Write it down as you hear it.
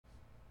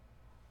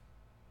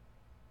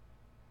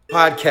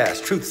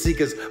Podcast,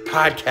 TruthSeekahs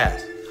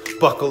Podcast.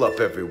 Buckle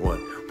up,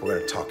 everyone. We're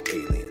going to talk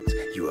aliens,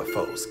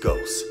 UFOs,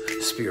 ghosts,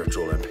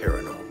 spiritual and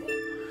paranormal.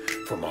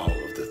 From all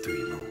of the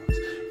three moons,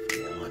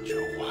 beyond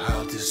your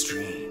wildest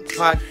dreams.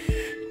 Nice.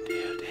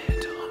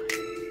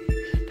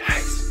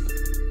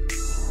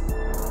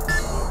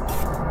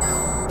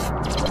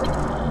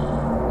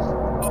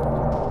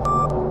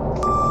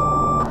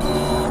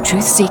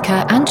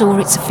 TruthSeekah and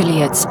or its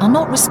affiliates are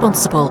not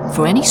responsible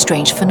for any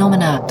strange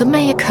phenomena that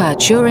may occur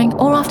during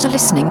or after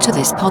listening to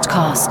this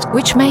podcast,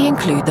 which may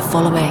include the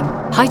following: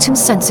 heightened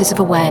senses of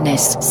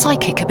awareness,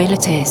 psychic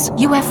abilities,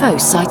 UFO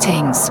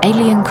sightings,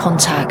 alien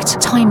contact,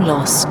 time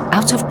loss,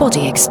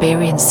 out-of-body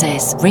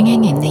experiences,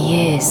 ringing in the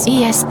ears,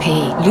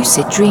 ESP,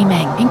 lucid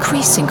dreaming,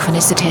 increased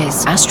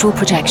synchronicities, astral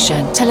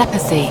projection,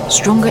 telepathy,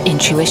 stronger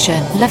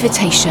intuition,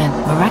 levitation,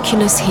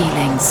 miraculous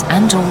healings,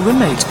 and or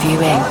remote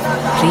viewing.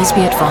 Please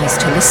be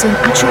advised to listen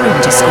at your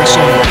own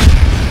discretion.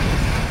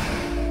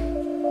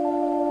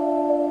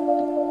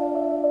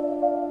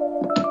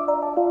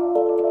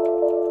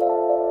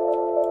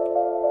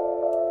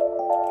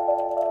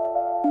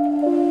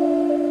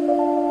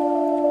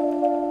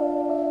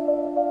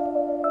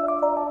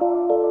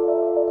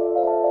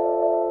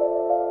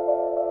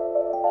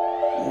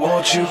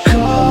 Won't you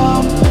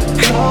come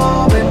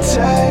and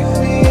take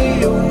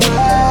me away?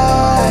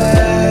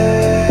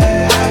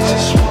 I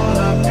just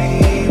wanna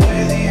be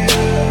with you.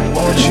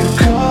 Won't you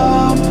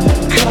come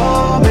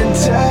and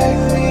take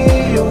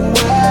me away?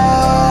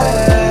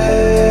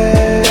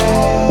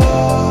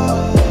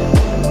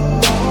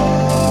 To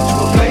a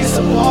place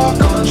to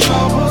walk on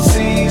troubled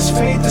seas,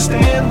 faith to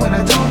stand when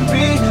I don't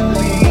believe.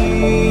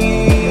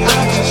 I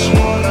just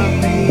wanna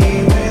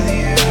be with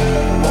you.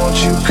 Won't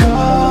you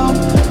come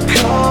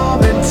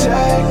and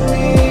take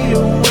me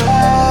away?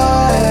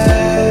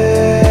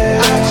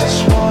 I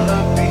just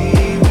wanna be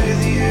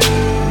with you.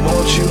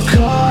 Won't you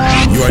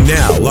come? You are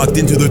now locked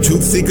into the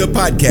TruthSeekah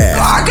Podcast.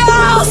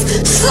 Gargoyles!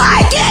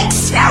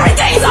 Psychics!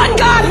 Everything's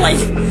ungodly!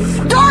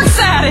 Dark's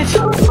at it!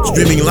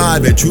 Streaming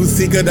live at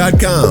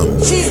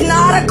TruthSeekah.com. She's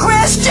not a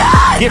Christian!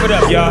 Give it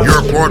up, y'all.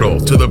 Your portal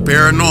to the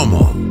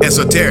paranormal,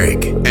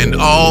 esoteric, and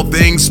all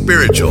things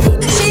spiritual.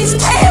 She's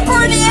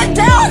tampering in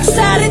Dark's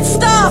at it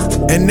stuff!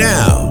 And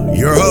now,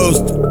 your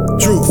host,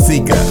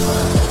 TruthSeekah.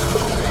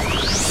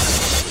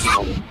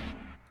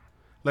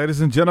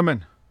 Ladies and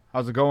gentlemen,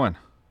 how's it going?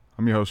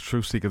 I'm your host,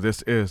 TruthSeekah.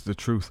 This is the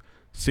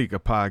TruthSeekah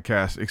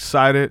Podcast.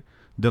 Excited,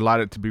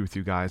 delighted to be with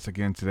you guys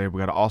again today. We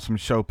got an awesome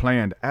show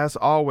planned. As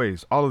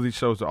always, all of these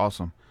shows are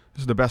awesome.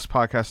 This is the best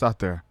podcast out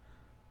there.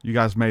 You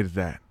guys made it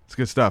that. It's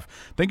good stuff.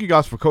 Thank you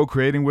guys for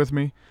co-creating with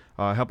me,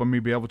 helping me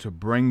be able to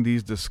bring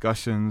these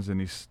discussions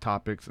and these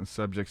topics and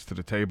subjects to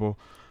the table.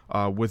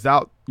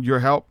 Without your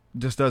help,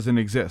 just doesn't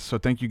exist. So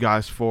thank you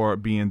guys for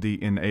being the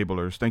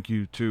enablers. Thank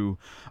you to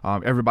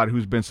everybody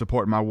who's been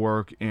supporting my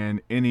work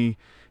in any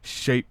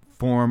shape,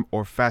 form,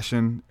 or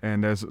fashion.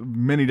 And there's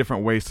many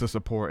different ways to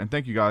support. And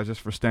thank you guys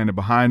just for standing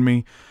behind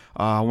me.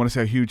 I want to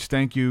say a huge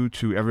thank you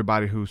to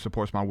everybody who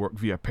supports my work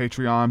via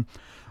Patreon.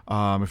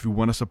 If you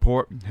want to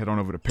support, head on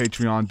over to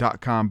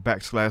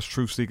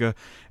patreon.com/TruthSeekah.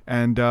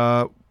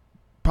 And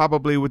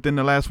probably within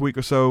the last week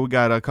or so, we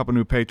got a couple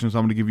new patrons.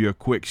 I'm going to give you a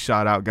quick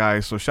shout out,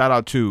 guys. So shout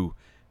out to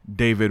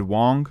David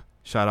Wong.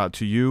 Shout out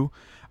to you,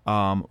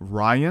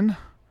 Ryan,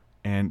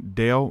 and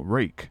Dale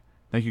Rake.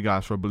 Thank you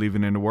guys for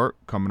believing in the work,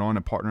 coming on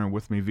and partnering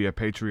with me via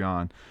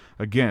Patreon.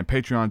 Again,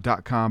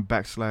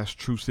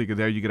 patreon.com/TruthSeekah.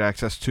 There you get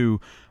access to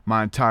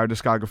my entire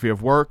discography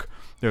of work.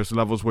 There's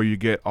levels where you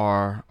get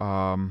our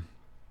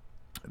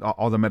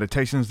all the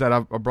meditations that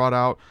I've brought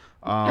out,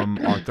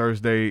 our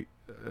Thursday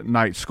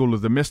night School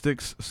of the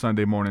Mystics,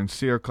 Sunday morning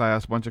Seer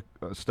class, bunch of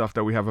stuff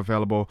that we have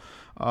available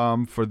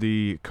for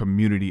the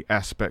community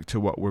aspect to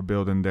what we're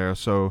building there.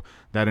 So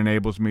that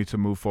enables me to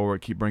move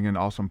forward, keep bringing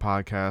awesome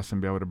podcasts,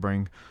 and be able to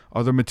bring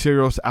other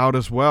materials out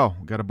as well.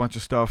 Got a bunch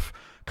of stuff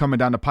coming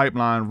down the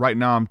pipeline. Right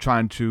now, I'm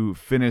trying to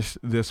finish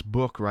this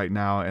book right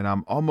now, and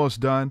I'm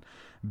almost done.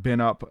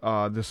 Been up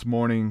this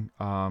morning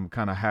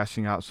kind of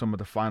hashing out some of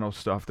the final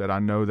stuff that I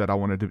know that I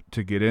wanted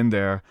to get in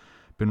there.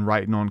 Been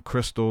writing on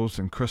crystals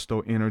and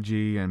crystal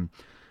energy and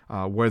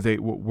where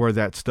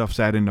that stuff's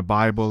at in the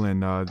Bible,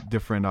 and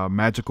different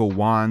magical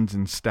wands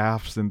and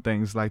staffs and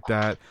things like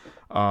that.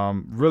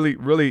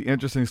 Really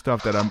interesting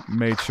stuff that I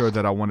made sure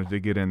that I wanted to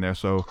get in there.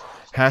 So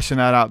hashing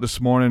that out this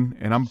morning,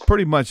 and I'm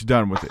pretty much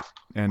done with it.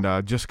 And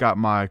just got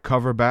my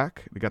cover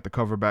back. We got the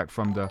cover back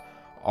from the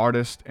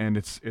artist, and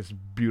it's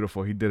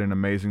beautiful. He did an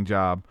amazing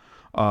job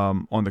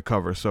on the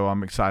cover, so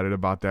I'm excited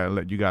about that. I'll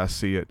let you guys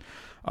see it.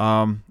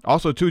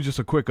 Also too, just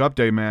a quick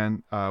update,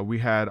 man. We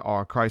had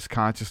our Christ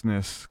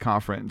Consciousness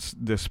conference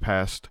this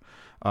past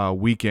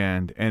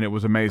weekend, and it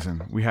was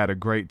amazing. We had a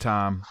great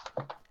time.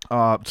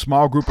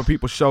 Small group of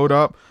people showed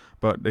up,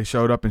 but they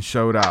showed up and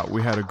showed out.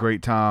 We had a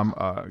great time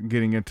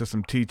getting into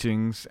some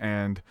teachings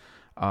and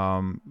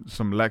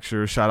some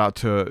lectures. Shout out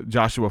to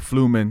Joshua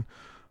Fluman,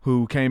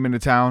 who came into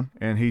town,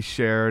 and he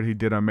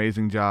did an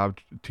amazing job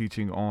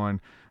teaching on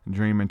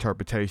dream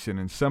interpretation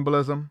and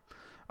symbolism.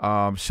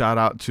 Shout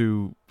out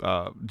to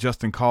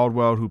Justin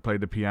Caldwell, who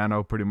played the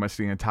piano pretty much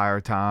the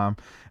entire time.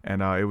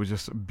 And it was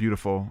just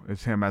beautiful.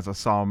 It's him as a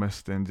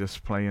psalmist and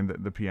just playing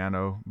the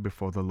piano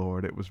before the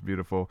Lord. It was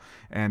beautiful.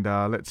 And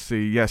let's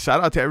see. Yeah,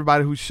 shout out to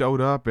everybody who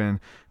showed up. And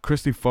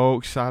Christy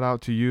Folks, shout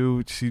out to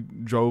you. She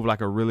drove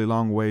like a really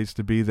long ways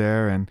to be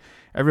there. And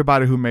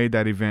everybody who made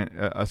that event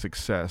a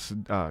success.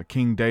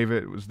 King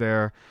David was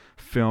there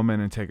filming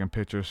and taking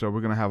pictures. So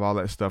we're going to have all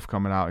that stuff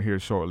coming out here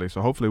shortly.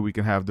 So hopefully we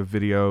can have the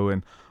video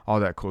and all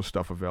that cool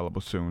stuff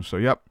available soon. So,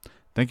 yep.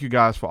 Thank you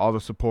guys for all the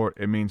support.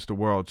 It means the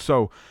world.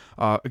 So,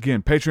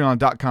 again,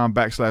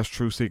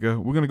 patreon.com/TruthSeekah.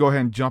 We're going to go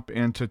ahead and jump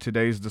into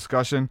today's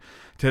discussion.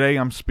 Today,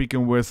 I'm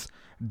speaking with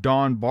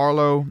Dawn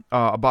Barlow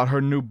about her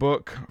new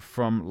book,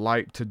 From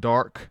Light to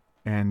Dark.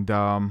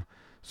 And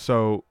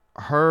so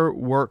her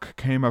work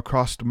came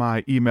across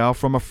my email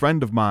from a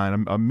friend of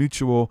mine, a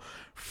mutual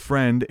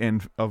friend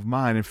of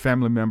mine and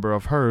family member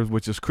of hers,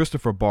 which is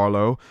Christopher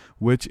Barlow,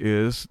 which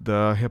is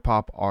the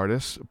hip-hop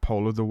artist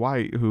Polar the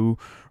White, who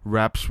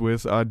raps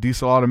with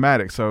Diesel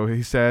Automatic. So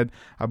he said,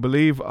 I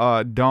believe,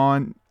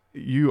 Dawn,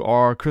 you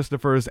are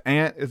Christopher's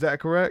aunt. Is that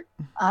correct?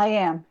 I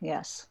am,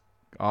 yes.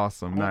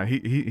 Awesome. Now,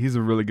 he's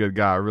a really good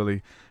guy. I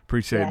really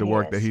appreciate the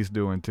work that he's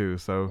doing too.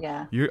 So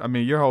yeah.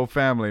 Your whole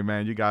family,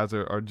 man, you guys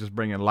are just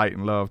bringing light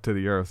and love to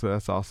the earth. So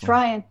that's awesome.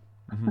 Trying.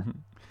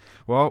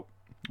 Well,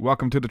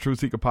 welcome to the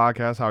TruthSeekah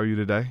podcast. How are you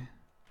today?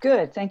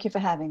 Good. Thank you for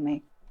having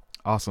me.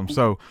 Awesome.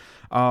 So,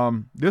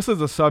 this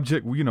is a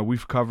subject,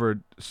 we've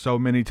covered so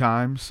many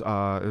times,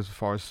 as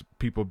far as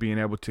people being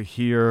able to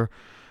hear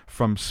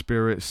from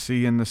spirit,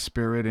 see in the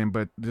spirit.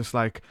 But just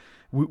like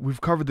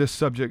we've covered this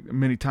subject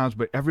many times,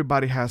 but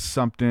everybody has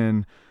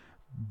something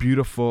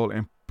beautiful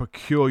and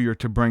peculiar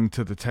to bring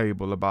to the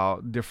table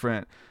about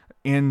different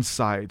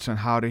insights on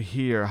how to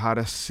hear, how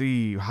to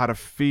see, how to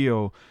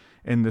feel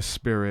in the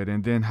spirit,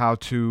 and then how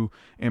to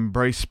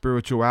embrace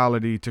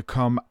spirituality to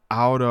come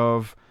out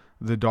of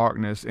the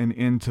darkness and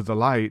into the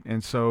light.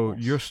 And so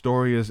your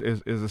story is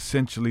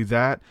essentially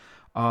that.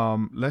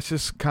 Let's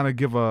just kind of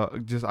give a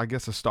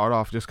start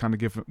off, just kind of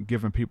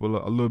giving people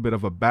a little bit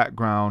of a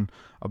background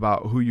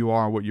about who you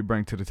are and what you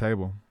bring to the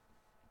table.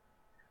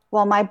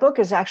 Well, my book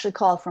is actually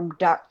called From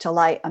Dark to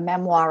Light, a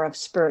memoir of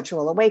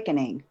spiritual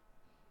awakening.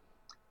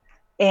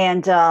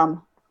 And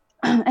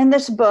in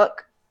this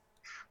book,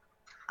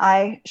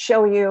 I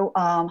show you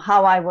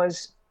how I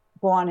was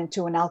born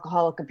into an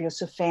alcoholic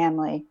abusive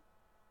family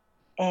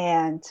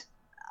and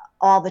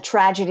all the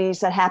tragedies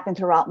that happened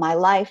throughout my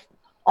life,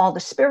 all the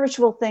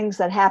spiritual things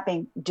that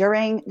happened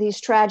during these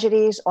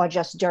tragedies or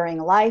just during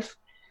life,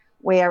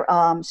 where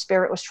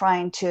spirit was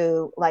trying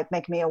to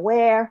make me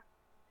aware.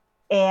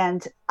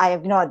 And I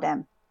ignored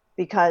them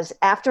because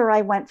after I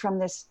went from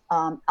this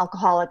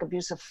alcoholic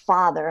abusive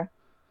father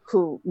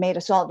who made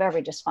us all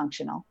very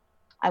dysfunctional,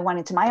 I went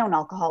into my own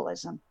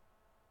alcoholism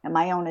and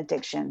my own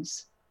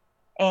addictions.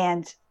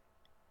 And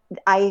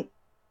I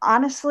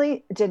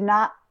honestly did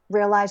not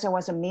realize I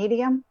was a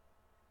medium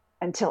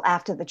until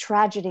after the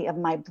tragedy of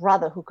my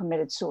brother who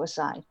committed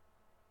suicide.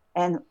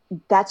 And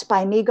that's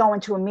by me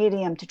going to a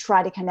medium to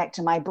try to connect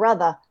to my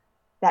brother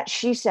that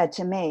she said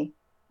to me,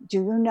 do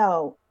you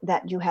know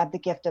that you have the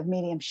gift of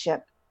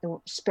mediumship? The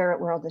spirit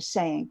world is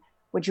saying,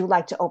 would you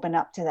like to open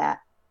up to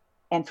that?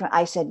 And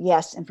I said,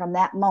 yes. And from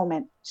that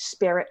moment,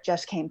 spirit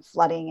just came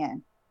flooding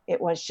in.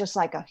 It was just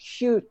like a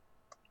huge,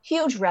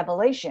 huge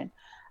revelation.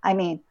 I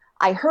mean,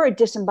 I heard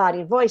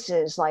disembodied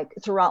voices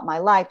throughout my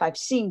life. I've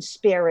seen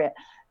spirit,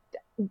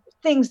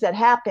 things that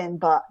happened,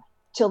 but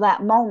till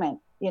that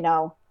moment,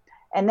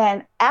 And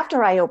then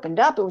after I opened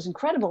up, it was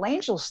incredible.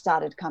 Angels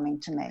started coming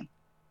to me.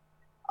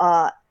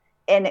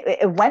 And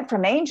it went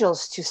from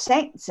angels to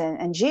saints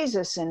and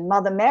Jesus and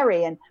Mother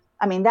Mary. And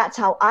I mean, that's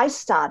how I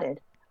started.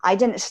 I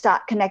didn't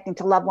start connecting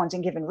to loved ones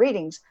and giving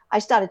readings. I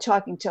started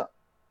talking to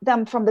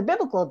them from the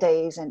biblical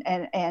days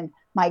and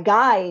my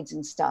guides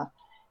and stuff.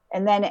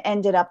 And then it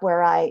ended up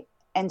where I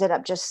ended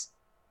up just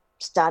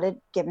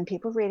started giving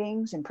people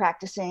readings and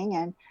practicing.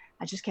 And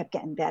I just kept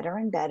getting better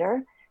and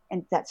better.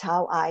 And that's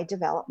how I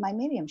developed my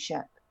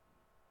mediumship.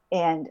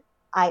 And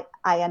I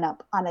end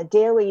up on a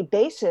daily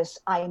basis,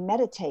 I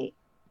meditate.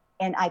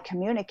 And I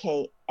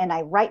communicate and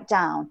I write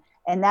down.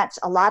 And that's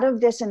a lot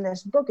of this in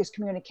this book is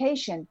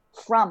communication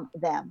from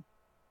them.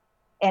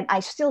 And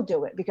I still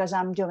do it because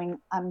I'm getting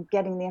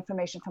the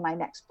information for my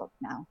next book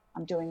now.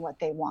 I'm doing what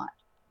they want.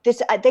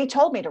 They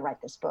told me to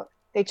write this book.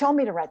 They told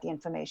me to write the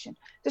information.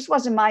 This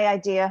wasn't my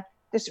idea.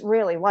 This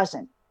really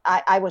wasn't.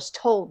 I was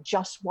told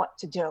just what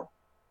to do.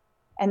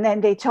 And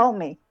then they told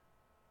me,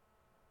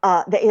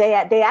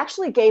 they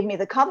actually gave me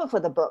the cover for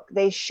the book.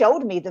 They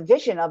showed me the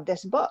vision of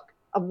this book,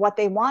 of what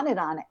they wanted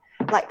on it.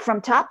 From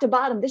top to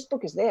bottom, this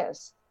book is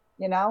theirs,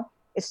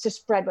 it's to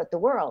spread with the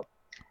world.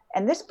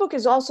 And this book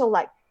is also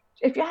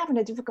if you're having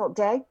a difficult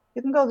day,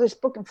 you can go to this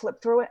book and flip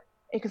through it.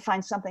 You can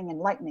find something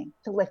enlightening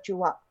to lift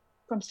you up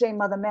from, say,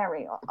 Mother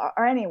Mary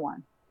or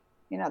anyone.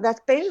 That's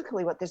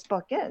basically what this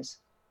book is.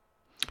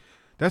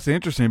 That's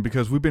interesting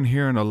because we've been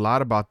hearing a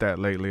lot about that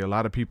lately. A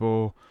lot of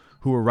people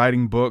who are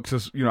writing books.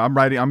 As, I'm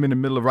in the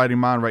middle of writing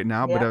mine right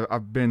now, but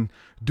I've been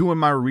doing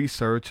my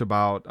research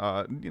about,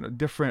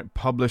 different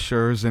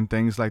publishers and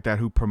things like that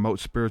who promote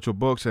spiritual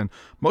books. And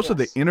most of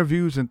the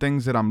interviews and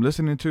things that I'm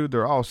listening to,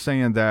 they're all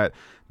saying that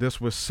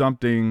this was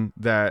something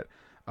that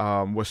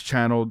was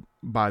channeled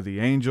by the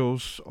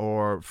angels,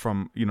 or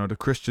from, the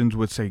Christians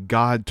would say,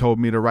 God told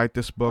me to write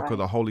this book, or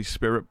the Holy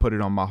Spirit put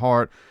it on my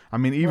heart. I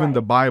mean, even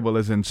the Bible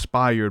is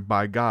inspired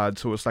by God.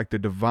 So it's like the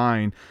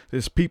divine,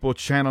 there's people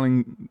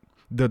channeling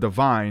the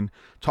divine,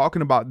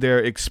 talking about their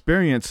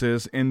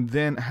experiences, and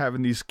then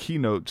having these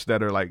keynotes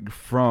that are like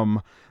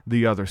from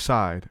the other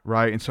side.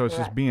 Right. And so it's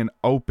just being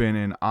open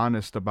and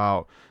honest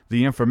about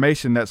the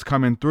information that's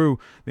coming through.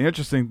 The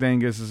interesting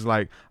thing is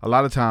like a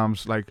lot of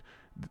times, like,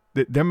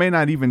 there may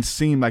not even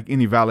seem like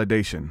any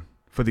validation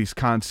for these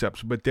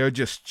concepts, but they're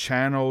just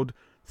channeled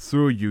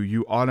through you.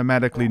 You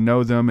automatically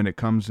know them, and it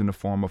comes in the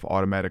form of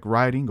automatic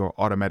writing or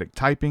automatic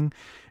typing.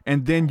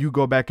 And then you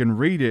go back and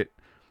read it.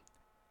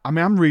 I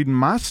mean, I'm reading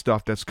my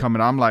stuff that's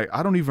coming. I'm like,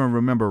 I don't even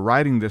remember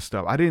writing this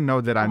stuff. I didn't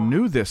know that I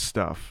knew this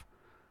stuff,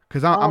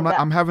 because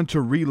I'm having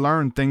to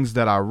relearn things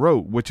that I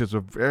wrote, which is a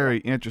very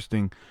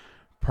interesting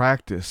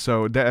practice.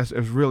 So it's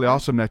really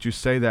awesome that you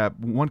say that.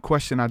 One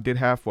question I did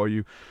have for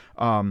you,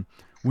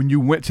 when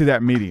you went to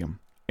that medium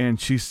and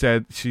she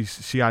said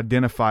she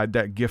identified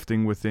that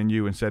gifting within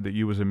you and said that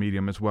you was a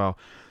medium as well.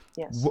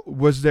 Yes.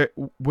 Was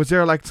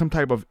there like some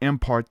type of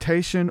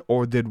impartation,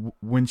 or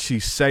when she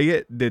say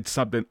it, did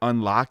something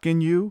unlock in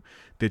you?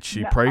 Did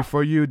she pray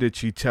for you? Did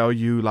she tell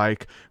you,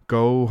 like,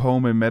 go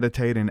home and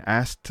meditate and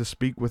ask to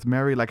speak with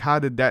Mary? Like, how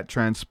did that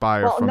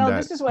transpire from that? Well, no,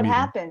 this is what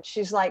happened.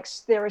 She's like,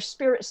 there are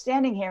spirits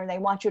standing here and they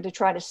want you to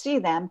try to see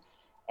them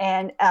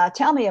and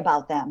tell me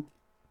about them.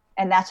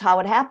 And that's how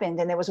it happened.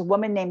 And there was a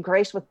woman named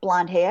Grace with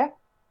blonde hair.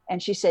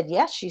 And she said,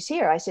 yes, she's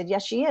here. I said,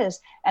 yes, she is.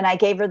 And I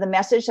gave her the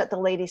message that the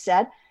lady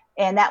said.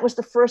 And that was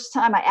the first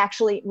time I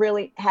actually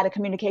really had a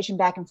communication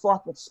back and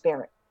forth with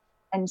spirit,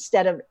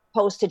 instead of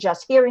opposed to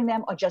just hearing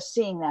them or just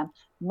seeing them,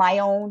 my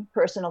own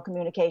personal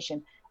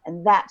communication.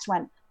 And that's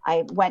when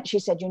I went, she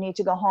said, you need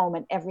to go home,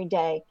 and every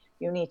day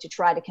you need to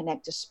try to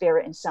connect to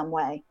spirit in some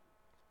way.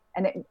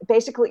 And it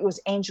was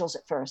angels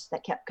at first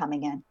that kept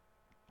coming in.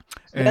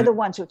 So they're the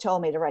ones who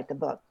told me to write the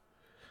book.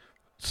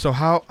 So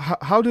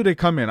how do they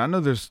come in? I know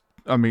there's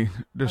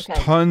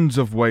tons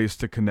of ways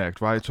to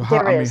connect, right? So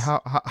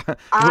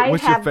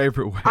what's your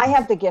favorite way? I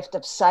have the gift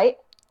of sight.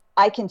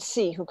 I can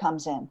see who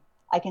comes in.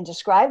 I can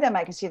describe them.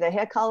 I can see their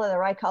hair color, the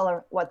right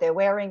color, what they're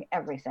wearing,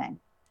 everything.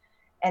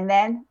 And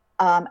then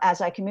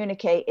as I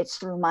communicate, it's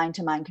through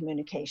mind-to-mind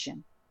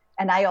communication.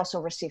 And I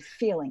also receive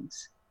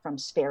feelings from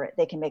spirit.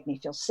 They can make me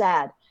feel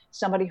sad.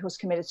 Somebody who's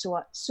committed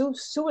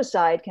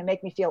suicide can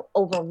make me feel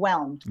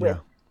overwhelmed with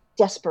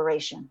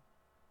desperation.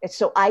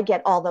 So I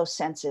get all those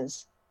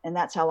senses, and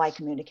that's how I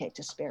communicate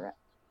to spirit.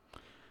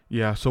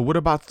 Yeah. So what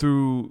about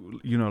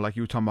through, like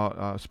you were talking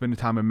about spending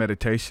time in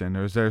meditation?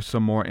 Is there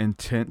some more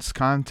intense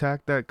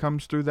contact that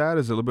comes through that?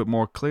 Is it a little bit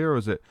more clear, or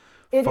is it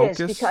focused?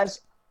 It is,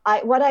 because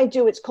what I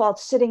do, it's called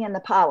sitting in the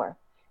power.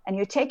 And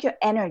you take your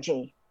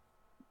energy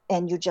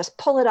and you just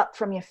pull it up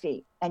from your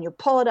feet, and you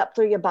pull it up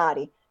through your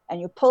body,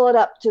 and you pull it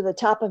up to the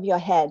top of your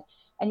head,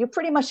 and you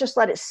pretty much just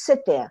let it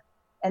sit there.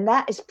 And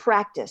that is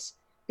practice,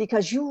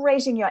 because you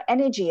raising your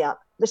energy up,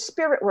 the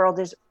spirit world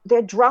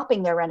they're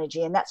dropping their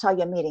energy, and that's how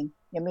you're meeting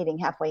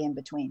halfway in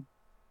between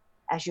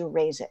as you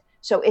raise it.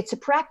 So it's a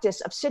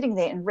practice of sitting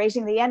there and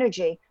raising the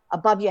energy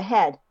above your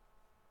head,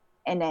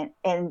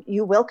 and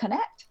you will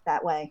connect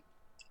that way.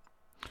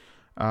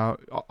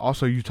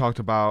 Also, you talked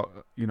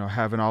about,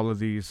 having all of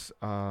these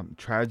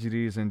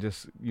tragedies and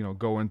just,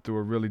 going through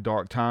a really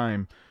dark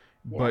time,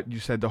 but you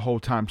said the whole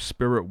time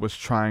spirit was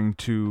trying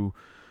to,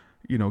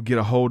 get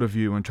a hold of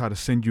you and try to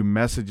send you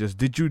messages.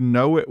 Did you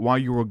know it while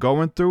you were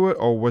going through it,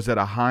 or was it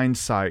a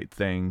hindsight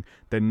thing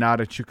that now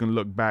that you can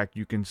look back,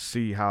 you can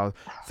see how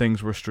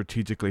things were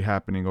strategically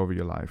happening over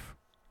your life?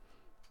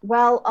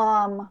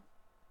 Well,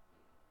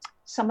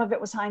 some of it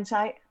was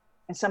hindsight,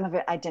 and some of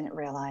it I didn't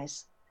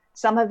realize.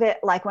 Some of it,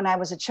 like when I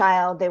was a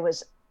child, there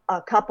was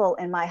a couple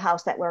in my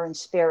house that were in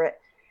spirit.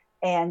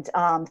 And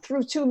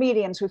through two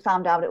mediums, we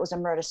found out it was a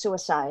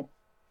murder-suicide.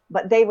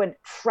 But they would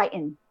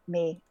frighten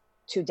me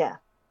to death.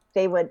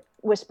 They would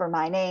whisper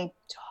my name,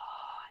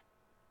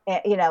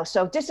 and,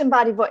 so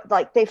disembodied voice,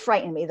 like they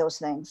frightened me, those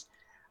things.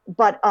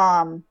 But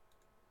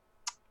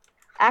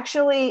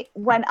actually,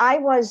 when I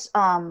was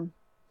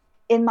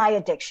in my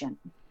addiction,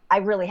 I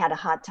really had a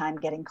hard time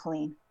getting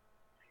clean.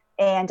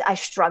 And I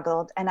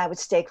struggled, and I would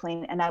stay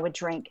clean, and I would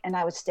drink, and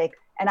I would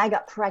and I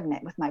got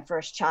pregnant with my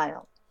first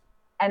child.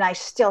 And I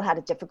still had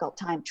a difficult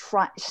time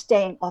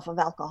staying off of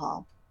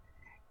alcohol.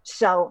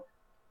 So,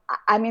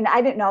 I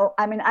didn't know.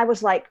 I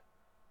was like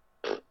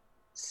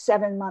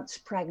 7 months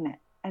pregnant,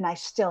 and I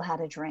still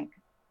had a drink,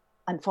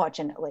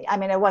 unfortunately.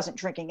 I wasn't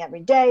drinking every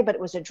day, but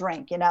it was a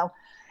drink,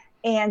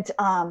 And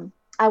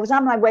I was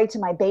on my way to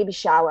my baby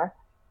shower,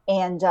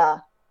 and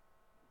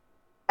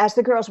as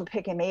the girls were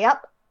picking me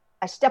up,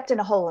 I stepped in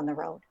a hole in the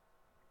road,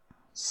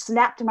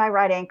 snapped my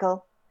right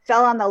ankle,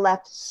 fell on the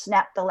left,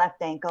 snapped the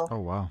left ankle. Oh,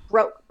 wow.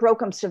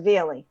 Broke him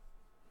severely.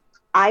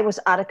 I was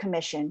out of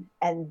commission,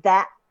 and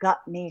that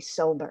got me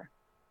sober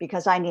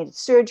because I needed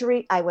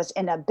surgery. I was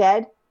in a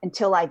bed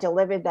until I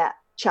delivered that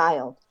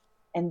child.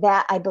 And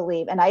that I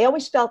believe. And I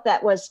always felt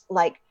that was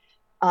like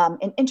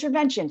an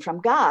intervention from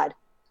God.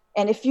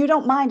 And if you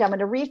don't mind, I'm going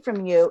to read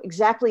from you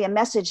exactly a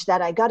message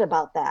that I got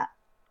about that.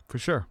 For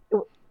sure.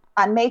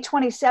 On May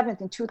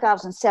 27th in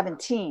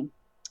 2017,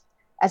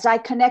 as I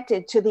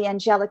connected to the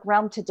angelic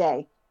realm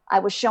today, I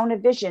was shown a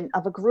vision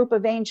of a group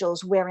of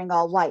angels wearing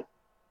all white.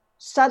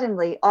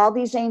 Suddenly, all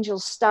these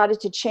angels started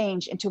to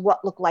change into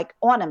what looked like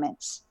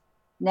ornaments.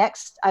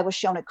 Next, I was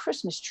shown a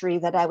Christmas tree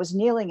that I was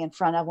kneeling in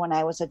front of when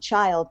I was a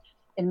child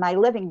in my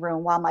living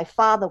room while my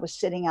father was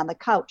sitting on the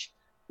couch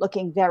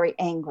looking very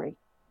angry.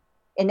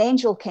 An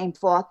angel came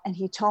forth and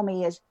he told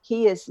me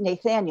he is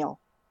Nathaniel,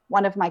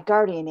 one of my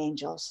guardian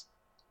angels.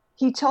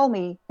 He told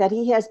me that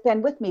he has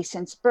been with me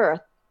since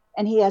birth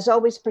and he has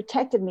always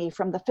protected me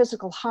from the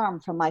physical harm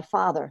from my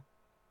father.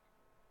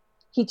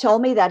 He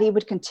told me that he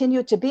would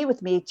continue to be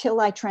with me till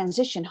I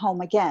transition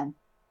home again.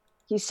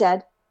 He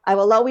said, I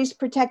will always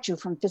protect you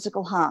from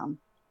physical harm.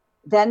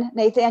 Then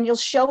Nathaniel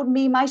showed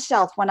me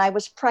myself when I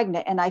was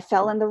pregnant and I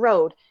fell in the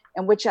road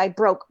in which I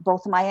broke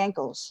both my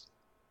ankles.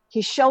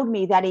 He showed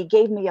me that he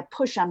gave me a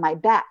push on my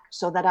back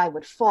so that I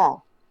would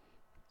fall.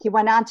 He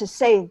went on to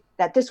say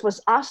that this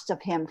was asked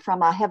of him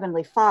from our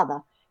Heavenly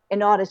Father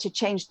in order to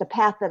change the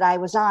path that I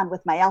was on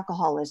with my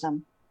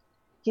alcoholism.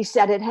 He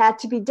said it had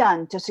to be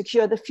done to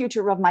secure the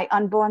future of my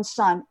unborn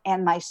son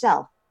and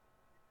myself.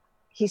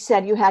 He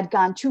said you had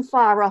gone too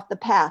far off the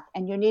path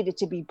and you needed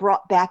to be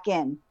brought back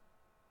in.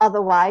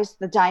 Otherwise,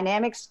 the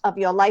dynamics of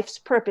your life's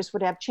purpose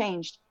would have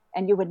changed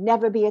and you would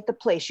never be at the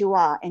place you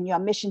are in your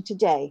mission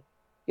today.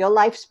 Your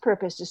life's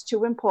purpose is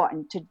too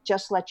important to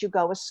just let you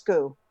go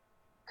askew.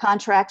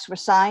 Contracts were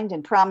signed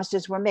and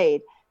promises were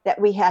made that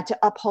we had to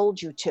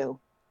uphold you to.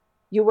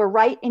 You were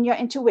right in your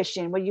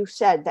intuition when you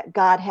said that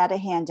God had a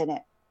hand in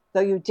it,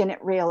 though you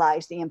didn't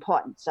realize the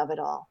importance of it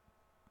all.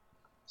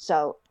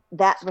 So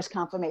that was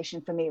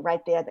confirmation for me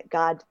right there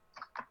that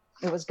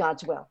it was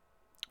God's will.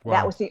 Wow.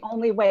 That was the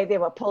only way they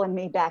were pulling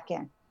me back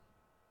in.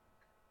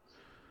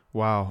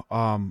 Wow.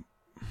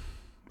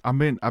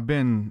 I've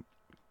been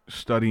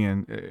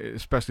studying,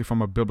 especially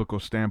from a biblical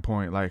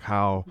standpoint, like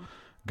how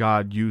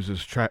God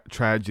uses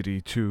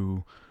tragedy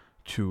to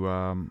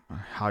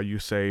how you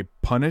say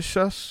punish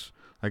us.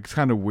 Like it's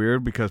kind of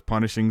weird because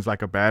punishing is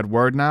like a bad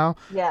word now.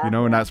 Yeah,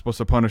 we're not supposed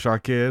to punish our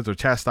kids or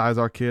chastise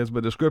our kids,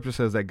 but the scripture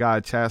says that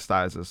God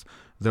chastises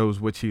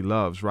those which he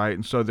loves, right?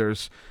 And so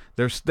there's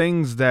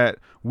things that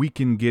we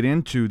can get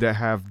into that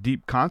have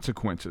deep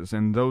consequences,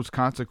 and those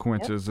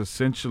consequences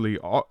essentially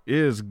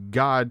is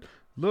God,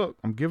 look,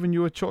 I'm giving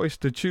you a choice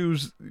to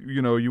choose,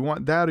 you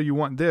want that or you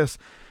want this.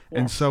 Yes.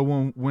 And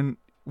so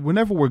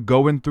whenever we're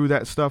going through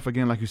that stuff,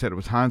 again, like you said, it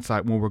was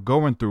hindsight, when we're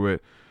going through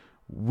it,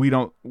 we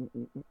don't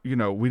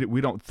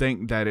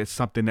think that it's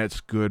something that's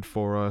good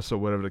for us or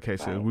whatever the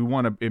case is. We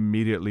want to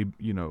immediately,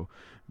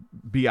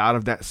 be out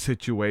of that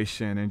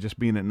situation and just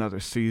be in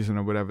another season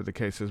or whatever the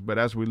case is. But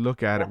as we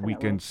look at it, we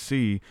can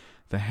see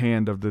the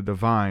hand of the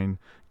divine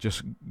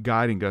just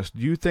guiding us.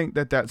 Do you think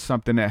that that's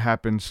something that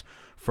happens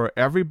for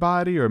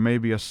everybody, or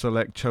maybe a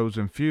select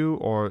chosen few,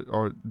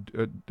 or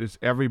is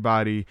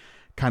everybody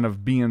kind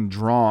of being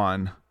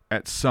drawn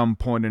at some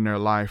point in their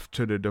life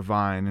to the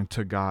divine and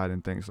to God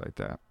and things like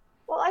that?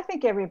 Well, I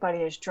think everybody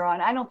is drawn.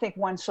 I don't think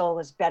one soul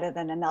is better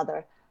than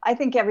another. I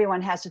think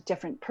everyone has a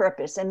different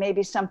purpose, and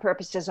maybe some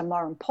purposes are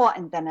more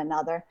important than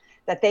another,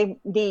 that they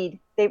need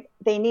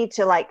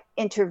to like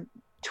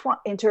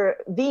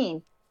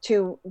intervene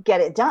to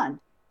get it done.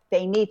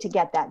 They need to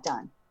get that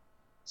done.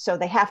 So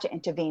they have to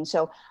intervene.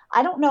 So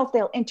I don't know if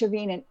they'll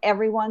intervene in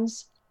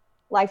everyone's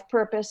life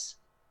purpose,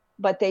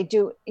 but they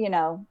do,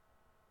 in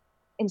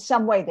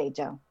some way they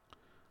do.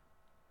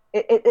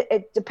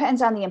 It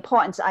depends on the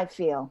importance, I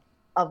feel,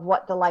 of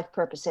what the life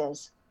purpose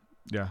is.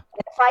 Yeah.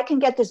 And if I can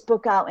get this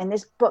book out and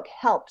this book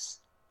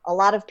helps a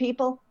lot of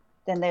people,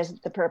 then there's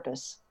the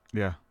purpose.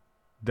 Yeah,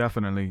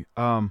 definitely.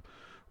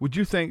 Would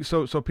you think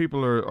so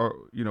people are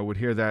would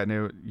hear that and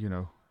they,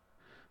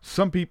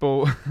 some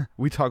people,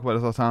 we talk about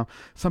this all the time,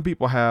 some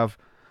people have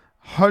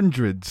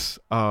hundreds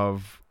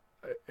of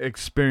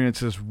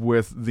experiences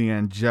with the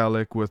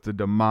angelic, with the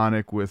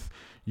demonic, with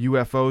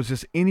UFOs,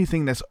 just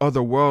anything that's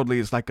otherworldly.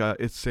 It's like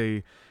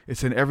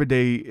it's an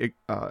everyday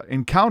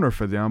encounter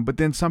for them. But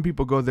then some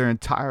people go their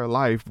entire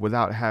life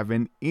without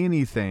having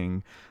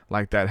anything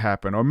like that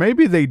happen, or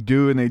maybe they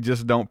do and they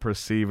just don't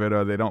perceive it,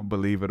 or they don't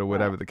believe it, or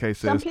whatever the case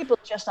is. Some people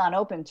just aren't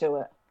open to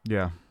it.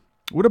 Yeah.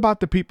 What about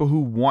the people who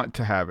want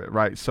to have it,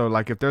 right? So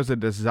like if there's a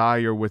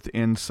desire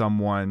within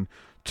someone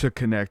to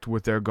connect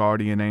with their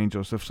guardian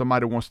angels, if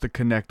somebody wants to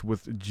connect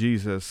with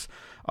Jesus,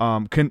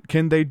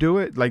 can they do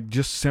it? Like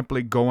just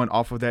simply going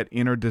off of that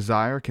inner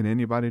desire, can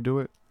anybody do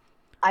it?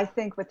 I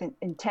think with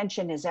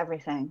intention is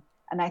everything.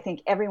 And I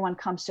think everyone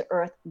comes to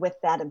earth with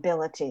that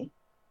ability,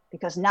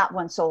 because not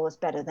one soul is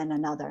better than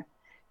another.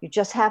 You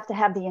just have to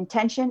have the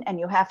intention, and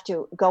you have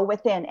to go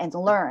within and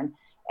learn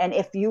And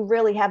if you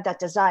really have that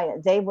desire,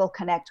 they will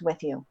connect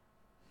with you.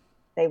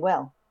 They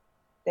will.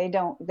 They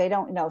don't,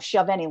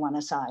 shove anyone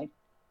aside.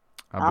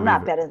 I'm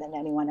not better than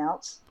anyone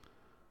else.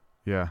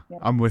 Yeah,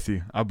 I'm with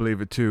you. I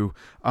believe it too.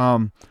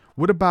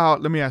 What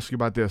about, let me ask you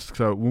about this.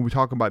 So when we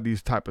talk about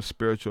these type of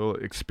spiritual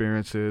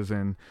experiences,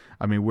 and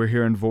I mean, we're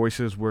hearing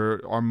voices where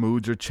our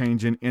moods are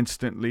changing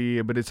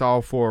instantly, but it's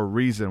all for a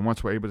reason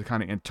once we're able to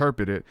kind of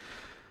interpret it.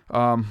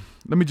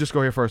 Let me just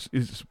go here first.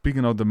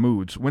 Speaking of the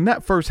moods, when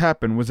that first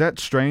happened, was that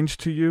strange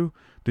to you?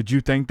 Did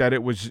you think that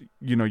it was,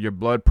 your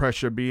blood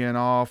pressure being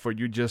off, or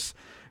you just,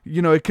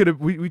 it could have,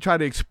 we try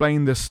to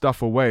explain this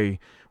stuff away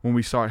when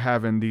we start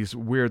having these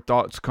weird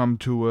thoughts come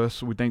to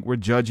us. We think we're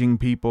judging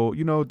people,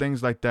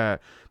 things like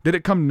that. Did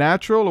it come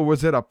natural, or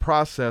was it a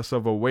process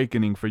of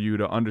awakening for you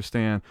to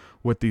understand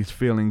what these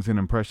feelings and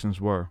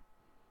impressions were?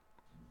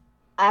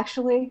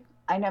 Actually,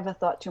 I never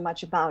thought too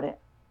much about it.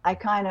 I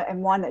kind of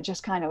am one that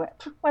just kind of went,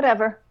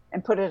 whatever,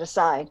 and put it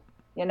aside.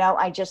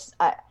 I just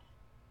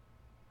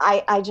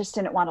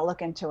didn't want to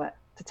look into it,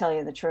 to tell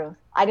you the truth.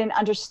 I didn't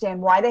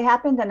understand why they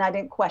happened, and I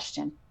didn't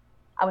question.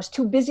 I was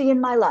too busy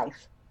in my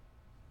life,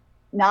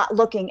 not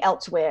looking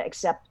elsewhere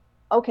except,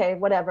 okay,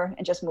 whatever,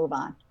 and just move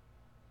on.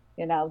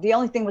 The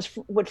only thing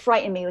would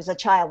frighten me was a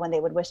child when they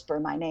would whisper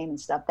my name and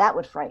stuff. That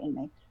would frighten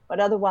me. But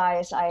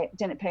otherwise, I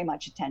didn't pay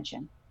much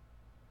attention.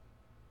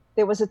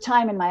 There was a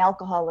time in my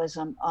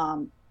alcoholism,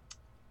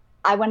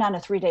 I went on a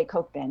 3-day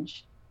Coke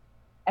binge.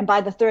 And by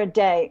the 3rd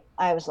day,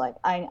 I was like,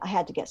 I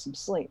had to get some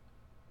sleep.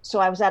 So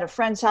I was at a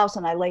friend's house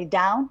and I laid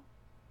down.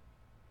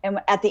 And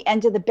at the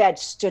end of the bed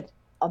stood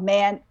a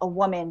man, a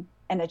woman,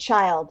 and a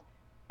child.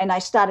 And I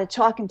started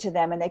talking to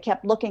them, and they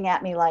kept looking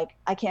at me like,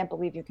 I can't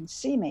believe you can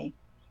see me.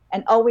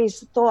 And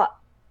always thought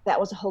that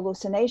was a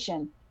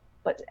hallucination.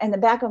 But in the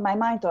back of my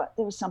mind, thought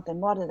there was something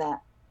more to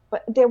that.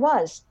 But there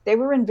was. They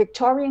were in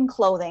Victorian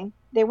clothing.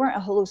 They weren't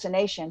a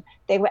hallucination.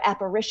 They were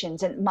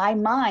apparitions. And my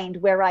mind,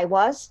 where I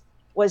was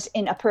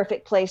in a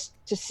perfect place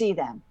to see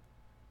them.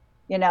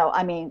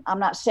 I'm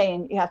not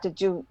saying you have to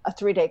do a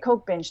 3-day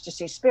Coke binge to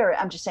see spirit.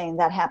 I'm just saying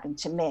that happened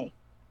to me.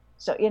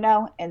 So,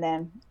 and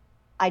then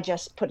I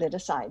just put it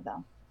aside,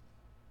 though.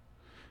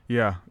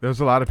 Yeah, there's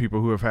a lot of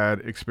people who have had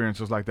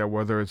experiences like that,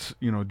 whether it's,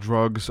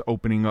 drugs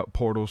opening up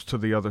portals to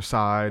the other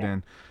side,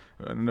 and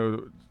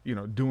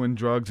doing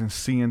drugs and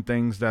seeing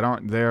things that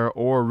aren't there,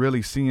 or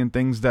really seeing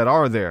things that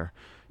are there,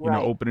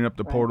 opening up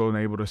the portal and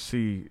able to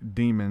see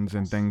demons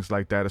and things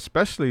like that.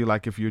 Especially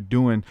like if you're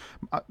doing,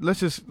 let's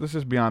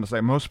just be honest,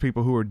 like most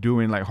people who are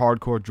doing like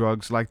hardcore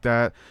drugs like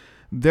that,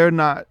 they're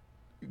not,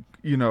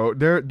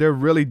 they're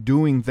really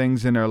doing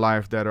things in their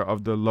life that are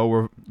of the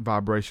lower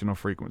vibrational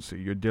frequency.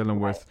 You're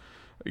dealing with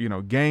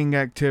gang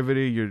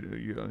activity,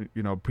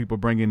 you people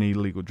bringing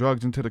illegal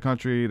drugs into the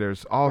country.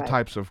 There's all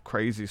types of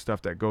crazy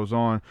stuff that goes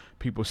on.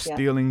 People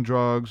stealing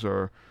drugs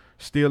or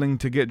stealing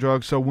to get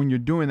drugs. So when you're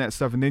doing that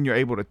stuff, and then you're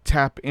able to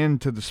tap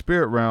into the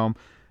spirit realm,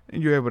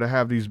 and you're able to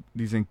have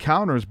these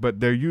encounters, but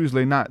they're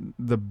usually not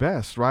the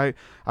best, right?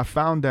 I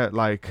found that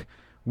like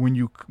when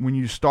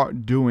you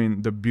start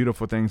doing the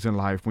beautiful things in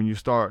life, when you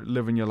start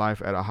living your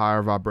life at a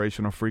higher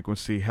vibrational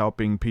frequency,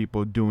 helping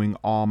people, doing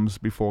alms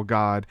before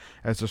God,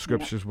 as the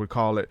scriptures would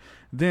call it,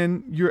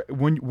 then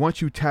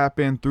once you tap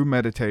in through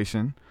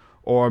meditation,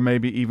 or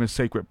maybe even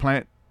sacred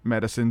plant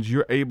medicines,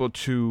 you're able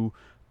to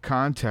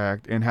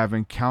contact and have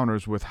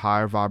encounters with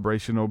higher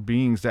vibrational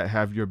beings that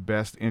have your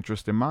best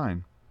interest in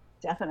mind.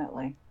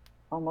 Definitely.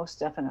 Almost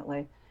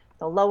definitely.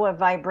 The lower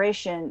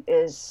vibration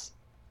is,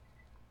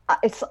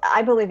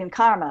 I believe in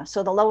karma.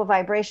 So the lower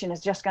vibration is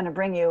just going to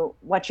bring you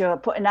what you're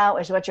putting out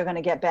is what you're going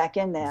to get back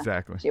in there.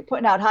 Exactly. So you're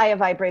putting out higher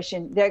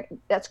vibration.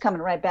 That's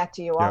coming right back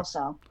to you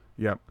also.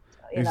 Yep.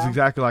 It's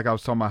exactly like I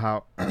was talking about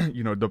how,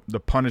 the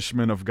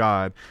punishment of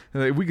God.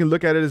 We can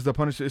look at it as the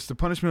punishment. It's the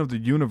punishment of the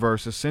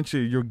universe.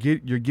 Essentially, you're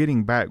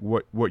getting back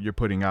what you're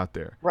putting out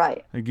there.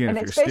 Right. Again, and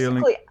if you're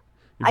stealing,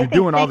 if you're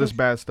doing all this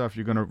bad stuff,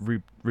 you're going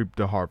to reap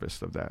the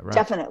harvest of that, right?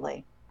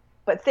 Definitely.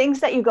 But things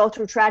that you go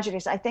through,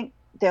 tragedies, I think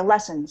they're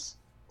lessons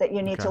that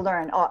you need to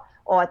learn.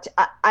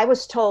 I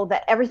was told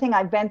that everything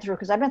I've been through,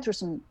 because I've been through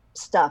some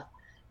stuff,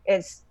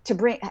 is to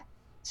bring,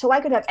 so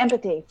I could have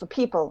empathy for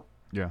people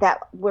that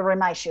were in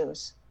my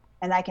shoes,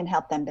 and I can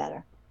help them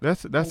better.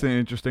 That's an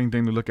interesting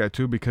thing to look at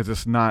too, because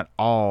it's not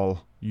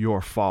all your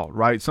fault,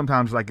 right?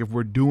 Sometimes, like if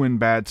we're doing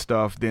bad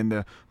stuff, then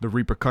the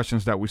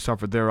repercussions that we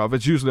suffer thereof,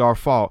 it's usually our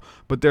fault.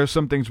 But there's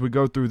some things we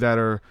go through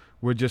that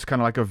we're just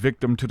kind of like a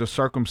victim to the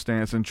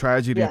circumstance, and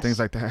tragedy and things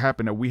like that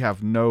happen that we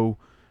have no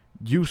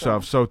use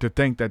of. So to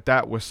think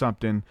that was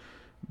something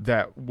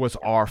that was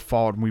our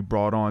fault and we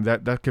brought on,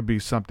 that could be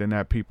something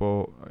that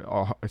people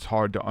it's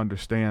hard to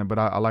understand. But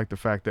I like the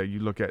fact that you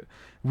look at,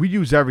 we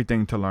use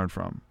everything to learn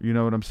from, you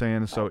know what I'm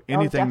saying? So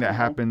anything that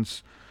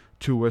happens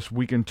to us,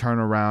 we can turn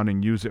around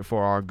and use it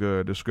for our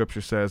good. The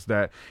scripture says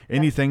that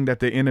anything that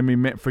the enemy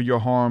meant for your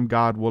harm,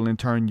 God will in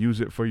turn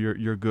use it for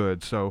your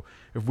good. So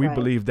if we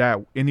believe that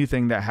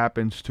anything that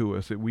happens to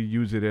us, we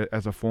use it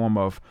as a form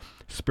of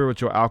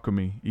spiritual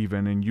alchemy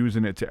even, and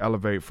using it to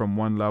elevate from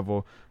one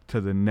level to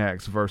the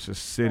next, versus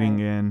sitting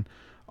in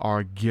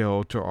our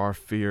guilt or our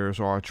fears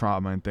or our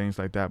trauma and things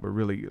like that, but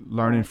really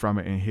learning from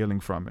it and healing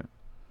from it.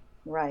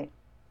 Right.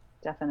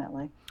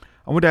 Definitely.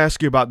 I want to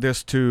ask you about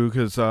this too,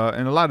 because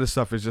and a lot of this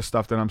stuff is just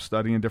stuff that I'm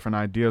studying, different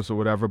ideas or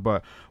whatever.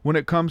 But when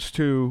it comes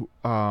to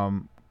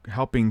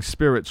helping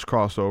spirits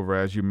cross over,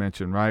 as you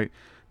mentioned, right?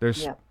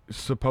 There's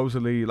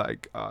supposedly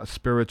like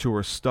spirits who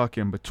are stuck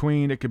in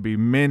between. It could be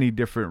many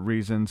different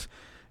reasons.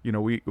 You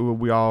know,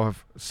 we all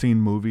have seen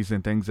movies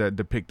and things that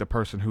depict a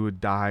person who had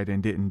died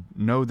and didn't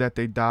know that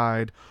they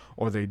died,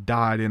 or they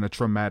died in a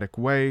traumatic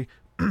way.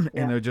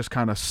 And they're just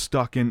kind of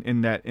stuck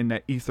in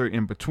that ether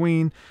in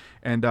between,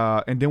 and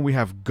then we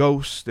have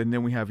ghosts, and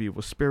then we have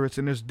evil spirits,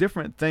 and there's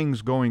different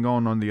things going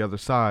on the other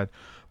side.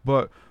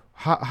 But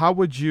how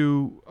would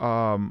you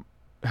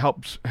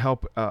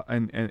help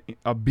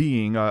a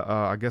being,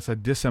 I guess a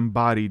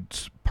disembodied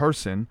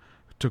person,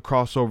 to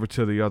cross over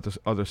to the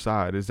other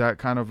side? Is that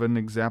kind of an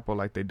example,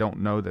 like they don't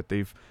know that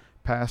they've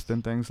passed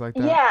and things like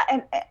that? Yeah,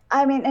 and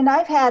I mean, and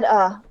I had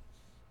a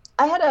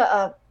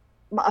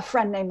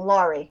friend named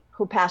Laurie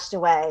who passed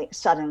away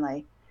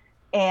suddenly.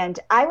 And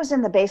I was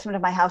in the basement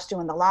of my house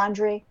doing the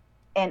laundry,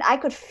 and I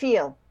could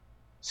feel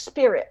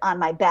spirit on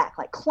my back,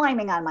 like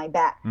climbing on my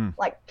back,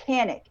 like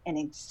panic and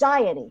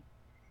anxiety.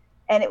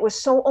 And it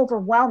was so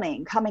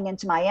overwhelming coming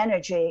into my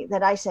energy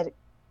that I said,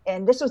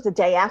 and this was the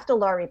day after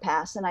Laurie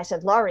passed, and I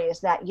said, Laurie, is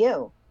that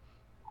you?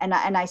 And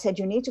I said,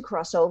 you need to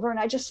cross over. And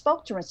I just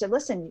spoke to her and said,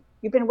 listen,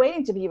 you've been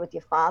waiting to be with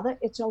your father.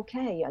 It's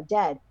okay. You're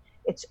dead.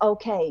 It's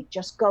okay.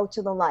 Just go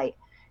to the light.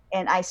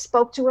 And I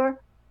spoke to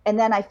her, and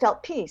then I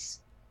felt peace.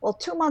 Well,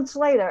 2 months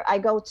later, I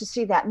go to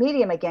see that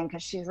medium again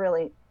because she's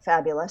really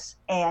fabulous.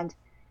 And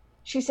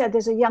she said,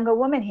 there's a younger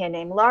woman here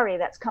named Laurie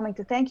that's coming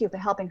to thank you for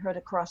helping her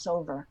to cross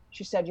over.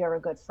 She said, you're a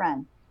good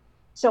friend.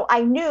 So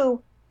I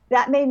knew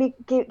that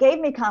gave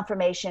me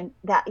confirmation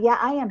that, yeah,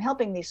 I am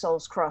helping these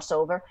souls cross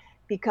over,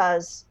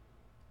 because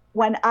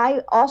when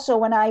I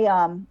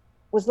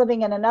was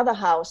living in another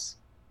house,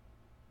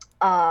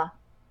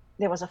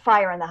 there was a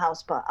fire in the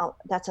house, but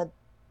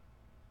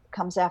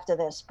comes after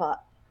this.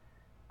 But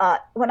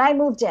when I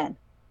moved in,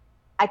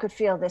 I could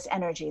feel this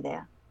energy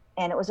there,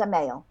 and it was a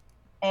male,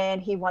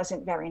 and he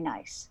wasn't very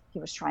nice. He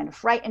was trying to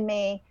frighten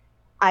me.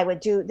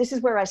 This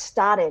is where I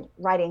started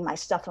writing my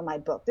stuff in my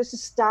book. This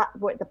is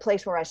the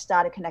place where I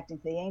started connecting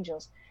to the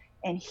angels.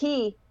 And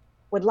he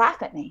would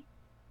laugh at me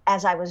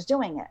as I was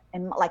doing it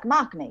and like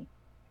mock me,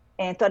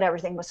 and thought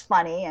everything was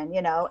funny. And,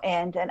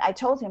 and I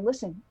told him,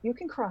 listen, you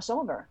can cross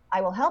over.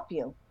 I will help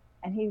you.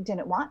 And he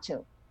didn't want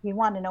to. He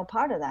wanted no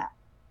part of that.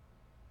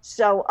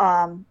 So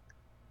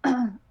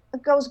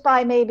it goes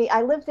by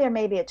I lived there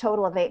maybe a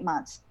total of 8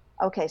 months.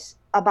 Okay,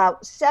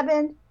 about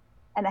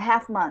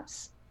 7.5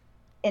 months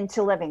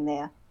into living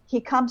there, he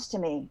comes to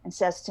me and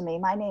says to me,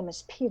 my name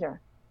is Peter.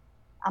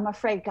 I'm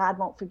afraid God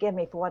won't forgive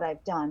me for what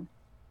I've done.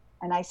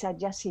 And I said,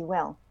 yes, he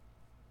will.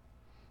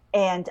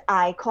 And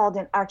I called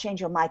in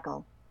Archangel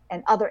Michael,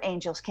 and other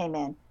angels came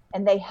in,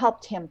 and they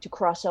helped him to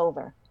cross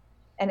over.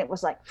 And it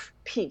was like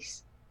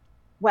peace.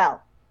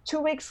 Well, 2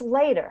 weeks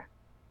later,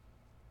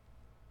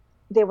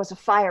 there was a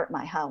fire at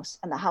my house,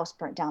 and the house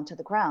burnt down to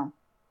the ground.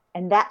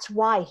 And that's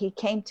why he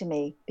came to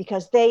me,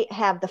 because they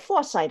have the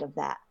foresight of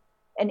that.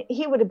 And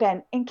he would have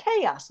been in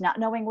chaos, not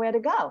knowing where to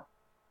go.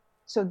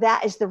 So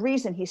that is the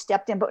reason he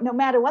stepped in. But no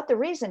matter what the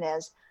reason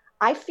is,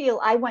 I feel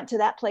I went to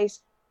that place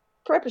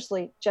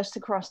purposely just to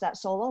cross that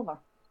soul over.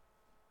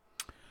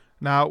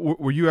 Now,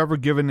 were you ever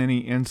given any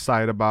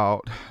insight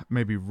about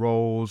maybe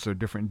roles or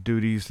different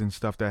duties and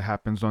stuff that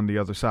happens on the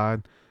other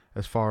side,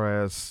 as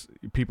far as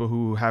people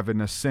who haven't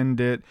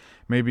ascended?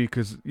 Maybe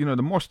because, the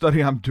more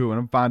study I'm doing,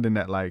 I'm finding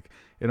that like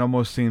it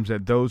almost seems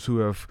that those who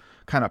have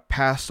kind of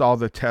passed all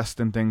the tests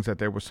and things that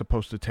they were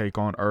supposed to take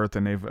on Earth,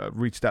 and they've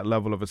reached that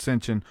level of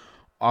ascension,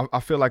 I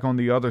feel like on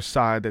the other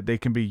side that they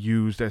can be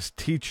used as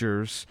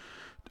teachers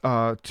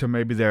to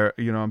maybe their,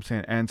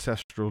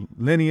 ancestral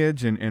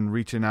lineage, and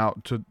reaching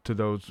out to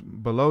those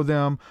below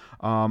them.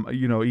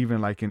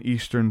 Even like in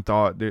Eastern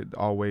thought, that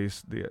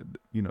always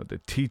the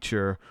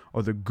teacher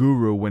or the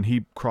guru, when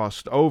he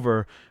crossed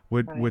over,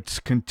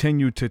 would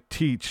continue to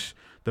teach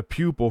the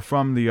pupil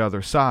from the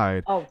other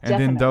side. Oh, and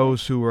then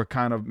those who were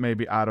kind of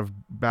maybe out of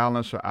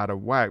balance or out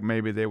of whack,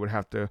 maybe they would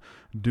have to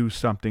do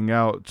something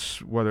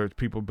else, whether it's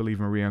people believe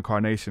in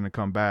reincarnation, to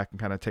come back and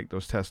kind of take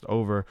those tests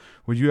over.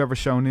 Were you ever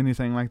shown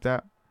anything like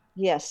that?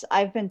 Yes,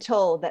 I've been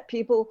told that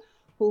people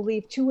who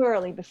leave too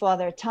early before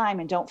their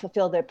time and don't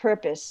fulfill their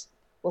purpose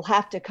will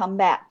have to come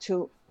back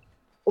to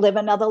live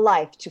another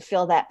life to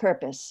fill that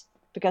purpose,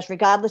 because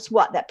regardless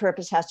what, that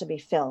purpose has to be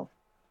filled.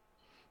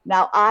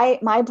 Now,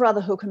 my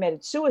brother who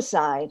committed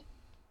suicide,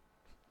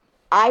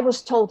 I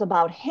was told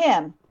about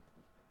him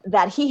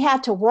that he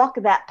had to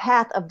walk that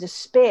path of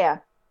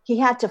despair. He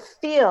had to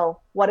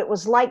feel what it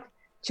was like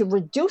to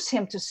reduce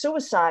him to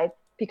suicide,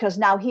 because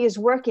now he is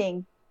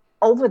working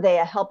over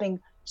there helping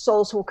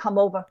souls who come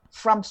over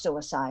from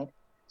suicide.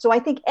 So I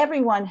think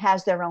everyone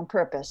has their own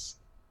purpose.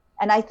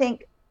 And I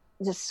think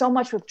there's so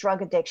much with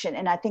drug addiction.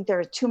 And I think there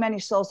are too many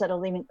souls that are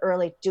leaving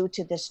early due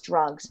to this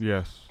drugs.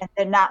 Yes. And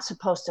they're not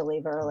supposed to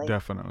leave early.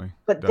 Definitely.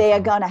 But they are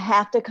going to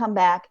have to come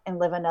back and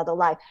live another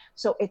life.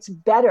 So it's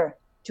better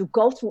to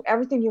go through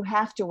everything you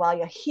have to while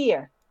you're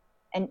here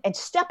and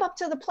step up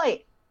to the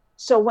plate.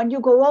 So when you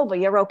go over,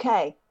 you're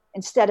okay.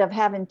 Instead of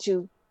having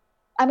to,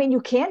 I mean,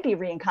 you can be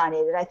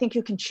reincarnated. I think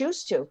you can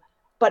choose to,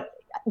 but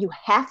you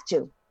have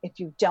to if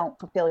you don't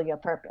fulfill your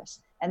purpose.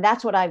 And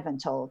that's what I've been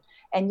told.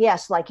 And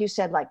yes, like you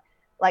said,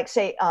 like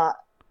say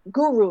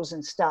gurus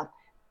and stuff,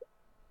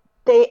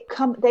 they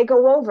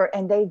go over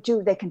and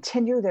they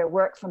continue their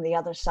work from the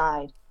other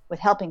side with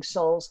helping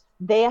souls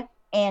there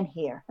and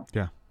here.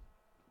 Yeah,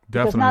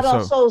 because definitely.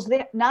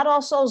 not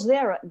all souls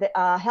there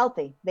are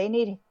healthy.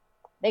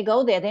 They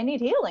go there, they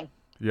need healing.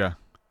 Yeah.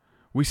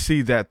 We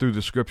see that through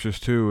the scriptures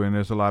too, and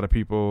there's a lot of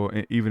people,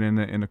 even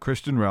in the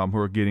Christian realm, who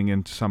are getting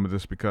into some of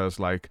this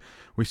because, like,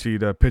 we see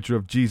the picture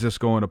of Jesus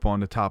going up on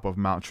the top of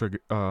Mount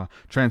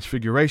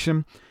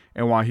Transfiguration,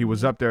 and while he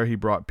was up there, he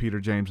brought Peter,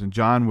 James, and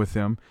John with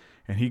him,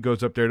 and he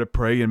goes up there to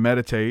pray and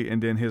meditate,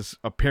 and then his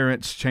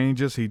appearance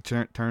changes. He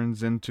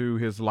turns into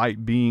his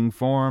light being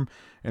form,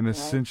 and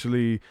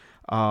essentially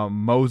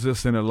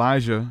Moses and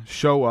Elijah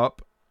show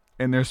up,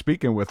 and they're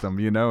speaking with him,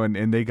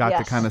 and they got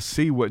to kind of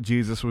see what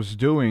Jesus was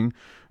doing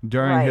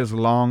during his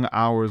long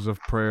hours of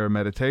prayer and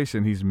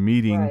meditation. He's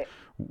meeting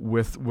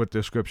with what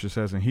the scripture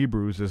says in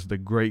Hebrews is the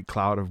great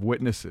cloud of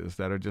witnesses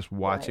that are just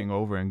watching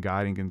over and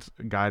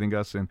guiding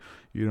us and,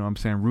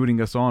 rooting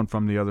us on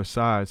from the other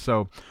side.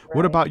 So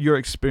what about your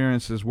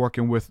experiences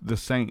working with the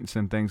saints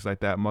and things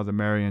like that, Mother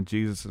Mary and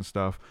Jesus and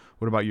stuff?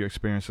 What about your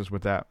experiences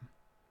with that?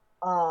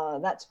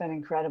 That's been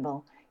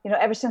incredible.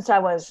 Ever since I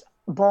was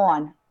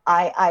born,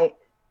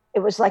 it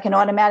was like an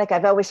automatic.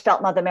 I've always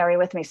felt Mother Mary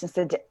with me since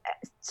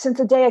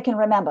the day I can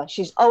remember.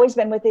 She's always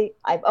been with me.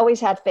 I've always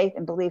had faith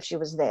and believed she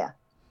was there.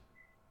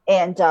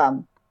 And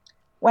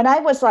when I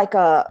was like,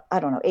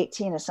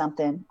 18 or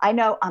something, I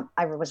know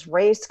I was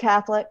raised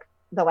Catholic,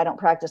 though I don't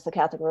practice the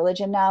Catholic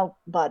religion now,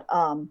 but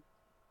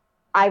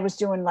I was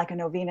doing like a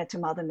novena to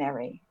Mother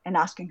Mary and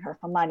asking her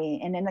for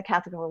money. And in the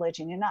Catholic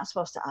religion, you're not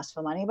supposed to ask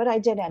for money, but I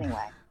did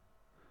anyway.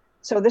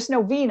 So this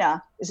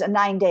novena is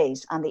 9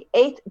 days. On the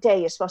 8th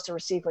day, you're supposed to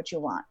receive what you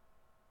want.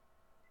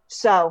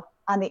 So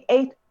on the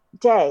 8th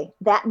day,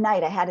 that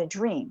night, I had a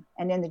dream.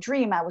 And in the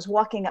dream, I was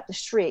walking up the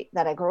street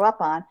that I grew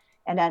up on.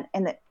 And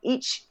then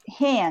each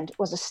hand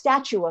was a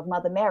statue of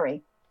Mother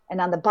Mary.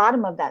 And on the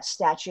bottom of that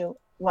statue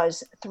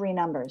was 3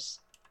 numbers.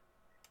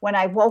 When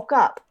I woke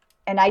up,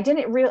 and I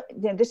didn't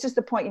this is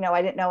the point,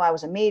 I didn't know I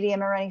was a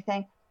medium or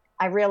anything.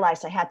 I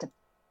realized I had to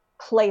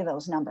play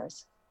those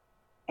numbers.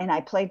 And I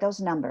played those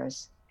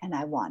numbers. And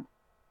I won.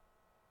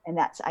 And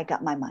I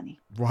got my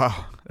money.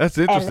 Wow. That's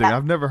interesting.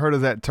 I've never heard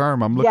of that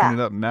term. I'm looking it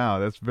up now.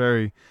 That's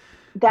very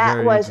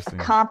was a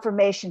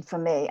confirmation for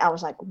me. I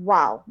was like,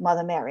 wow,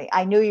 Mother Mary,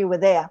 I knew you were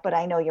there, but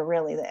I know you're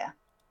really there.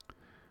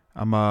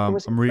 I'm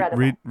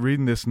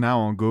reading this now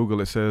on Google.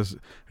 It says,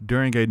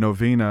 during a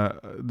novena,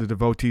 the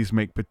devotees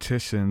make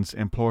petitions,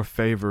 implore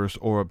favors,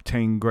 or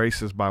obtain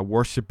graces by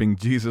worshiping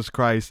Jesus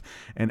Christ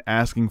and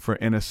asking for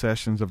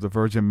intercessions of the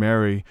Virgin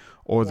Mary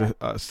or the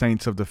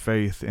saints of the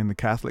faith. In the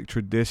Catholic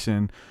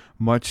tradition,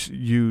 much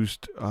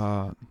used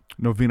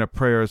novena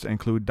prayers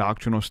include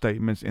doctrinal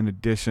statements in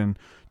addition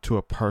to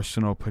a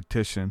personal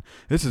petition.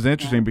 This is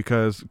interesting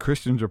because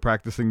Christians are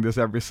practicing this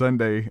every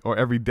Sunday or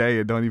every day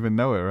and don't even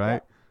know it, right? Yeah.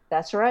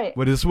 That's right.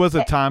 But this was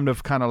a time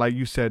of kind of, like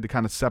you said, to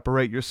kind of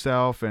separate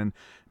yourself and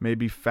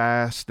maybe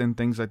fast and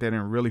things like that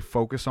and really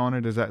focus on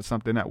it. Is that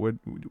something that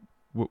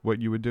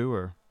what you would do,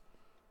 or?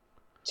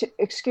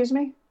 Excuse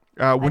me?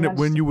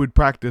 When you would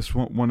practice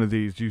one of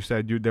these, you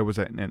said there was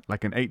an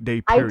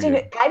 8-day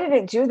period. I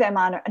didn't do them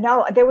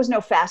there was no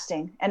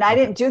fasting, and I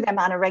didn't do them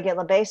on a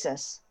regular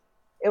basis.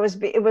 It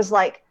was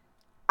like,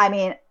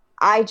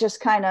 I just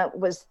kind of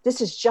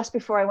this is just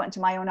before I went into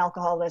my own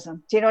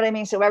alcoholism. Do you know what I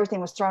mean? So everything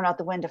was thrown out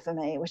the window for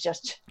me. It was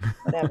just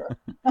whatever.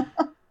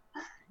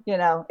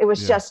 It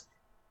was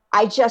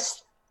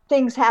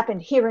things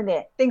happened here and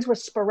there. Things were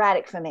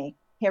sporadic for me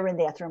here and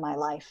there through my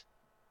life.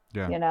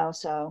 Yeah.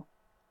 So,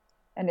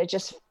 and it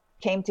just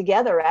came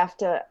together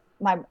after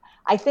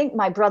I think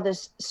my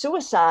brother's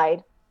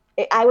suicide.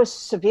 I was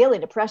severely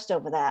depressed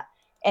over that.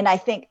 And I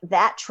think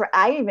that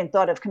I even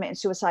thought of committing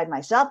suicide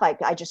myself.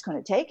 I just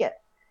couldn't take it.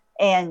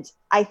 And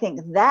I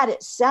think that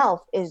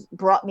itself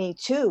brought me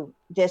to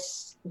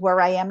this where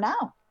I am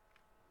now.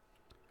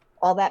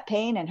 All that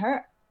pain and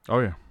hurt. Oh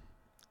yeah,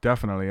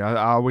 definitely. I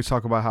always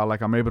talk about how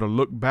I'm able to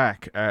look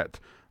back at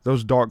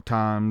those dark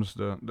times,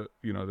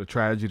 the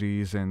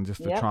tragedies and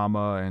just the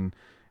trauma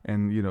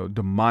and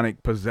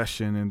demonic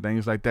possession and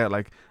things like that.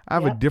 I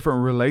have a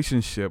different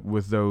relationship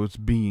with those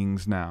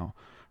beings now,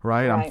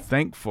 right? I'm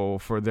thankful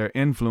for their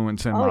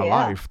influence in my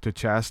life to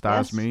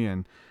chastise me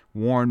and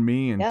warn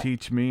me and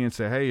teach me and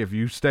say, hey, if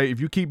you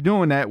keep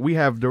doing that, we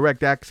have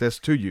direct access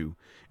to you.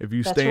 If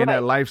you stay in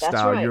that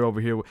lifestyle, you're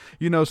over here.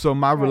 So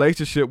my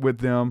relationship with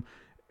them,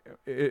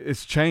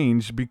 it's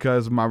changed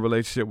because my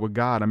relationship with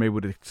God, I'm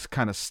able to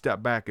kind of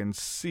step back and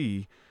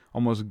see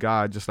almost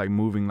God just like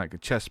moving like a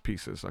chess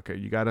pieces. Okay,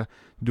 you got to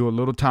do a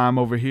little time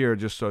over here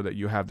just so that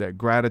you have that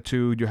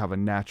gratitude, you have a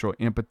natural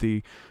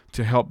empathy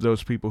to help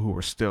those people who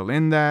are still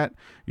in that.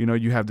 You know,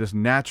 you have this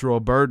natural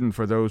burden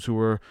for those who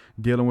are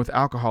dealing with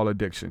alcohol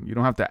addiction. You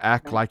don't have to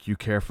act like you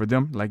care for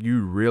them, like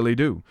you really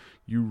do.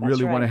 You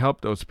really want to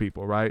help those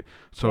people, right?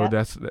 So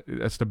that's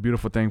the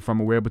beautiful thing from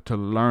we're able to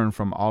learn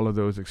from all of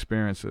those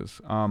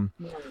experiences.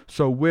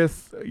 So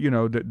with, you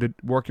know, the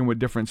working with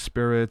different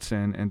spirits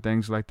and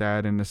things like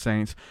that and the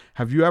saints,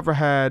 have you ever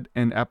had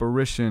an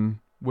apparition,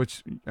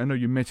 which I know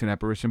you mentioned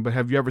apparition, but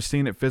have you ever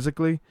seen it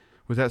physically?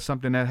 Was that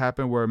something that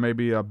happened where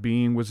maybe a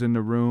being was in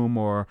the room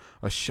or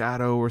a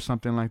shadow or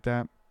something like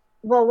that?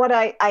 Well, what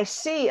I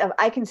see,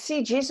 I can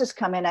see Jesus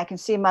come in. I can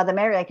see Mother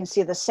Mary. I can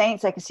see the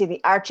saints. I can see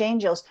the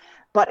archangels.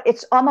 But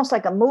it's almost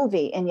like a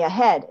movie in your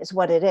head is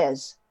what it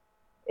is.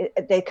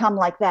 They come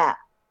like that,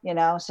 you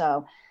know.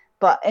 So,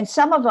 and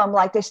some of them,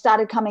 like they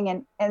started coming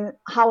in, and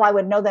how I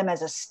would know them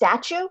as a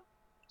statue,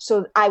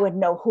 so I would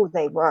know who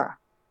they were,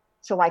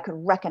 so I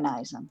could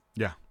recognize them.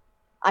 Yeah.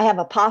 I have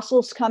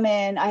apostles come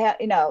in. I have,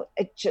 you know,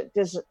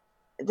 there's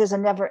a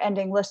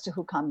never-ending list of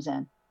who comes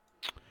in.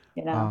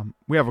 You know,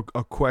 we have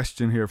a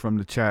question here from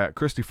the chat.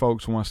 Christy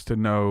Folks wants to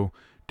know,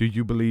 do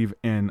you believe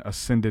in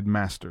ascended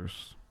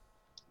masters?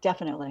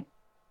 Definitely.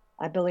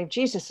 I believe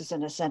Jesus is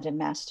an ascended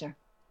master.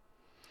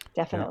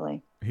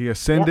 Definitely. Yeah. He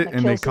ascended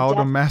and they called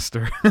him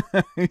master.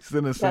 He's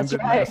an ascended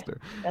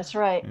master. That's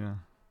right. Yeah.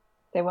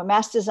 They were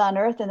masters on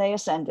earth and they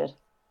ascended.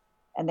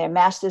 And they're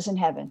masters in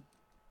heaven.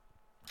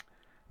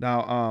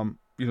 Now,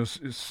 you know,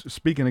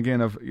 speaking again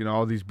of, you know,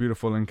 all these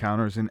beautiful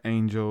encounters and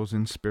angels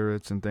and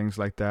spirits and things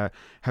like that,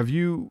 have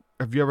you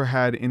ever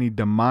had any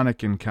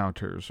demonic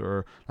encounters?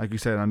 Or like you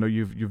said, I know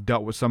you've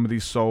dealt with some of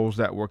these souls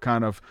that were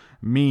kind of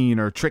mean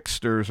or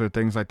tricksters or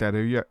things like that.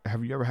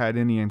 Have you ever had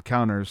any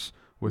encounters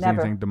with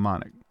anything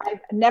demonic? I've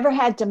never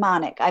had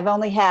demonic. I've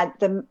only had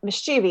the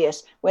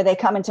mischievous, where they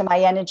come into my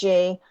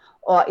energy,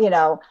 or, you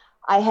know,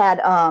 I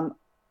had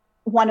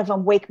one of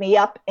them wake me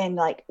up and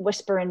like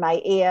whisper in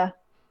my ear,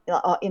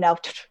 you know,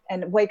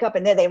 and wake up,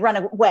 and then they run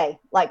away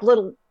like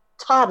little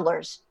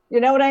toddlers. You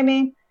know what I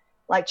mean?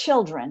 Like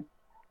children,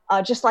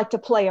 just like to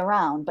play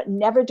around, but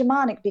never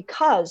demonic,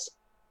 because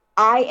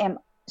I am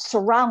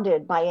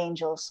surrounded by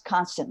angels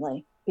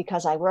constantly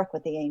because I work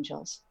with the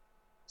angels.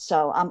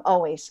 So I'm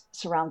always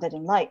surrounded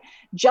in light.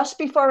 Just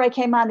before I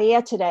came on the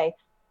air today,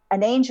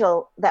 an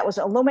angel that was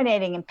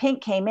illuminating in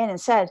pink came in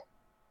and said,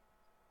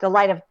 "The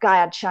light of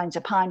God shines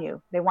upon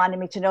you." They wanted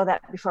me to know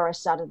that before I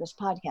started this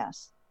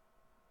podcast.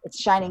 It's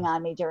shining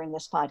on me during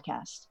this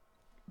podcast.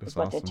 That's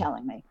what they're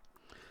telling me.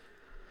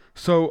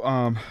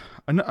 So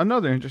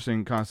another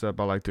interesting concept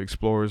I like to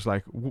explore is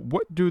like,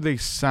 what do they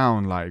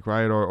sound like,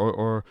 right?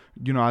 Or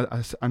you know,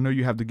 I know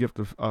you have the gift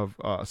of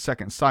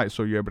second sight,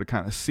 so you're able to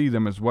kind of see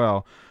them as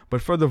well.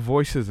 But for the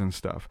voices and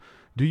stuff,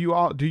 do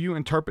you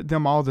interpret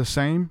them all the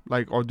same?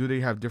 Like, or do they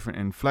have different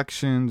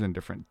inflections and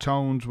different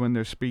tones when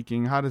they're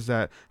speaking? How does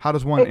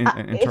one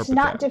interpret that? It's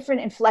not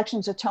different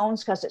inflections or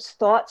tones because it's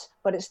thoughts,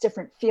 but it's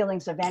different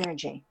feelings of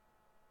energy.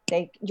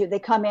 They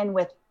come in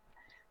with,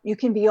 you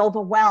can be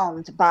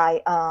overwhelmed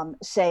by,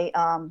 say,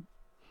 an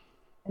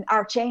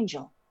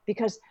archangel,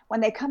 because when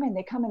they come in,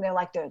 they're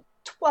like they're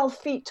 12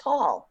 feet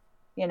tall,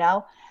 you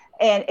know,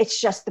 and it's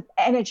just the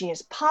energy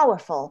is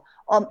powerful.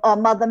 Or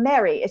Mother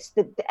Mary, it's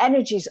the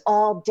energy's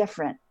all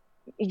different.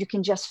 You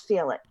can just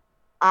feel it.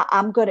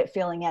 I'm good at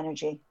feeling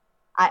energy.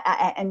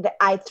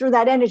 I through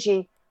that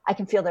energy, I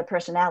can feel their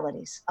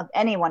personalities of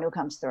anyone who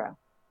comes through.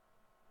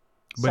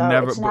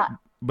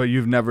 But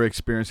you've never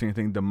experienced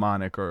anything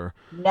demonic or?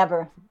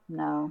 Never,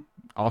 no.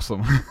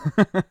 Awesome.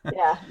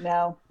 Yeah,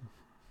 no.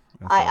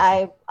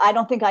 I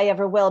don't think I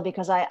ever will,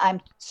 because I'm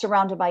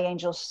surrounded by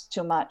angels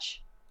too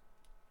much.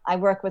 I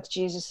work with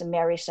Jesus and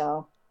Mary,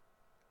 so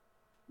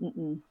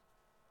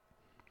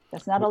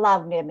that's not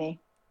allowed near me.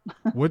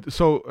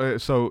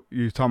 So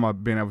you're talking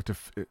about being able to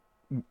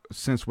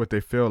sense what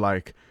they feel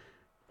like.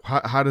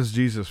 How does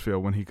Jesus feel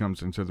when he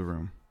comes into the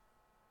room?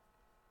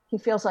 He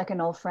feels like an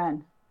old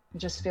friend. He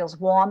just feels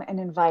warm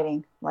and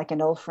inviting, like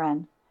an old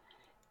friend.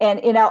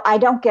 And, you know, I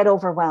don't get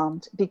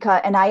overwhelmed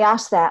and I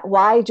asked that,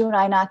 why do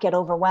I not get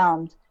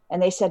overwhelmed?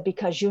 And they said,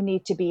 because you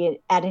need to be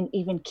at an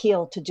even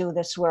keel to do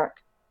this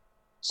work.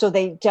 So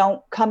they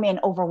don't come in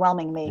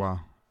overwhelming me.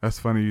 Wow. That's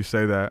funny you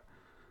say that.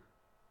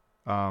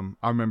 I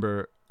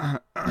remember,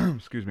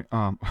 excuse me,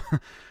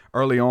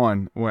 early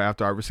on,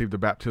 after I received the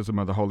baptism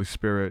of the Holy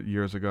Spirit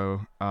years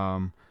ago,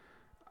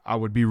 I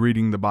would be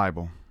reading the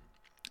Bible.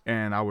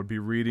 And I would be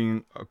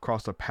reading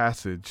across a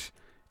passage,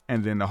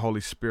 and then the Holy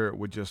Spirit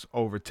would just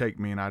overtake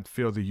me, and I'd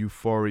feel the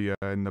euphoria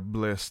and the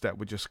bliss that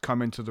would just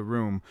come into the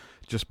room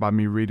just by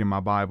me reading my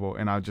Bible,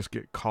 and I'd just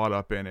get caught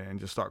up in it and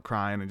just start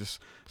crying and just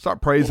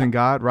start praising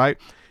God, right?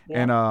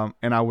 Yeah.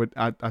 And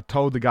I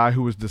told the guy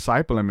who was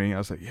discipling me, I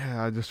was like,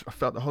 yeah, I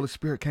felt the Holy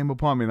Spirit came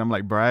upon me, and I'm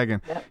like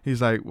bragging. Yep.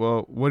 He's like,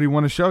 well, what do you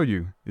want to show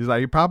you? He's like,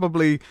 he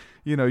probably,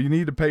 you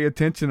need to pay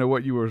attention to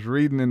what you was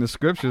reading in the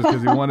scriptures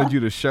because he wanted you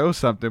to show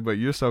something, but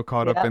you're so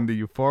caught up in the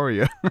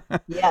euphoria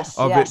yes,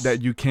 of yes. it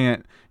that you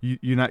can't,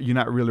 you're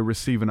not really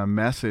receiving a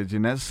message.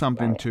 And that's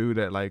something too,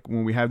 that like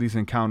when we have these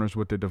encounters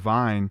with the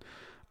divine,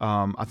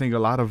 I think a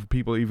lot of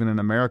people, even in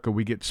America,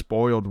 we get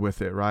spoiled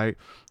with it, right?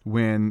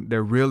 When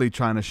they're really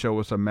trying to show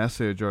us a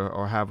message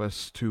or have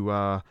us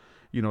to,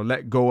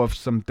 let go of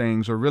some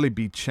things or really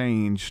be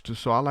changed.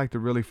 So I like to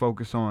really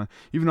focus on,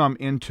 even though I'm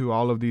into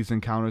all of these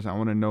encounters, I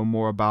want to know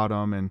more about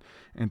them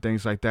and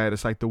things like that.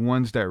 It's like the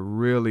ones that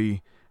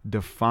really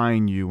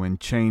define you and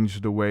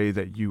change the way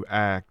that you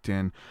act.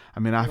 And I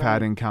mean, I've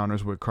had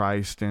encounters with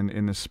Christ and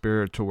in the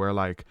spirit to where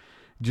like,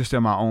 just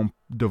in my own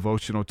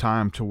devotional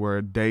time to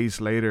where days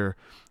later,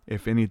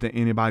 if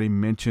anybody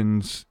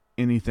mentions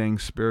anything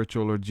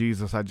spiritual or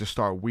Jesus, I just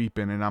start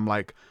weeping and I'm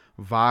like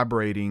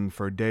vibrating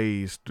for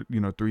days,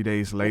 3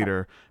 days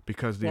later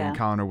because the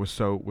encounter was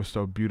so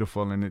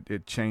beautiful and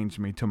it changed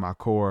me to my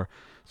core.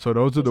 So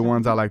those are the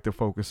ones I like to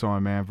focus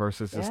on, man,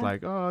 versus just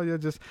like,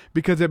 just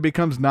because it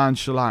becomes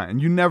nonchalant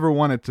and you never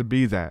want it to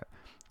be that,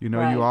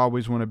 you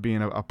always want to be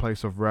in a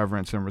place of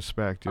reverence and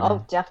respect.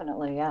 Oh,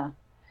 definitely. Yeah.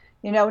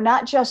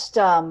 Not just,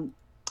 I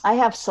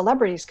have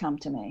celebrities come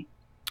to me.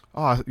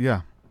 Oh,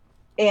 yeah.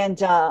 And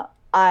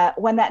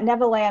when that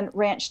Neverland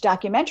Ranch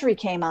documentary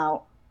came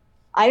out,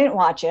 I didn't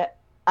watch it.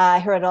 I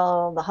heard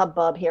all the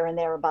hubbub here and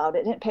there about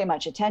it. Didn't pay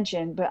much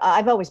attention, but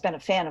I've always been a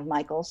fan of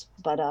Michael's.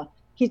 But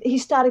he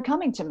started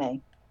coming to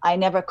me. I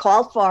never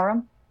called for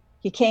him.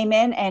 He came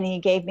in and he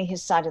gave me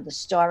his side of the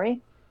story.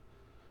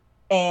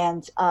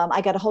 And I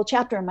got a whole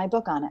chapter in my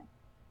book on it,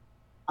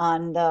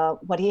 on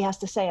what he has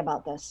to say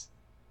about this.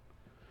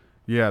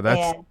 Yeah,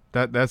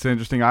 that's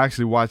interesting. I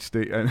actually watched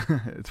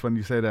it's funny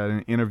you say that,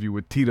 an interview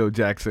with Tito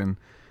Jackson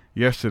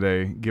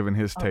yesterday, giving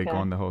his take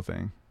on the whole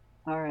thing.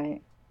 All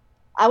right.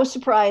 I was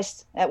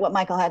surprised at what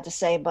Michael had to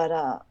say,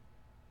 but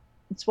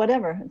it's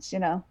whatever. It's,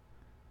 Yeah.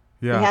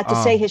 He had to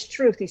say his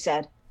truth, he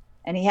said.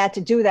 And he had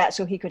to do that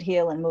so he could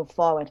heal and move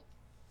forward.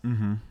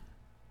 Mm-hmm.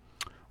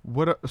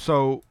 What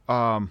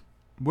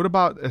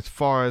about as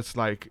far as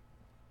like,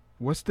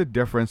 what's the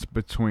difference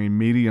between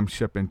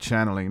mediumship and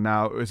channeling?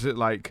 Now, is it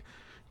like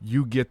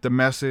you get the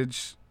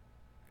message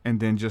and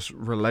then just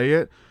relay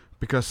it?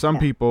 Because some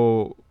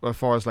people, as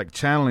far as like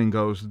channeling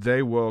goes,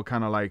 they will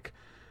kind of like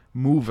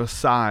move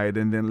aside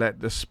and then let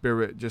the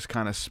spirit just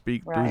kind of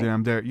speak through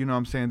them. Their, you know what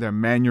I'm saying? Their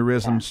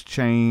mannerisms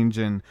change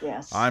and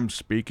I'm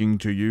speaking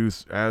to you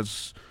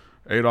as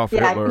Adolf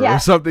Hitler or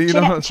something, you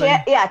know what I'm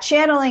saying?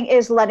 Channeling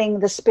is letting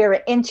the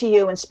spirit into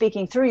you and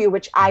speaking through you,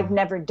 which I've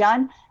never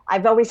done.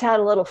 I've always had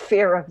a little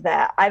fear of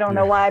that. I don't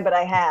know why, but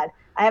I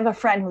have a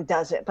friend who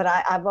does it, but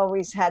I've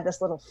always had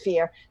this little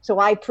fear. So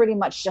I pretty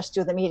much just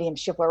do the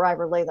mediumship where I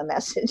relay the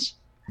message.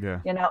 Yeah.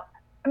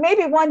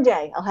 Maybe one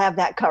day I'll have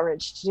that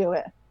courage to do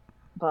it,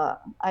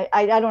 but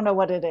I don't know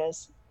what it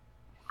is.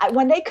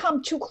 When they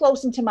come too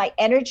close into my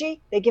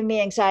energy, they give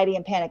me anxiety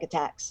and panic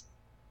attacks.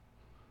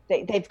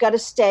 They've got to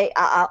stay.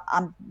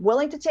 I'm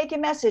willing to take your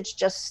message,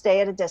 just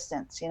stay at a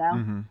distance,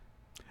 Mm-hmm.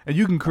 And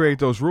you can create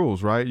those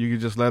rules, right? You can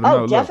just let them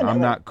know, definitely. Look,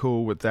 I'm not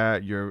cool with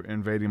that. You're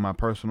invading my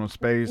personal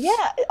space.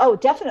 Yeah. Oh,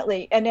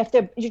 definitely. And if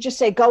you just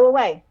say, go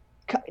away,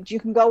 you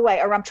can go away.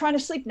 Or I'm trying to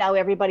sleep now,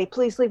 everybody,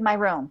 please leave my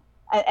room.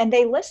 And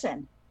they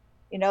listen.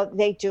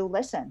 They do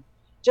listen.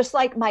 Just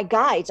like my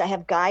guides. I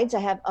have guides. I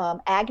have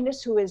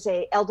Agnes, who is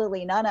a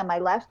elderly nun on my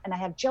left, and I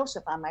have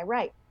Joseph on my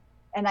right.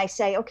 And I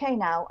say, okay,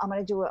 now I'm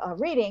going to do a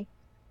reading.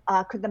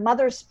 Could the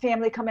mother's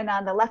family come in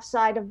on the left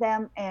side of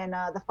them and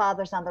the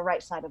father's on the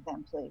right side of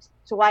them, please?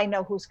 So I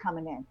know who's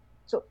coming in.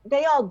 So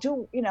they all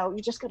do, you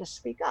just got to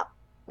speak up.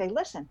 They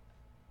listen.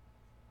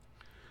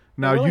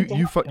 Now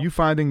you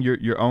finding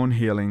your own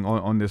healing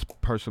on this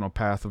personal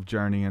path of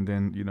journey, and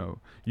then,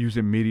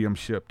 using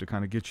mediumship to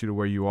kind of get you to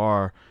where you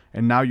are.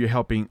 And now you're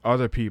helping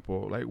other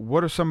people. Like,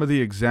 what are some of the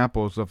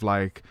examples of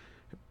like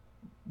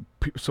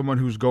someone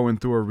who's going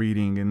through a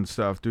reading and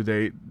stuff?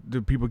 Do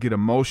people get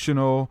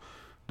emotional?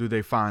 Do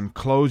they find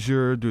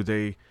closure? Do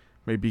they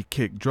maybe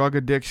kick drug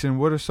addiction?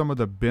 What are some of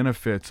the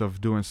benefits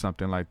of doing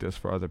something like this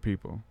for other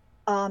people?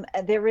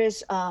 There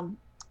is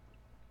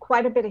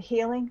quite a bit of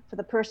healing for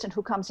the person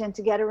who comes in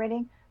to get a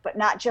reading, but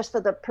not just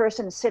for the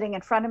person sitting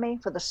in front of me,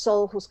 for the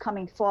soul who's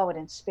coming forward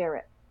in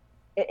spirit.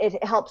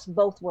 It helps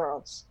both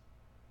worlds.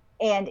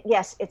 And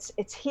yes,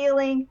 it's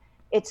healing.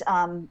 It's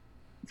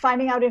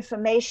finding out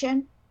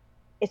information.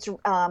 It's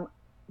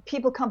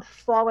people come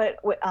forward,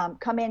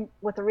 come in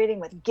with a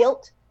reading with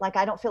guilt, like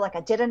I don't feel like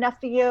I did enough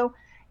for you,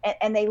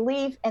 and they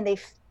leave, and they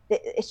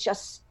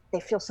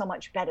feel so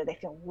much better. They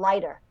feel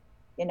lighter.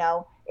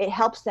 It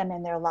helps them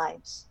in their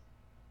lives.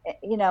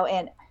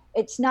 And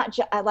it's not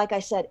just, like I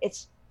said,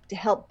 it's to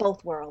help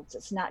both worlds.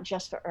 It's not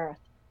just for Earth.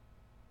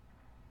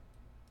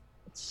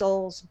 It's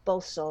souls,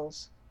 both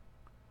souls.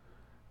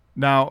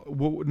 Now,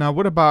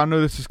 what about, I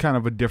know this is kind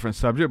of a different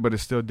subject, but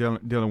it's still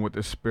dealing with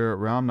the spirit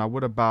realm. Now,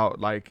 what about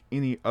like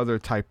any other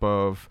type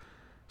of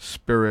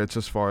spirits,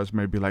 as far as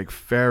maybe like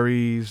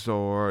fairies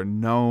or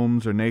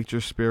gnomes or nature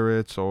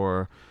spirits,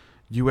 or,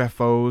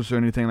 UFOs or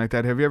anything like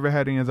that. Have you ever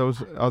had any of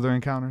those other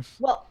encounters?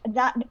 Well,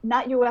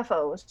 not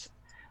UFOs,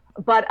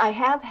 but I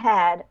have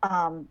had.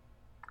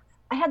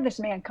 I had this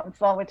man come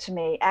forward to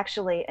me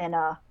actually, and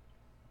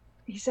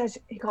he said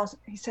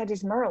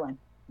he's Merlin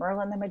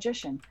the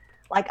magician.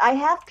 Like I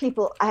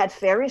had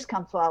fairies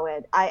come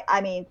forward.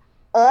 I mean,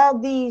 all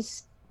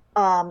these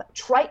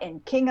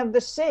Triton, king of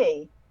the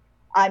sea.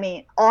 I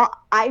mean,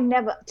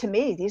 to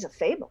me, these are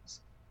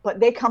fables, but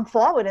they come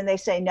forward and they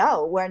say,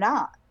 no, we're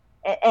not.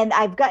 And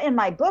I've got in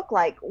my book,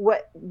 like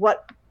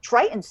what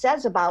Triton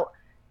says about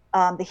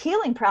the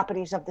healing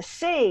properties of the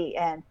sea.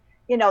 And,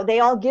 they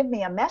all give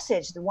me a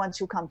message, the ones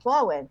who come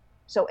forward.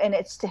 So, and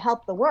it's to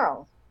help the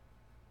world.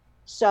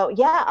 So,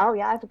 yeah. Oh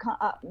yeah.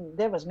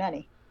 There was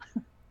many.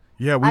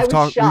 Yeah. We've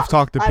talked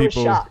to people. I was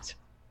shocked.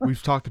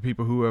 We've talked to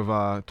people who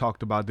have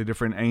talked about the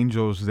different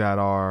angels that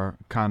are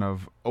kind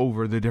of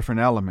over the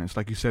different elements.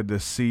 Like you said, the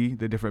sea,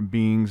 the different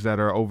beings that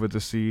are over the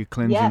sea,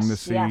 cleansing the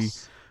sea.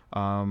 Yes.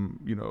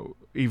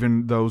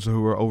 Even those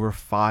who are over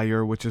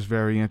fire, which is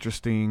very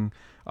interesting.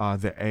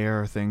 The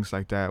air, things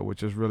like that,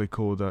 which is really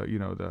cool.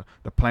 The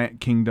plant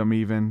kingdom,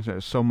 even.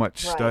 There's so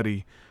much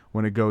study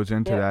when it goes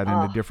into that,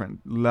 and the different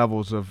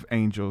levels of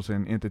angels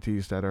and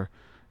entities that are,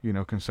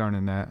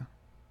 concerning that.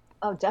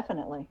 Oh,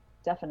 definitely.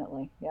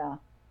 Yeah.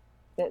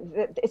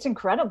 It's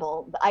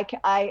incredible.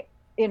 I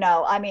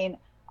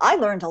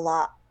learned a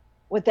lot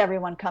with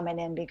everyone coming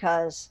in,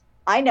 because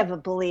I never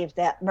believed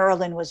that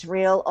Merlin was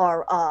real,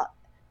 or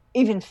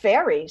even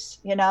fairies,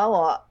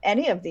 or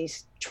any of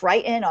these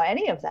Triton or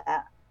any of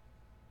that.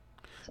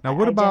 Now,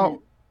 what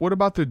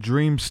about the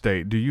dream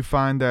state? Do you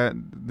find that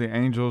the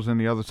angels and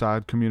the other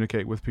side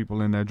communicate with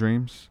people in their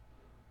dreams?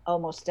 Oh,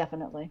 most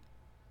definitely.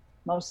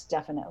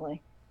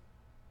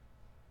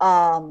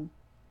 I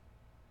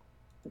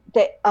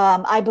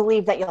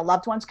believe that your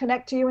loved ones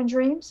connect to you in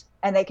dreams,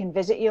 and they can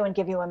visit you and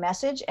give you a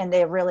message, and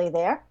they're really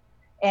there.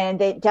 And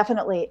they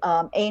definitely,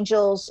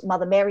 angels,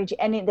 Mother Mary,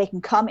 they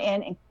can come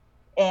in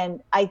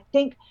and I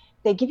think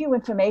they give you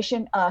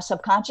information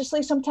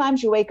subconsciously.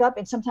 Sometimes you wake up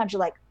and sometimes you're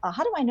like,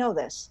 how do I know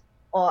this?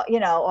 Or,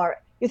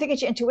 or you think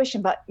it's your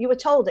intuition, but you were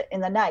told it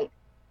in the night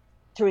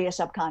through your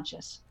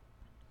subconscious.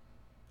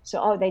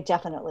 So, they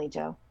definitely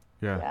do.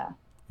 Yeah.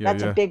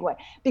 That's a big way,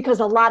 because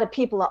a lot of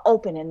people are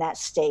open in that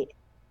state,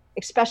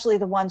 especially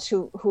the ones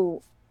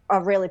who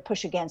are really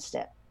push against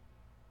it.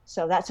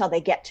 So that's how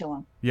they get to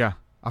them. Yeah.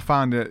 I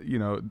find that,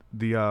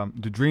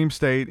 the dream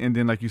state, and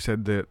then, like you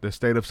said, the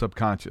state of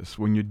subconscious,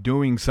 when you're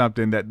doing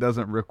something that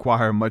doesn't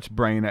require much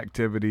brain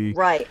activity.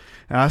 Right.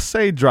 And I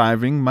say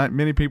driving,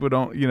 many people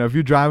don't, if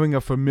you're driving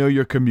a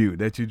familiar commute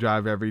that you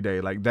drive every day,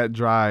 like that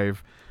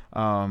drive,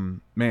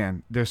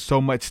 man, there's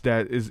so much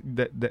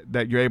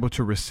that you're able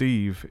to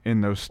receive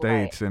in those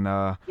states. Right.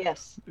 And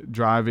yes,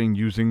 driving,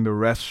 using the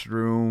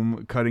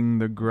restroom, cutting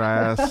the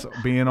grass,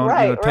 being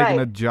on, taking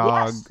a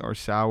jog or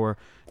shower.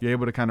 You're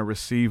able to kind of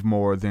receive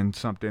more than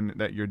something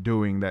that you're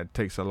doing that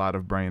takes a lot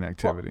of brain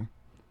activity. Well,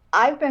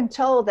 I've been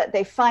told that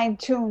they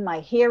fine-tune my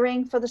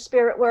hearing for the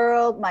spirit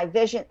world, my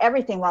vision,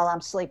 everything while I'm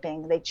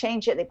sleeping. They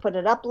change it. They put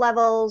it up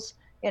levels.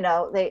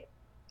 They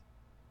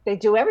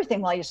do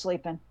everything while you're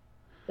sleeping.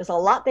 There's a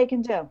lot they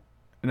can do.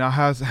 Now,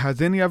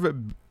 has any of it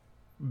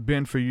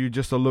been for you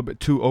just a little bit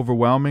too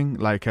overwhelming?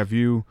 Like, have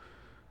you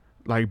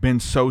been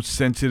so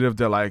sensitive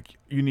that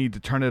you need to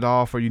turn it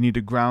off, or you need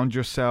to ground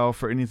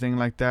yourself, or anything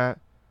like that?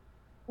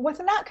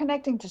 With not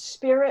connecting to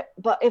spirit,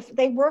 but if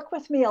they work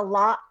with me a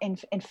lot in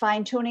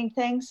fine-tuning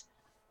things,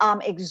 I'm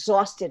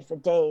exhausted for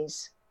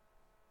days.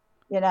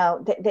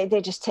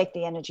 They just take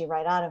the energy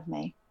right out of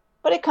me,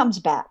 but it comes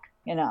back.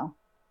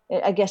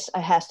 I guess it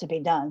has to be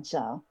done.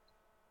 So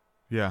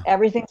yeah,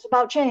 everything's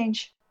about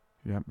change.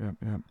 Yep.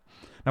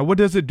 Now, what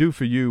does it do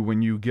for you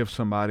when you give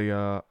somebody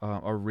a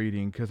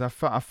reading? Because I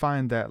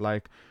find that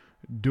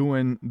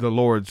doing the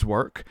Lord's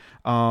work,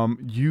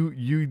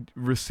 you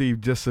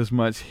receive just as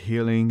much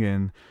healing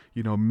and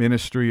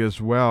ministry as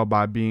well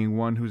by being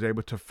one who's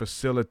able to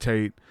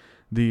facilitate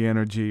the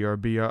energy or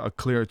be a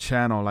clear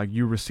channel. Like,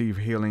 you receive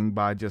healing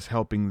by just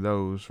helping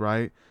those,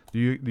 right? Do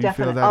you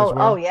feel that as well?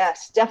 Oh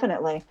yes,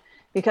 definitely.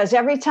 Because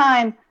every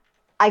time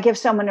I give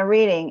someone a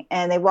reading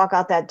and they walk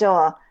out that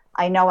door,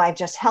 I know I've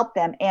just helped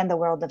them and the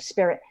world of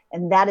spirit,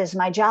 and that is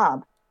my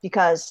job,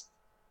 because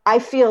I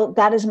feel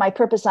that is my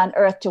purpose on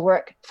earth, to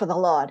work for the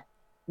Lord.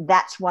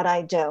 That's what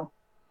I do.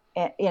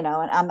 And, and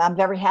I'm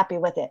very happy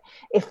with it.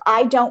 If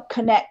I don't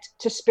connect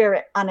to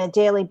spirit on a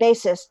daily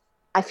basis,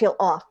 I feel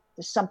off.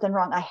 There's something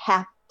wrong. I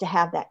have to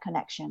have that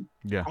connection.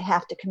 Yeah. I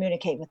have to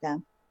communicate with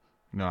them.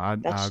 No, I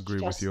agree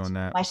with you on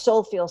that. My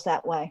soul feels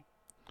that way.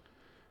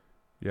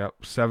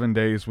 Yep. 7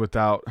 days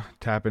without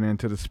tapping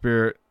into the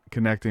spirit,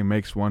 connecting,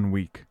 makes 1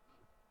 week.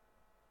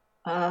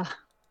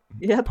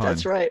 Yep, pun.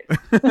 That's right.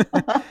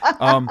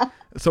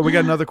 So we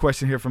got another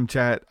question here from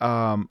chat.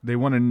 They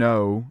want to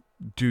know,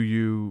 do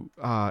you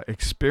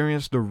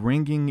experience the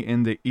ringing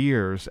in the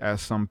ears,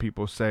 as some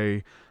people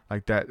say,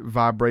 like that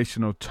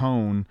vibrational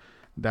tone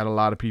that a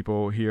lot of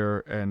people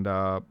hear, and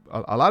a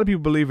lot of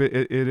people believe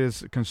it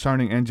is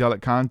concerning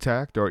angelic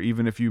contact, or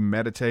even if you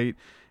meditate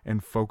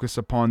and focus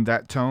upon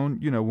that tone.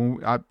 You know,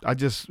 when I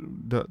just,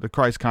 the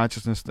Christ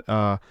consciousness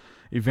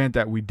event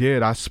that we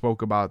did, I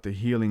spoke about the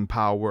healing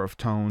power of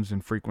tones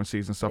and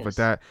frequencies and stuff like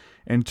that.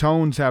 And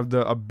tones have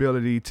the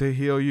ability to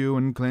heal you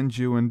and cleanse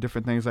you and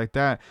different things like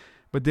that.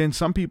 But then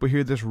some people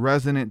hear this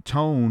resonant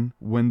tone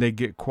when they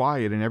get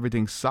quiet and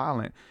everything's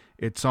silent.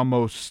 It's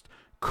almost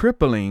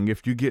crippling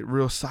if you get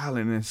real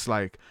silent. And it's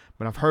like,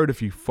 but I've heard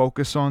if you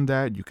focus on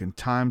that, you can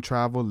time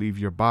travel, leave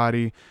your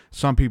body.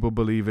 Some people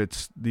believe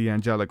it's the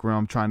angelic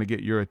realm trying to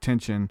get your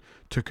attention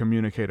to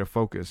communicate or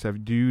focus.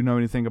 Do you know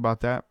anything about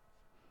that?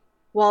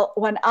 Well,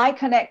 when I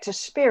connect to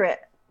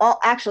spirit, all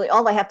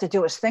I have to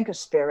do is think of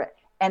spirit,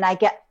 and I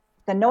get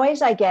the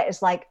noise I get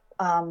is like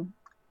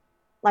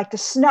the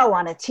snow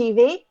on a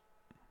TV,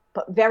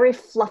 but very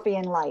fluffy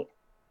and light.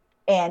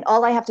 And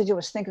all I have to do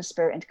is think of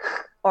spirit, and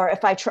or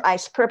if I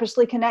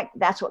purposely connect,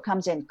 that's what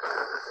comes in.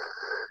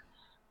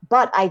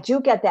 But I do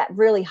get that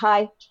really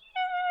high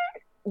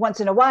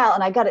once in a while,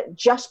 and I got it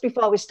just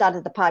before we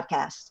started the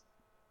podcast.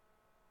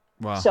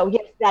 Wow. So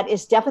yes, that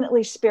is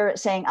definitely spirit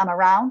saying, I'm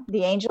around,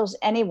 the angels,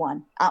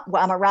 anyone.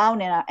 I'm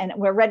around, and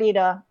we're ready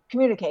to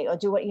communicate or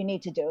do what you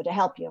need to do to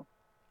help you.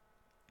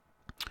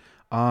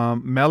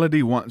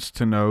 Melody wants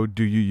to know,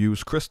 do you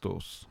use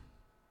crystals?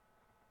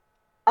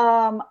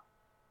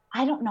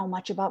 I don't know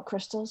much about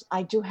crystals.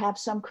 I do have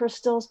some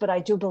crystals, but I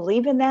do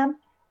believe in them.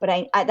 But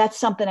I that's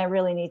something I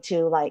really need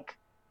to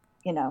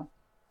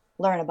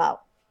learn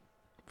about.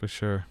 For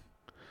sure.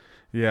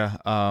 Yeah.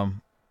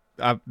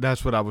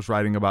 That's what I was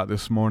writing about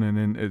this morning,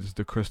 and it's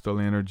the crystal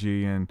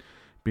energy and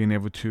being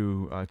able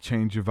to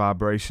change your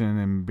vibration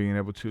and being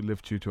able to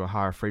lift you to a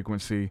higher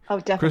frequency. Oh,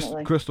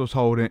 definitely. Crystals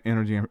hold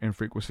energy and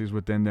frequencies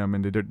within them,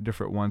 and the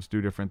different ones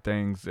do different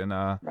things. And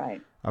right.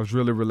 I was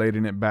really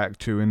relating it back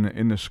to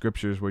in the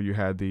scriptures where you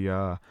had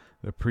the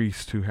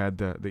priest who had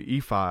the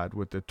ephod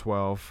with the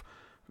 12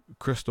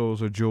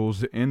 crystals or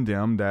jewels in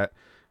them that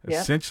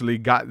essentially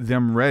got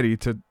them ready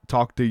to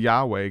talk to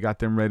Yahweh, got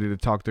them ready to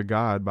talk to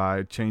God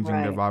by changing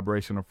their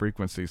vibrational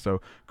frequency.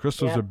 So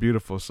crystals are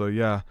beautiful. So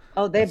yeah.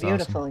 Oh, they're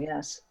beautiful. Awesome.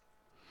 Yes.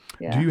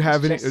 Yeah. Do you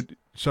have any?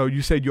 So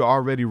you said you're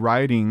already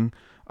writing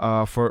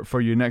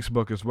for your next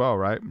book as well,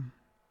 right?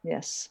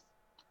 Yes.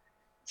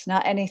 It's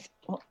not any.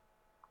 Oh,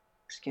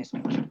 excuse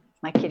me,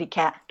 my kitty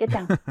cat. Get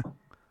down.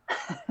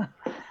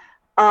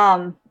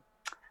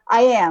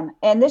 I am.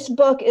 And this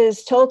book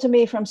is told to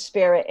me from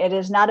spirit. It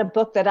is not a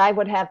book that I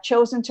would have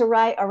chosen to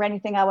write or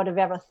anything I would have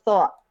ever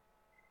thought.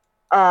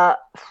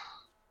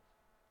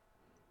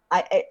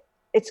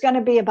 It's going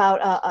to be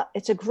about,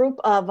 it's a group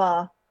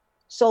of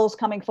souls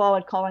coming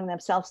forward, calling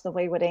themselves the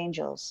Wayward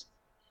Angels.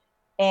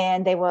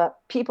 And they were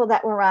people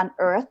that were on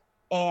Earth,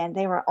 and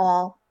they were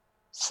all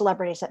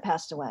celebrities that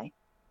passed away.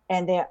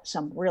 And they're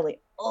some really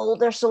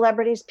older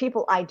celebrities,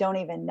 people I don't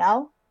even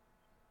know.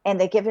 And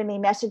they're giving me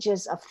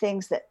messages of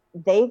things that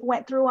they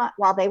went through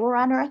while they were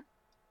on Earth,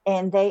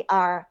 and they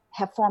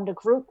have formed a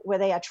group where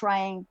they are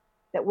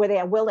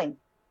willing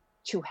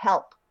to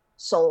help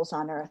souls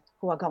on Earth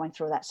who are going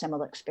through that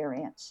similar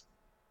experience.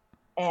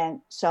 And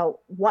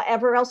so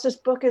whatever else this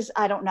book is,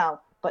 I don't know,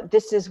 but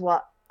this is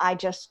what I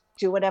just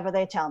do, whatever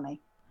they tell me.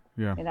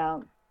 Yeah.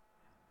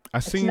 I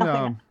seen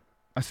on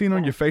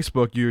your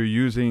Facebook you're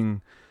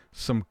using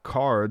some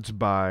cards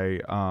by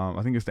I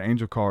think it's the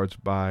angel cards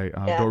by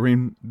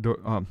Doreen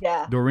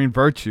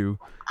Virtue.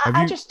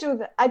 I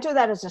do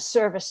that as a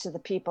service to the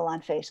people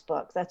on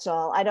Facebook. That's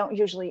all. I don't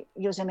usually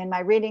use them in my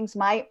readings.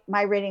 My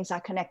readings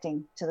are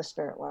connecting to the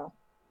spirit world.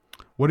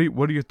 What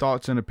are your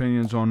thoughts and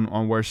opinions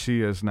on where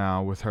she is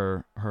now with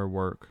her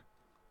work?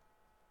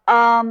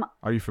 Are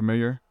you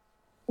familiar?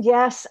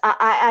 Yes,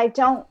 I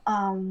don't.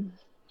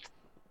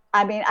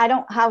 I mean, I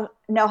don't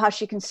know how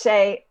she can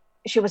say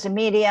she was a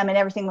medium and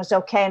everything was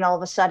okay, and all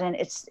of a sudden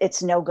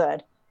it's no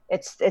good.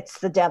 It's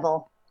the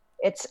devil.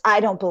 I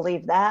don't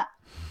believe that.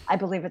 I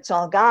believe it's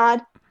all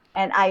God,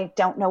 and I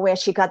don't know where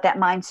she got that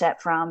mindset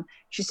from.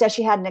 She says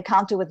she had an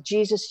encounter with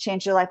Jesus,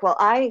 changed her life. Well,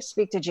 I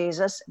speak to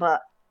Jesus,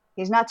 but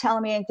he's not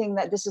telling me anything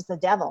that this is the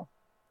devil,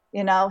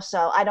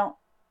 so I don't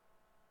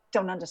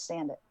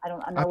understand it. I don't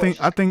know.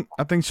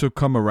 I think she'll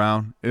come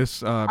around.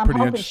 It's I'm pretty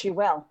hoping she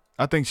will.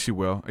 I think she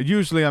will.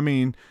 Usually, I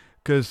mean,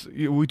 because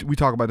we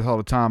talk about this all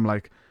the time,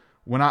 like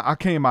when I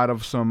came out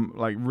of some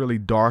like really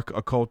dark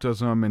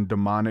occultism and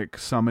demonic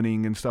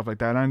summoning and stuff like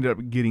that, I ended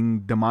up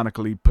getting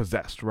demonically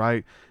possessed,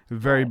 right?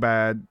 Very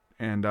bad,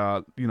 and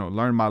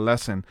learned my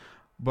lesson.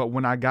 But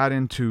when I got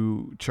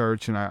into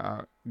church and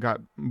I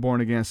got born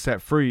again,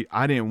 set free,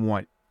 I didn't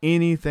want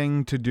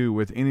anything to do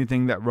with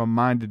anything that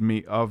reminded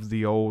me of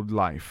the old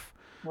life,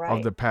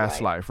 of the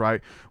past life,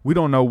 right? We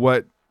don't know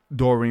what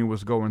Doreen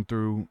was going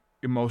through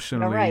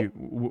emotionally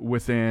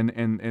within,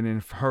 and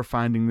in her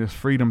finding this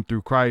freedom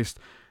through Christ,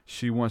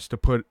 she wants to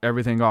put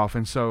everything off.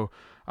 And so,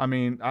 I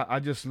mean, I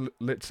just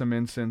lit some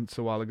incense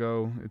a while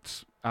ago.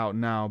 It's out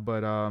now,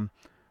 but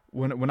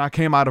when I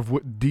came out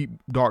of deep,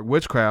 dark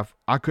witchcraft,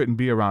 I couldn't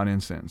be around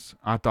incense.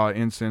 I thought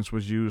incense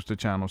was used to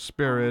channel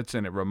spirits,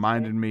 and it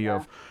reminded me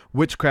of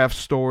witchcraft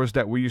stores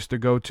that we used to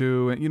go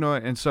to. And,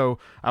 and so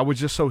I was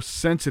just so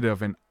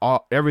sensitive, and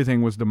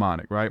everything was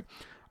demonic, right?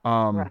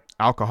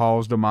 Alcohol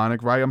is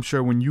demonic, right? I'm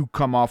sure when you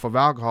come off of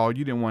alcohol,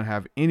 you didn't want to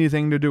have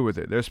anything to do with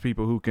it. There's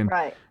people who can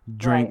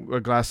drink a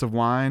glass of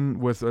wine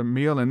with a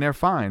meal and they're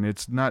fine.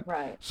 It's not,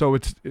 so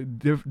it's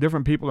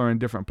different people are in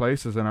different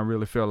places. And I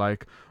really feel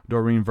like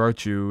Doreen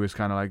Virtue is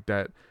kind of like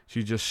that.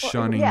 She's just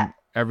shunning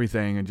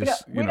everything and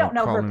just,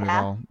 calling it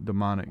all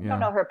demonic. We don't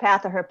know her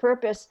path or her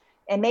purpose.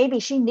 And maybe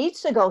she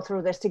needs to go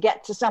through this to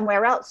get to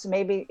somewhere else.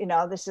 Maybe,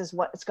 this is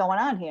what's going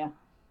on here.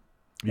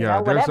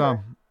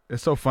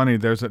 It's so funny.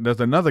 There's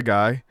another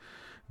guy,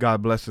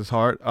 God bless his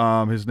heart.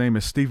 His name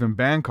is Stephen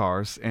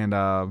Bancars,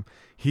 and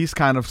he's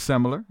kind of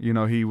similar.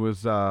 He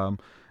was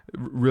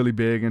really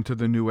big into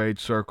the New Age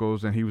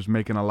circles, and he was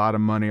making a lot of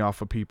money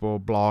off of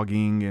people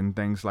blogging and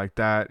things like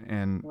that,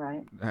 and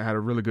had a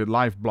really good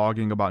life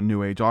blogging about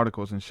New Age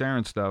articles and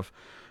sharing stuff.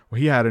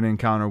 Well, he had an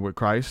encounter with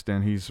Christ,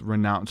 and he's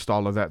renounced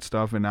all of that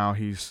stuff, and now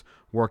he's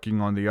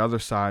working on the other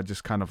side,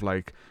 just kind of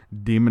like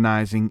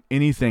demonizing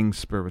anything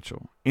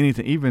spiritual,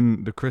 anything,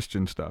 even the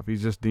Christian stuff.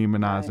 He's just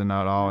demonizing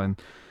that all and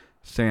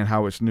saying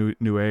how it's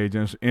new age.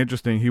 And it's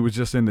interesting. He was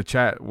just in the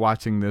chat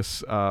watching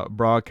this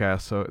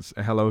broadcast. So it's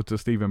hello to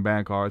Stephen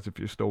Bancars if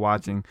you're still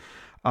watching.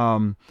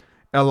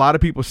 A lot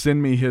of people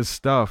send me his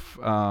stuff.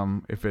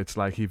 If it's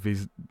like if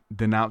he's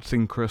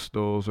denouncing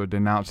crystals or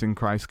denouncing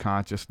Christ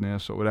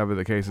consciousness or whatever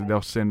the case is,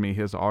 they'll send me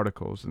his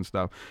articles and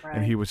stuff.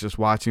 And he was just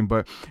watching,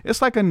 but it's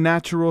like a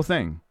natural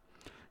thing.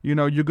 You're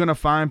going to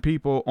find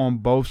people on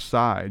both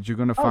sides. You're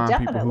going to find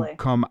people who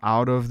come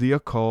out of the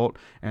occult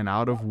and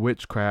out of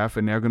witchcraft,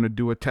 and they're going to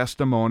do a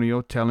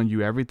testimonial telling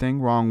you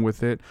everything wrong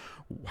with it,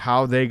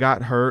 how they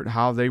got hurt,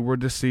 how they were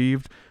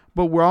deceived.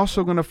 But we're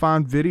also going to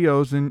find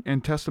videos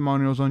and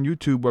testimonials on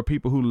YouTube where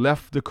people who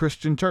left the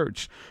Christian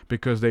church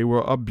because they were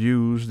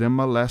abused and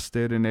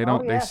molested, and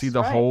they see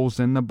the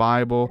holes in the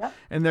Bible,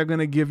 and they're going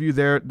to give you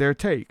their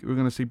take. We're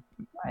going to see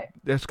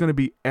there's going to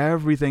be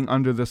everything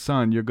under the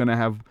sun. You're going to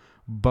have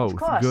both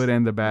good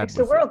and the bad. Makes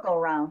the world go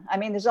round. I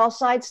mean, there's all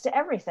sides to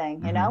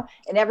everything,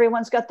 and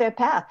everyone's got their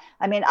path.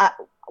 I mean,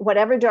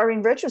 whatever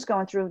Doreen Virtue's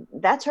going through,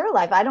 that's her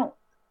life. I don't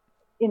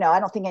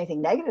think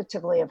anything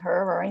negatively of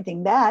her or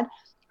anything bad.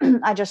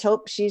 I just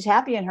hope she's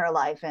happy in her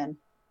life. And,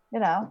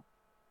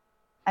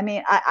 I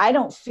mean, I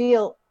don't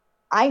feel,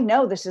 I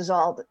know this is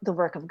all the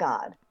work of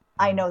God.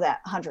 I know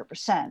that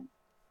 100%,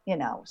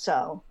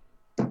 so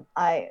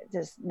I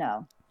just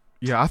know.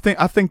 Yeah, I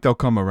think they'll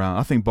come around.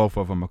 I think both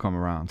of them will come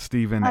around,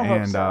 Stephen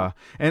and so.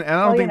 And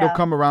I don't think they'll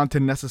come around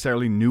to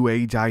necessarily New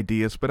Age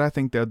ideas, but I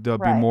think they'll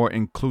be more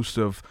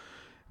inclusive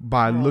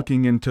by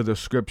looking into the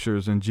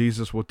scriptures, and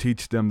Jesus will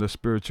teach them the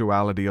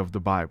spirituality of the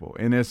Bible.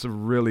 And it's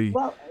really,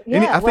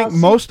 I think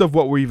most of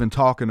what we're even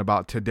talking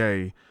about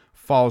today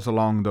falls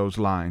along those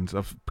lines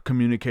of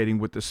communicating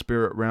with the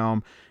spirit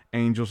realm,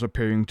 angels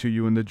appearing to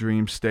you in the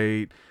dream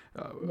state,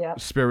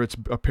 spirits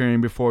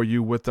appearing before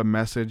you with a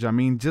message. I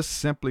mean, just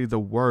simply the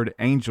word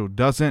angel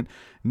doesn't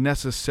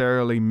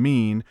necessarily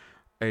mean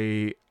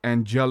a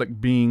angelic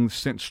being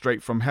sent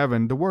straight from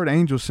heaven. The word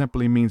angel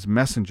simply means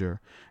messenger,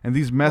 and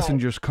these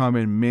messengers come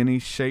in many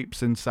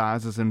shapes and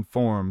sizes and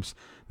forms.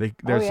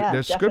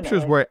 There's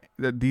scriptures where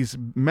these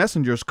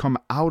messengers come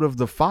out of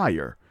the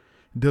fire,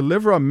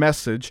 deliver a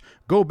message,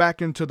 go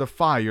back into the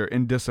fire,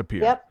 and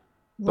disappear.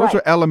 Those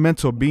are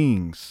elemental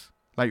beings,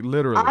 like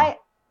literally.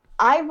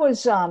 I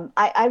was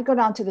I'd go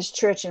down to this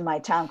church in my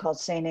town called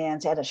St.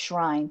 Anne's at a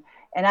shrine.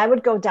 And I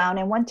would go down,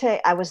 and one day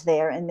I was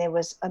there, and there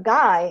was a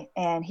guy,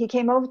 and he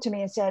came over to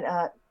me and said,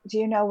 do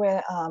you know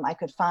where I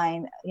could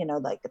find,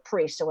 like the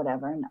priest or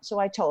whatever? And so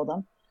I told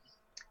him.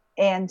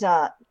 And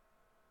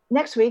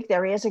next week,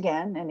 there he is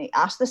again, and he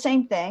asked the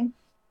same thing.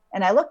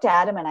 And I looked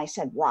at him, and I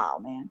said, wow,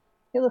 man,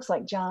 he looks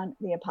like John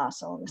the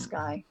Apostle, this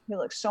guy. He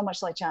looks so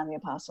much like John the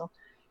Apostle.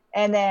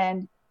 And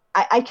then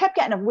I kept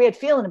getting a weird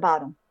feeling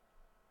about him.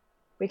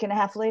 A week and a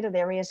half later,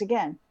 there he is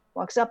again.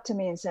 Walks up to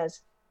me and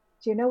says,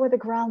 do you know where the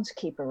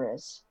groundskeeper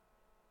is?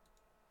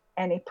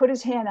 And he put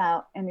his hand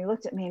out, and he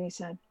looked at me, and he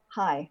said,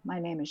 hi, my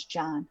name is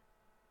John.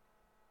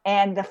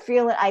 And the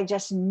feeling, I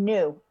just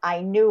knew,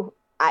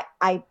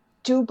 I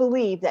do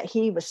believe that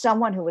he was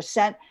someone who was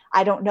sent.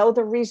 I don't know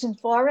the reason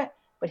for it,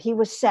 but he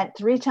was sent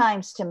 3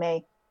 times to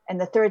me.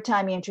 And the 3rd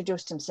time he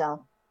introduced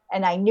himself.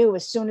 And I knew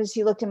as soon as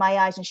he looked in my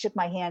eyes and shook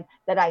my hand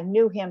that I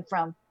knew him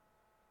from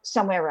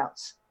somewhere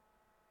else.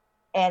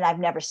 And I've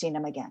never seen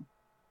him again.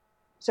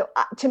 So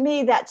to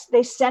me,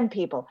 they send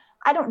people.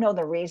 I don't know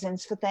the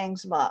reasons for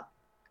things, but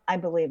I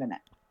believe in it.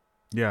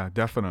 Yeah,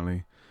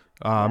 definitely.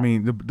 I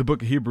mean, the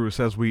book of Hebrews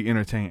says we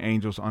entertain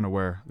angels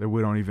unaware, that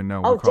we don't even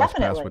know we cross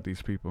paths with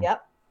these people.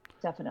 Yep,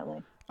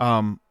 definitely.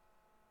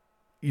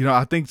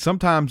 I think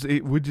sometimes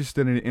we just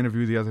did an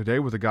interview the other day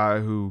with a guy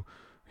who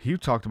he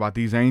talked about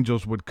these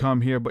angels would come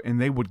here, and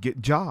they would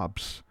get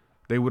jobs.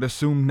 they would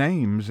assume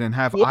names and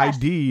have Yes.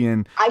 ID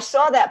and I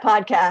saw that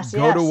podcast.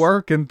 go yes. to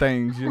work and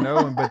things,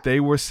 but they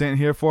were sent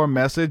here for a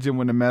message, and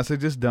when the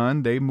message is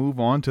done, they move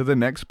on to the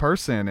next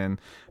person and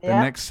the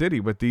Yeah. next city.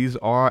 But these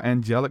are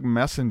angelic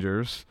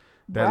messengers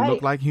that look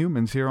Right. like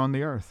humans here on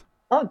the earth.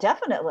 Oh,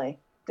 definitely.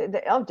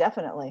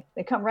 Definitely.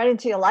 They come right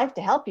into your life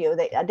to help you.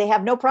 They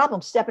have no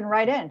problem stepping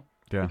right in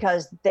Yeah.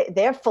 because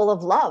they're full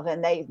of love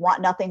and they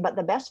want nothing but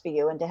the best for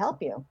you and to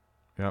help you.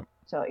 Yep.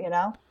 So,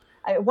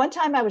 one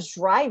time I was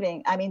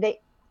driving. I mean,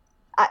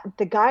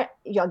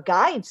 your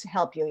guides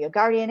help you, your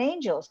guardian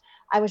angels.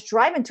 I was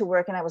driving to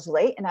work and I was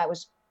late and I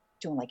was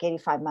doing like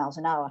 85 miles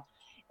an hour.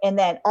 And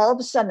then all of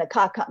a sudden the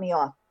car cut me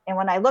off. And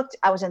when I looked,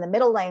 I was in the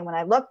middle lane. When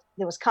I looked,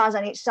 there was cars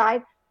on each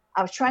side.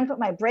 I was trying to put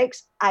my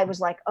brakes. I was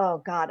like, oh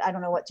God, I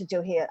don't know what to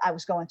do here. I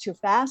was going too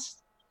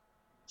fast.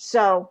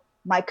 So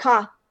my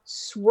car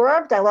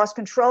swerved. I lost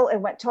control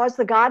and went towards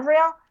the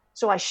guardrail.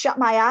 So I shut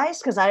my eyes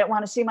because I didn't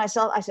want to see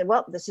myself. I said,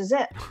 well, this is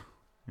it.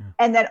 Yeah.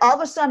 And then all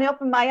of a sudden I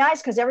opened my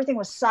eyes because everything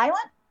was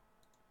silent.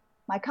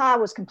 My car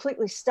was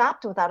completely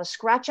stopped without a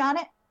scratch on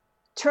it.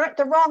 Turned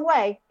the wrong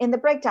way in the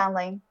breakdown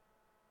lane.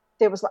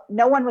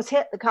 No one was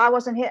hit. The car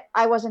wasn't hit.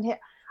 I wasn't hit.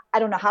 I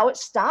don't know how it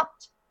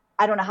stopped.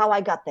 I don't know how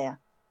I got there.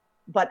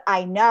 But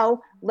I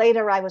know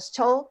later I was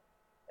told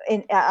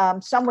I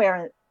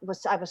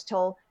was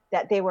told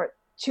that they were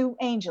two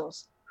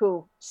angels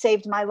who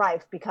saved my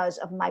life because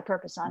of my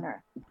purpose on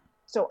earth.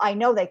 So I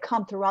know they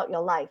come throughout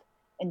your life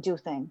and do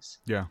things.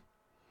 Yeah.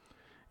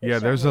 They Yeah,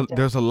 there's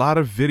a lot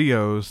of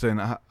videos, and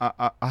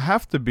I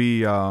have to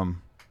be I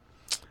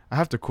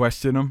have to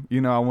question them.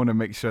 I want to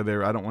make sure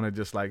I don't want to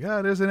just like,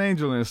 there's an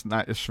angel and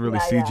it's really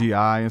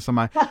CGI and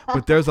somebody.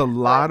 But there's a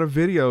lot of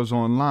videos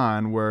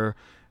online where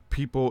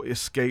people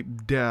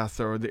escape death,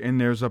 and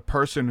there's a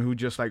person who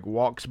just like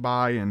walks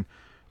by and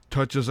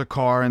touches a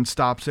car and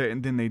stops it,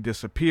 and then they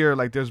disappear.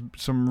 Like there's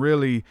some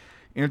really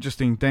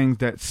interesting things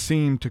that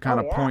seem to kind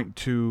of point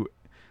to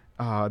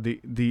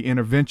the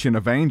intervention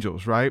of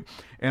angels, right?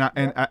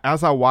 And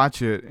as I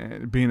watch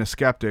it, being a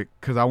skeptic,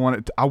 because I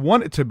want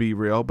it to be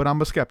real, but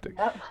I'm a skeptic.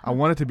 Yep. I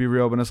want it to be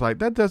real, but it's like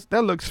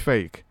that looks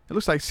fake. It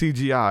looks like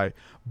CGI,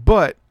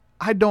 but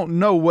I don't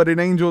know what an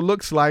angel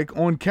looks like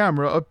on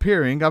camera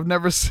appearing. I've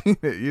never seen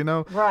it,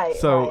 Right.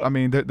 So, right. I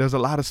mean, there's a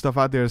lot of stuff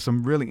out there,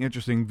 some really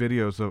interesting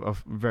videos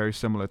of very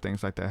similar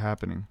things like that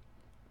happening.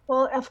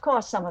 Well, of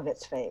course, some of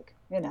it's fake.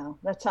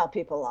 That's how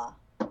people are.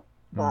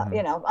 But,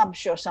 I'm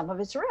sure some of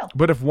it's real.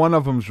 But if one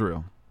of them's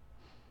real.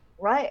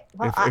 Right.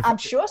 Well, I'm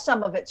sure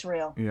some of it's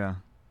real. Yeah.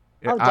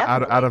 Oh,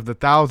 out of the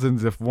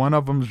thousands, if one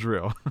of them's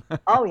real.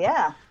 Oh,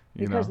 yeah.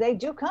 Because they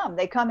do come.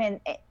 They come in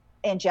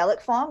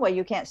angelic form where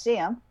you can't see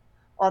them.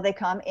 Or they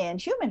come in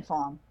human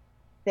form.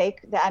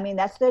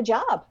 That's their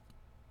job.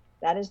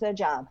 That is their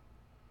job.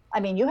 I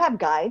mean, you have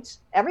guides.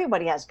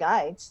 Everybody has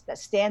guides that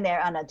stand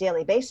there on a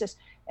daily basis.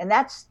 And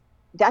that's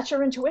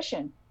your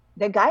intuition.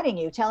 They're guiding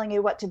you, telling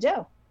you what to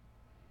do.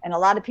 And a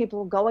lot of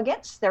people go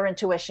against their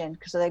intuition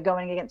because they're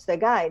going against their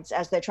guides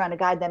as they're trying to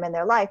guide them in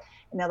their life.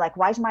 And they're like,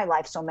 why is my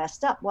life so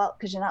messed up? Well,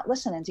 because you're not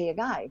listening to your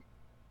guide,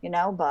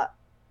 but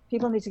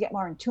people need to get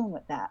more in tune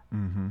with that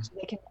so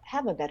they can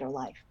have a better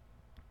life.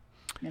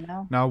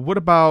 Now, what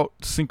about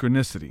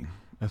synchronicity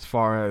as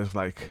far as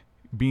like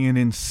being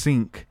in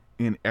sync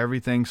and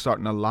everything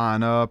starting to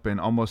line up and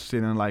almost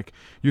feeling like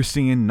you're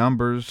seeing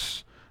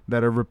numbers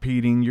that are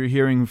repeating, you're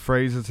hearing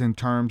phrases and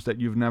terms that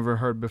you've never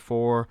heard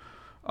before,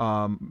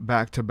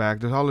 back to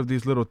back. There's all of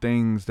these little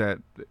things that,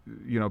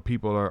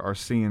 people are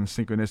seeing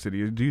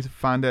synchronicity. Do you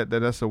find that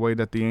that's a way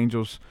that the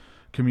angels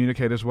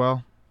communicate as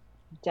well?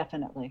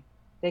 Definitely.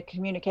 They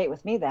communicate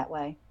with me that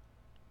way.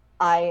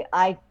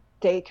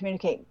 They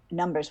communicate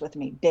numbers with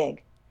me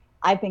big.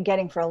 I've been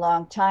getting for a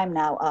long time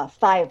now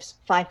fives,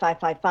 5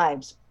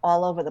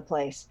 all over the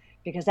place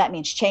because that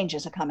means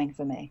changes are coming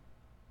for me,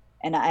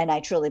 and I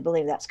truly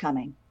believe that's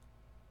coming.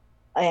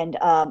 And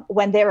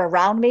when they're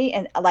around me,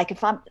 and like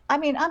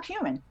I'm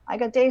human. I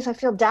got days I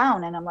feel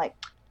down, and I'm like,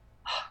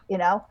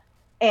 and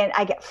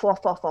I get 4.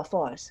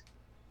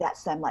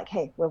 That's them like,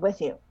 hey, we're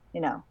with you.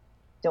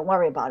 Don't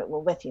worry about it. We're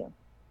with you.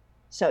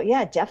 So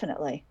yeah,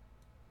 definitely.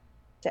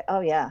 Oh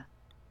yeah.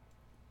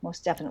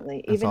 Most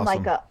definitely. That's even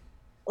awesome.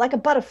 like a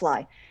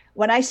butterfly.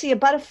 When I see a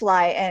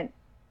butterfly and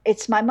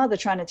it's my mother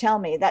trying to tell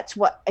me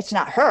it's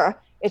not her.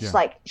 It's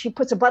like she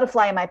puts a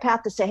butterfly in my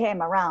path to say, hey,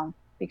 I'm around.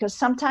 Because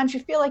sometimes you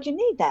feel like you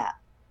need that.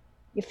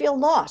 You feel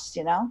lost,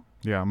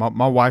 Yeah,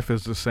 my wife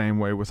is the same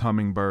way with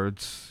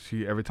hummingbirds.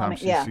 Every time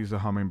she sees a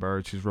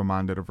hummingbird, she's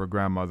reminded of her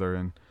grandmother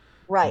and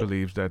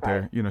believes that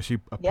they're, she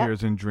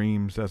appears in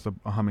dreams as a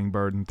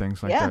hummingbird and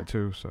things like that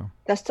too. So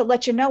that's to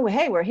let you know,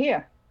 hey, we're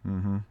here.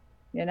 Mm-hmm.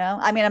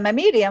 I'm a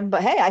medium,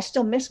 but hey, I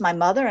still miss my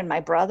mother and my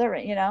brother,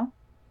 I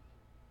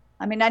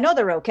know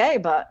they're okay,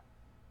 but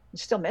I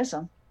still miss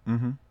them.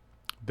 Mm-hmm.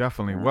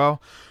 Definitely. Yeah.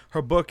 Well,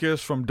 her book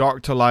is From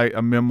Dark to Light,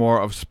 a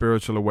memoir of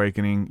spiritual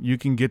awakening. You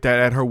can get that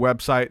at her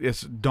website.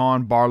 It's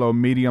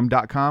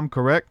dawnbarlowmedium.com,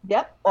 correct?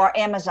 Yep. Or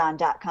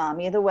Amazon.com.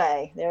 Either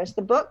way. There's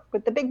the book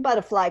with the big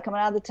butterfly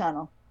coming out of the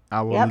tunnel.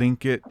 I will Yep.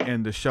 link it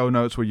in the show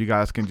notes where you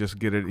guys can just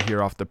get it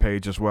here off the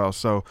page as well.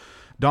 So,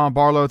 Dawn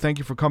Barlow, thank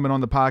you for coming on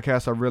the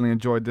podcast. I really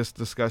enjoyed this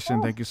discussion.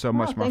 Oh, thank you so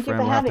much, my thank you friend.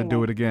 for We'll have to having do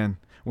me. it again.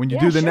 When you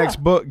Yeah, do the sure.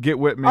 next book, get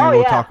with me Oh, and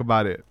we'll yeah. talk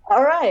about it.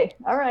 All right.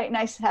 All right.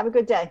 Nice. Have a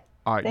good day.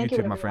 All right, Thank you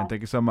you, too, my everyone. friend.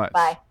 Thank you so much.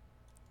 Bye.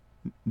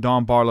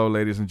 Dawn Barlow,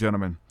 ladies and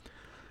gentlemen.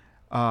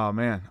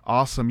 Man,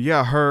 awesome.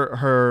 Yeah,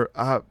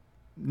 her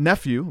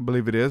nephew, I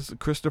believe it is,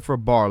 Christopher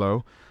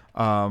Barlow,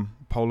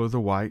 Polo the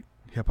White,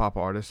 hip hop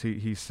artist.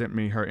 He sent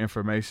me her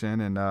information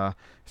and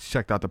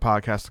checked out the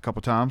podcast a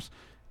couple times.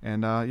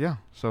 And yeah,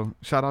 so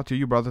shout out to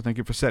you, brother. Thank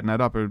you for setting that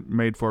up. It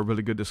made for a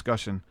really good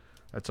discussion.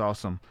 That's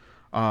awesome.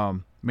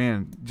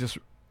 Man, just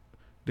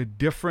the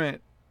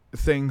different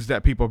things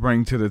that people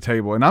bring to the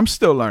table. And I'm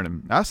still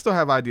learning. I still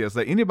have ideas.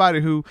 Like anybody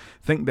who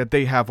think that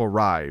they have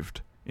arrived,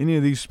 any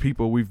of these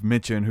people we've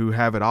mentioned who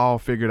have it all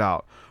figured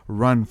out,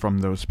 run from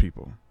those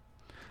people.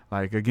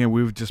 Like, again,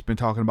 we've just been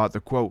talking about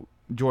the quote.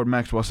 Jordan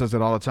Maxwell says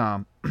it all the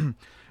time.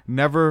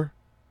 Never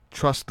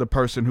trust the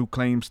person who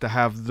claims to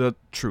have the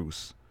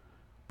truth,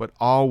 but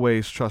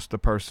always trust the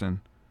person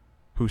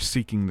who's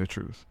seeking the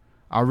truth.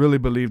 I really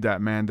believe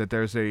that, man, that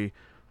there's a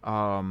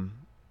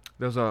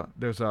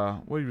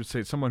what do you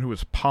say, someone who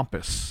is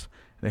pompous.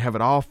 They have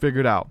it all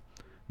figured out.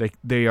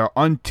 They are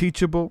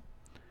unteachable,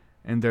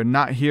 and they're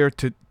not here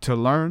to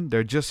learn.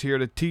 They're just here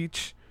to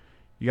teach.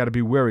 You got to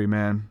be wary,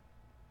 man.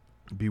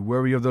 Be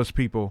wary of those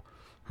people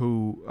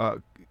who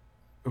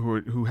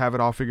have it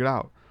all figured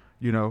out.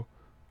 You know,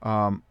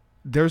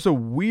 there's a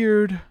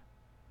weird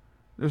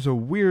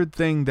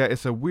thing that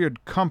it's a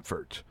weird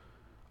comfort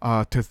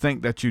to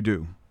think that you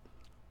do.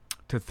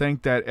 To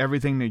think that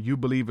everything that you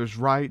believe is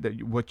right,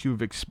 that what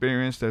you've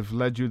experienced has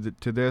led you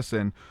to this,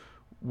 and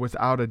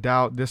without a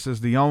doubt, this is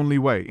the only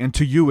way. And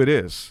to you, it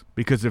is.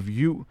 Because to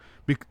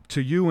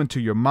you and to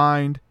your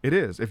mind, it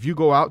is. If you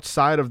go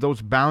outside of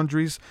those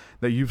boundaries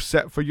that you've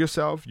set for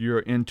yourself, you're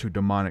into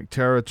demonic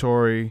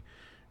territory,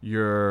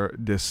 you're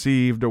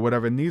deceived or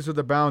whatever. And these are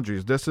the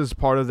boundaries. This is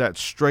part of that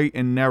straight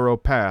and narrow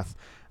path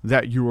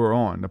that you are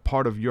on, the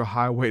part of your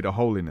highway to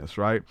holiness,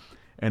 right?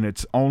 And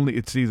it's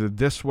either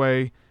this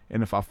way,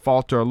 and if I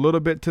falter a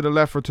little bit to the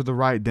left or to the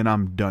right, then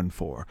I'm done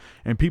for.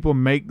 And people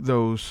make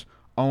those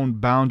own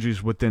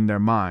boundaries within their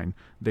mind.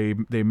 They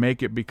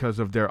make it because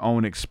of their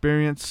own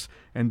experience,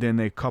 and then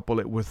they couple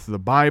it with the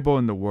Bible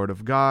and the Word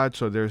of God.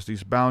 So there's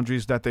these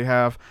boundaries that they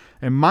have.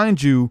 And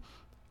mind you,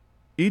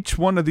 each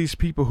one of these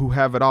people who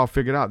have it all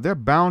figured out, their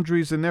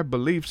boundaries and their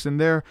beliefs and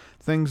their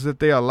things that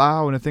they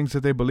allow and the things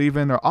that they believe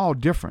in are all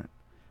different.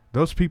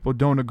 Those people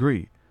don't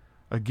agree.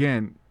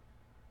 Again,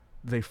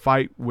 they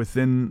fight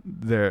within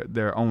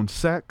their own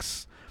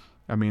sects.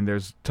 I mean,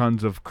 there's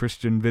tons of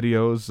Christian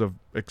videos of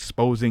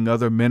exposing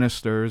other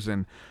ministers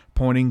and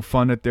pointing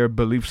fun at their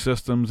belief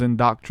systems and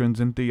doctrines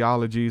and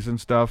theologies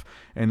and stuff,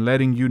 and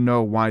letting you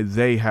know why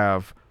they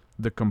have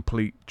the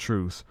complete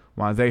truth,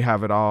 why they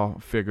have it all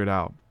figured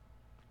out.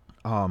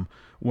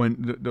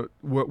 When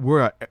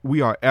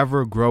we are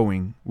ever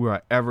growing, we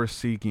are ever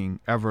seeking,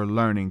 ever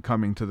learning,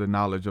 coming to the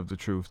knowledge of the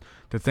truth.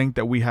 To think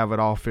that we have it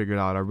all figured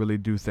out, I really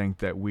do think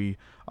that we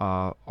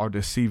are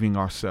deceiving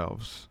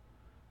ourselves.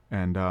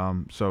 And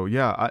so,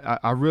 yeah,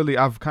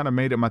 I've kind of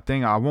made it my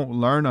thing. I won't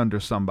learn under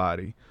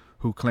somebody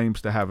who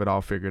claims to have it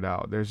all figured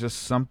out. There's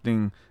just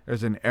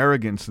there's an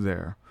arrogance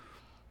there,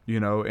 you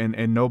know,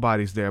 and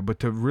nobody's there. But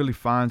to really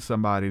find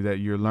somebody that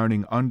you're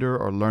learning under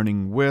or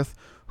learning with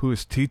who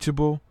is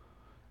teachable.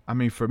 I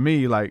mean, for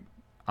me, like,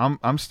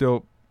 I'm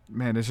still,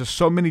 man, there's just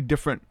so many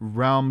different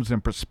realms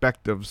and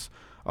perspectives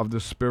of the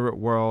spirit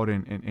world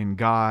and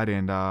God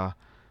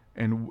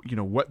and you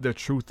know, what the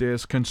truth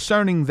is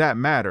concerning that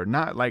matter.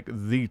 Not like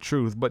the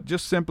truth, but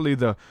just simply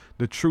the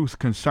truth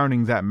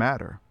concerning that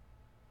matter.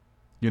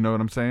 You know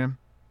what I'm saying?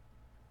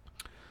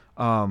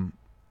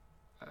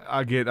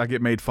 I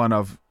get made fun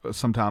of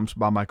sometimes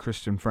by my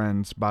Christian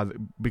friends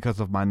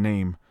because of my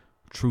name,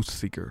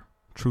 TruthSeekah,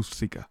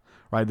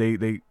 right?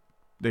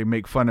 They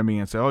make fun of me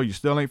and say, "Oh, you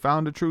still ain't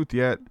found the truth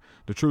yet.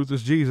 The truth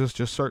is Jesus.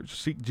 Just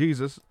seek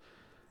Jesus."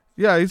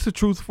 Yeah, it's the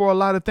truth for a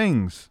lot of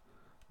things.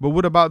 But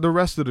what about the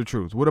rest of the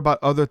truth? What about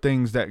other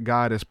things that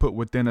God has put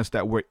within us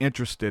that we're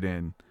interested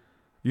in?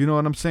 You know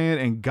what I'm saying?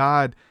 And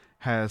God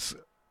has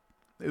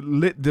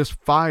lit this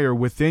fire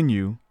within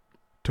you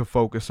to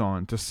focus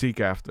on, to seek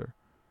after.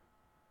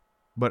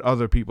 But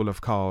other people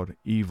have called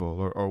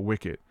evil or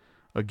wicked.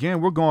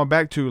 Again, we're going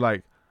back to,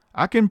 like,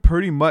 I can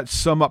pretty much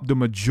sum up the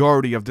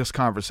majority of this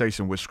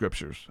conversation with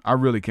scriptures. I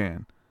really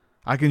can.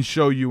 I can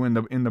show you in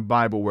the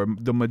Bible where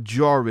the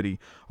majority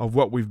of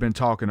what we've been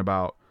talking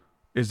about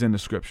is in the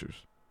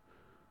scriptures.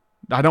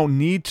 I don't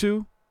need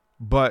to,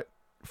 but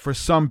for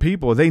some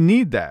people, they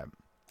need that.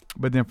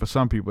 But then for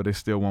some people, they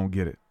still won't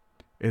get it.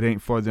 It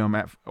ain't for them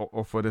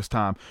or for this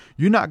time.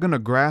 You're not going to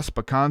grasp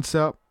a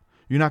concept.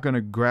 You're not going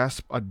to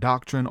grasp a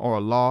doctrine or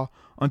a law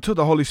until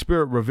the Holy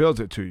Spirit reveals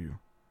it to you.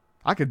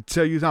 I could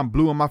tell you I'm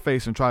blue in my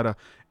face and try to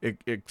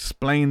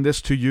explain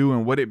this to you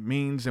and what it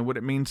means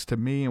to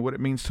me and what it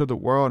means to the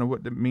world and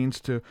what it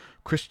means to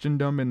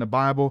Christendom in the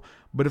Bible.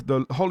 But if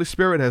the Holy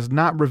Spirit has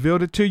not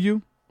revealed it to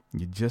you,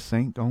 You just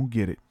ain't gonna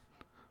get it.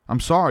 I'm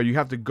sorry. You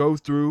have to go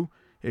through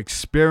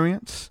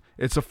experience.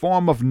 It's a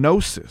form of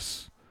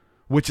gnosis,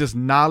 which is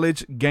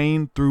knowledge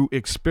gained through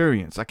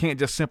experience. I can't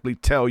just simply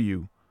tell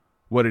you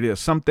what it is.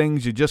 Some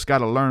things you just got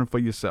to learn for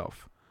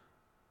yourself.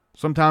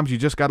 Sometimes you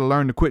just got to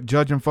learn to quit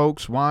judging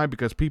folks. Why?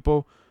 Because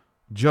people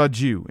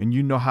judge you, and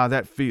you know how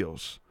that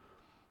feels.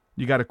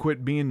 You got to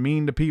quit being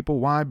mean to people.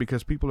 Why?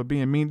 Because people are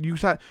being mean. You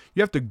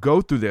have to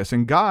go through this,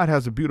 and God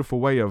has a beautiful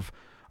way of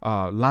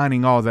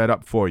lining all that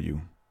up for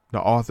you, the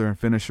author and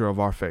finisher of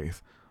our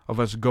faith, of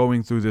us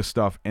going through this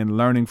stuff and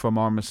learning from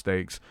our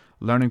mistakes,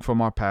 learning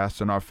from our past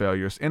and our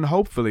failures, and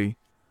hopefully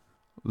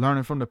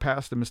learning from the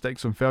past and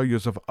mistakes and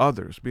failures of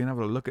others, being able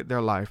to look at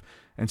their life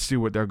and see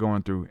what they're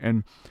going through.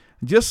 And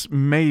just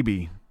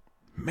maybe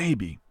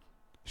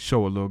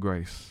show a little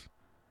grace.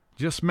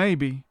 Just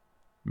maybe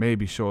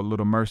show a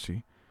little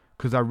mercy.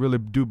 Because I really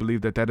do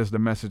believe that is the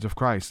message of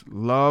Christ.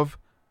 Love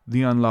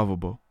the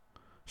unlovable.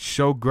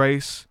 Show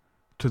grace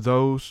to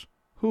those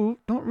who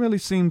don't really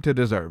seem to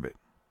deserve it.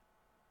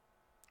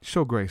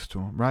 Show grace to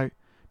them, right?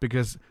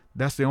 Because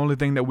that's the only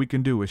thing that we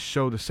can do is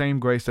show the same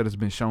grace that has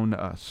been shown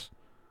to us.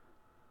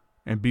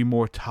 And be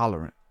more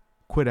tolerant.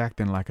 Quit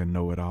acting like a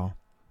know-it-all.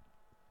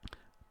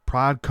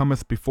 Pride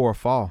cometh before a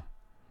fall.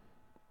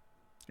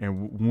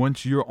 And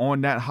once you're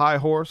on that high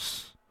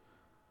horse,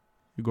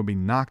 you're going to be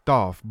knocked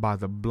off by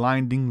the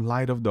blinding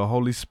light of the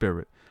Holy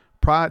Spirit.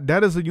 Pride,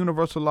 that is a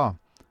universal law.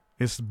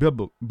 It's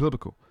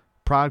biblical.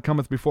 Pride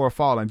cometh before a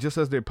fall. And just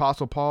as the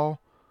Apostle Paul,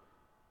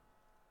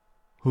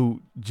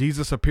 who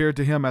Jesus appeared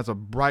to him as a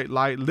bright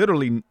light,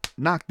 literally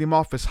knocked him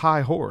off his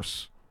high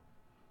horse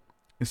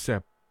and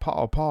said,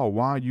 Paul,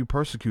 why are you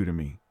persecuting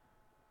me?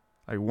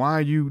 Like, why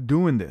are you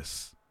doing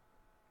this?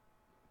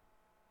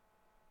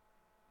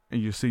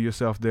 And you see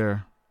yourself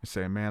there and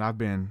say, man, I've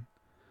been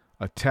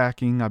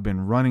attacking, I've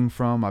been running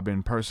from, I've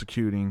been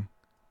persecuting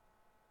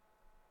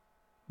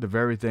the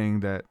very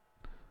thing that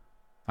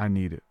I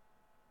needed.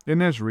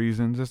 And there's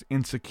reasons, there's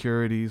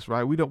insecurities,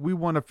 right? We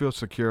want to feel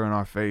secure in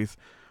our faith.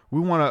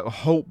 We want to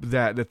hope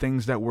that the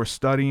things that we're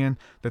studying,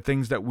 the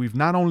things that we've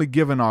not only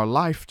given our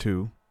life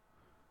to,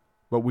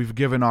 but we've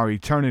given our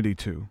eternity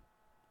to,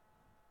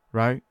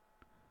 right?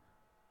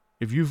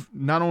 If you've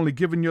not only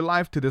given your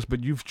life to this,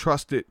 but you've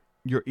trusted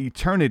your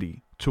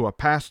eternity to a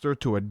pastor,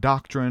 to a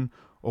doctrine,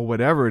 or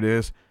whatever it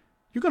is,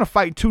 you're going to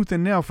fight tooth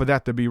and nail for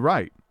that to be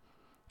right.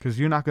 Because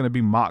you're not going to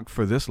be mocked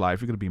for this life.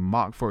 You're going to be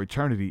mocked for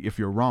eternity if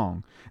you're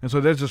wrong. And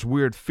so there's this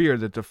weird fear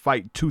that to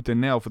fight tooth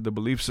and nail for the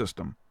belief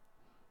system.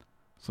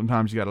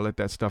 Sometimes you got to let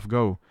that stuff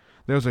go.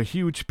 There's a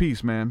huge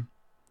peace, man,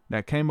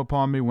 that came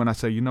upon me when I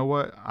said, you know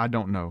what? I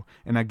don't know.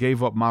 And I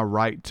gave up my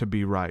right to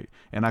be right.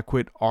 And I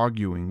quit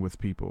arguing with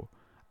people.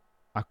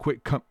 I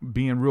quit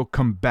being real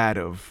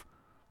combative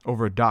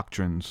over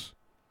doctrines,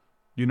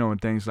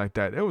 and things like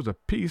that. There was a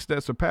peace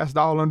that surpassed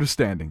all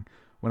understanding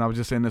when I was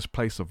just in this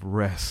place of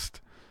rest.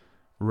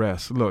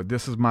 Look,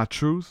 this is my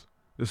truth.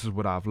 This is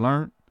what I've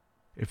learned.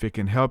 If it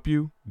can help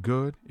you,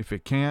 good. If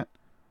it can't,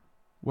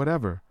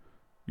 whatever.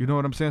 You know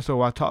what I'm saying?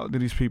 So I talk to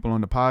these people on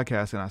the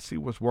podcast and I see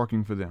what's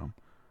working for them.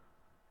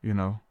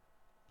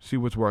 See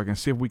what's working.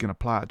 See if we can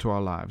apply it to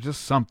our lives.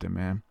 Just something,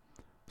 man.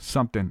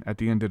 Something at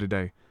the end of the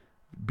day.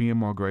 Being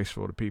more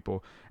graceful to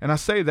people. And I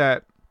say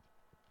that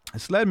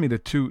it's led me to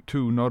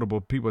two notable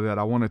people that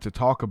I wanted to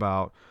talk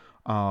about,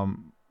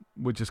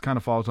 which just kind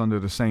of falls under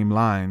the same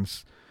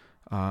lines,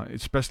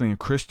 especially in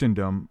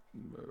Christendom.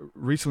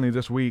 Recently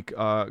this week,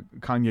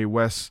 Kanye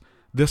West,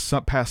 this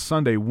past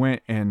Sunday,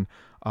 went and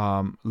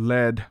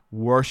led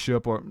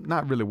worship, or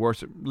not really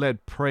worship,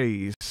 led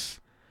praise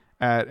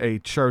at a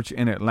church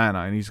in Atlanta.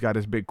 And he's got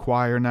his big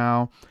choir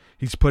now.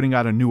 He's putting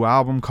out a new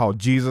album called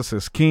Jesus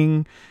is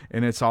King,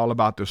 and it's all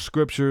about the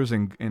scriptures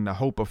and the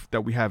hope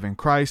that we have in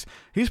Christ.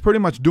 He's pretty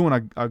much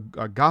doing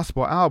a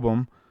gospel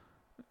album,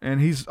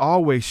 and he's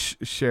always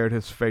shared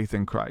his faith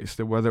in Christ.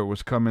 That whether it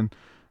was coming,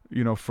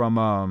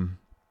 from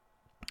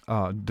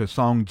the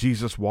song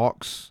Jesus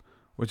Walks,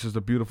 which is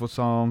a beautiful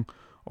song,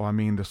 or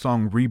the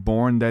song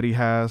Reborn that he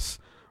has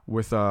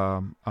with Kid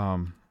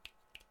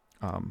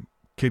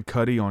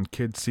Cudi on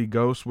Kids See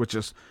Ghosts, which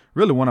is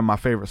really one of my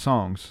favorite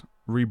songs,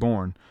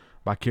 Reborn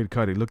by Kid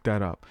Cudi. Look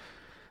that up.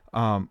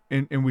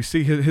 And we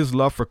see his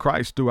love for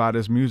Christ throughout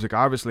his music.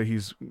 Obviously,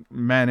 he's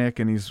manic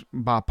and he's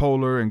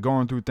bipolar and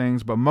going through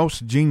things, but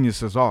most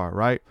geniuses are,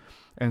 right?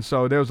 And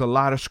so there was a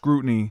lot of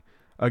scrutiny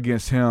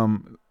against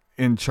him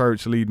in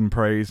church leading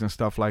praise and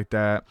stuff like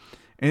that.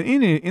 And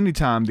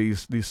anytime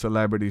these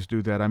celebrities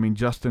do that,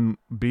 Justin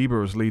Bieber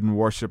was leading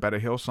worship at a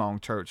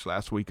Hillsong church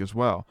last week as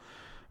well.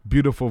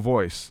 Beautiful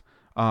voice.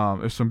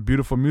 There's some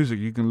beautiful music.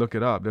 You can look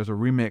it up. There's a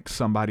remix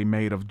somebody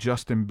made of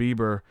Justin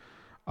Bieber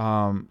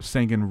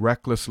singing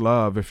Reckless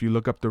Love. If you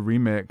look up the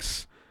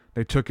remix,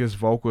 they took his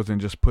vocals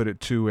and just put it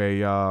to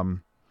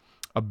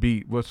a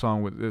beat. What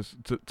song was this?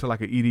 To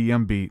like an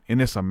EDM beat.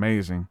 And it's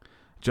amazing.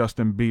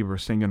 Justin Bieber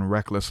singing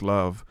Reckless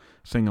Love,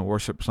 singing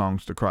worship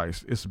songs to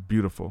Christ. It's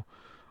beautiful.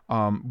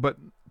 But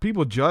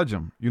people judge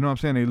him. You know what I'm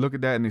saying? They look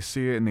at that and they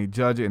see it and they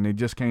judge it and they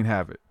just can't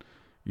have it.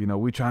 You know,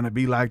 we trying to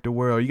be like the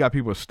world. You got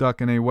people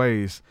stuck in their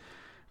ways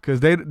because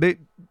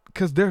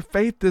because their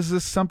faith is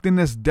just something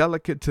that's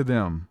delicate to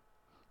them.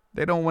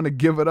 They don't want to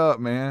give it up,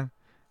 man.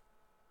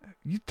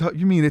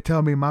 You mean to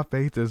tell me my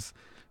faith is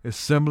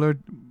similar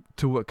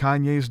to what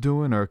Kanye's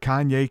doing, or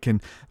Kanye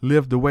can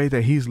live the way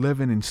that he's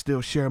living and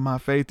still share my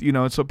faith? You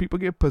know, and so people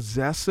get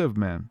possessive,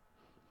 man.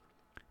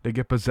 They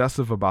get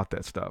possessive about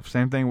that stuff.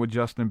 Same thing with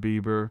Justin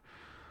Bieber.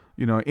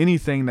 You know,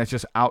 anything that's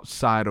just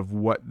outside of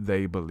what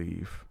they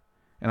believe.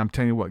 And I'm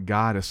telling you what,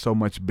 God is so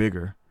much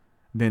bigger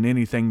than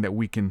anything that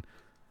we can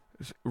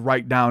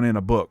write down in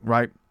a book,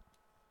 right?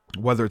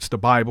 Whether it's the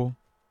Bible.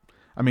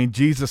 I mean,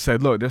 Jesus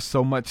said, look, there's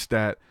so much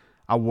that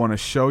I want to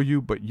show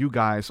you, but you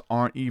guys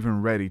aren't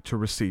even ready to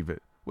receive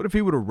it. What if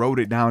he would have wrote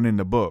it down in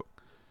the book?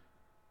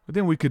 But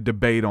then we could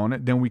debate on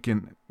it. Then we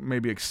can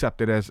maybe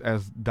accept it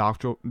as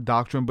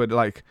doctrine. But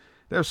like,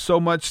 there's so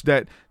much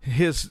that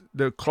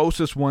the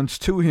closest ones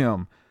to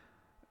him,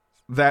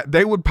 that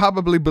they would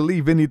probably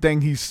believe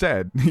anything he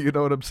said. You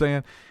know what I'm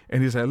saying?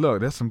 And he said,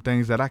 look, there's some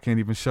things that I can't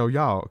even show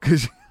y'all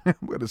because I'm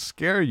going to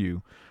scare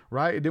you,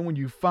 right? And then when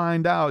you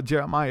find out,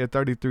 Jeremiah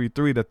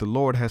 33:3, that the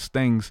Lord has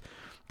things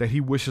that he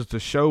wishes to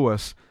show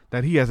us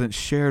that he hasn't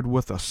shared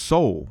with a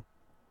soul.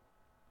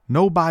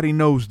 Nobody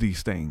knows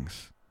these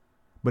things.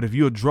 But if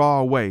you'll draw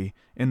away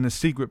in the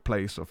secret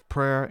place of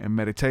prayer and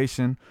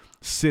meditation,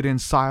 sit in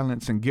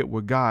silence and get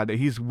with God, that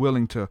he's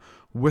willing to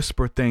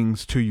whisper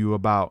things to you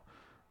about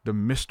the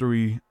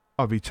mystery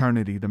of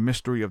eternity, the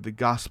mystery of the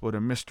gospel,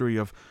 the mystery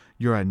of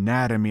your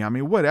anatomy. I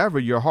mean, whatever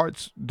your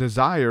heart's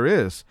desire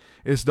is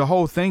the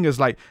whole thing is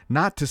like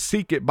not to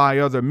seek it by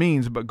other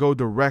means, but go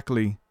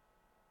directly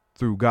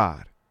through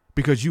God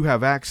because you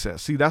have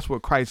access. See, that's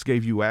what Christ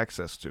gave you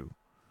access to,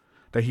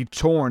 that he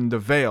torn the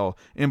veil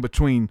in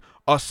between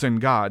us and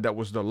God. That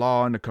was the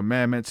law and the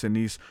commandments. And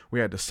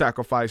we had to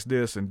sacrifice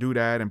this and do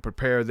that and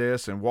prepare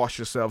this and wash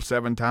yourself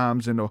 7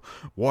 times in the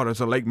waters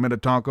of Lake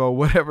Minnetonka or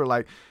whatever.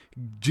 Like,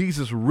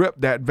 Jesus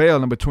ripped that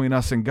veil in between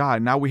us and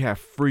God. Now we have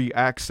free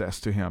access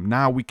to him.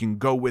 Now we can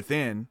go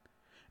within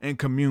and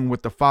commune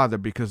with the Father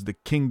because the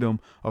kingdom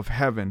of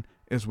heaven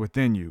is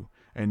within you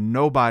and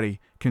nobody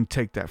can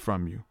take that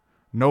from you.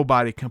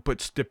 Nobody can put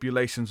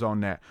stipulations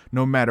on that.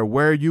 No matter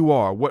where you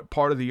are, what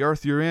part of the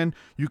earth you're in,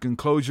 you can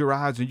close your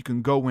eyes and you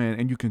can go in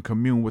and you can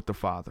commune with the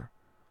Father.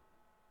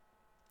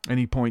 And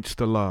he points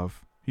to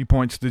love. He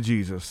points to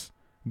Jesus.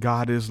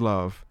 God is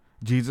love.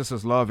 Jesus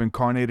is love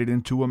incarnated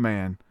into a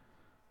man.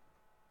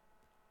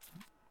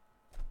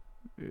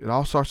 It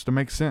all starts to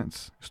make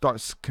sense.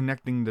 Starts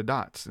connecting the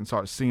dots and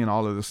starts seeing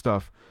all of this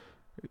stuff.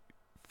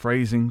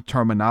 Phrasing,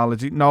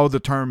 terminology. No, the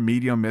term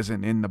medium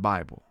isn't in the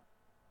Bible.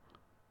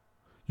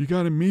 You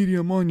got a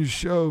medium on your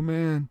show,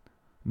 man.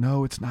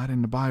 No, it's not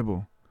in the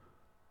Bible.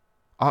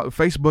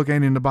 Facebook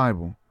ain't in the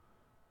Bible.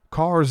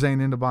 Cars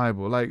ain't in the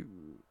Bible. Like,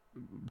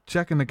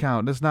 checking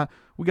account. That's not.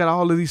 We got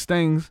all of these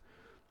things.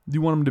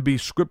 You want them to be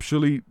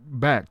scripturally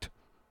backed.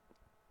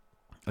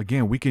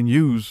 Again, we can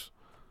use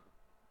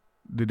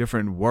the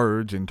different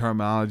words and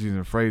terminologies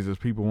and phrases.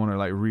 People want to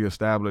like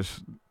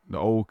reestablish the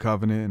old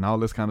covenant and all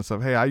this kind of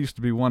stuff. Hey, I used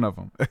to be one of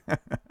them.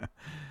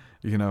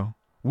 You know,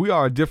 we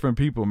are different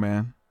people,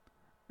 man.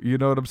 You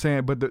know what I'm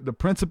saying? But the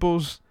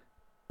principles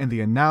and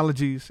the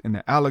analogies and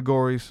the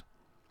allegories,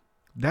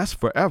 that's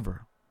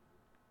forever.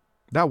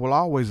 That will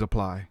always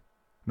apply,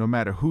 no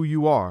matter who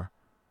you are,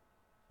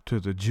 to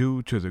the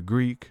Jew, to the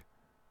Greek.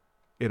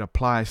 It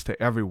applies to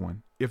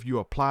everyone. If you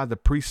apply the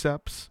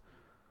precepts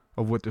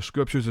of what the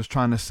scriptures is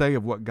trying to say,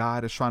 of what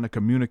God is trying to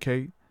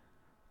communicate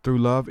through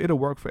love, it'll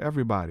work for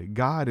everybody.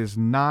 God is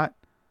not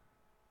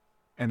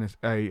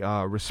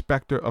a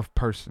respecter of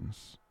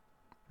persons,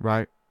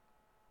 right?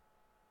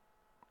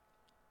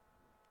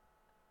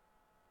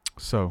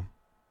 So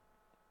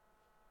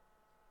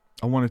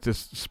I wanted to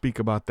speak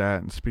about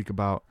that and speak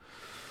about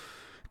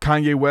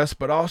Kanye West,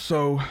 but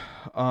also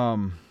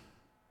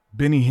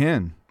Benny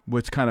Hinn,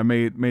 which kind of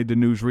made the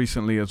news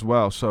recently as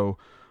well. So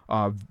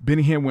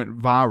Benny Hinn went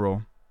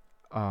viral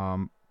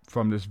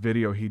from this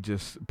video he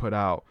just put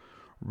out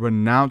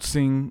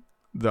renouncing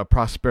the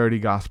prosperity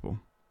gospel.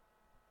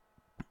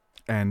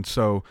 And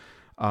so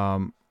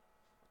a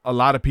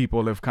lot of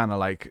people have kind of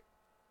like,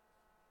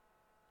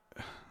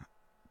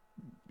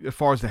 as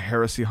far as the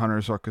heresy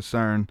hunters are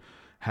concerned,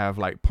 have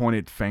like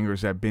pointed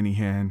fingers at Benny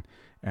Hinn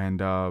and,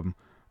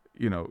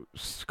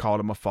 called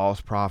him a false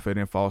prophet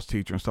and false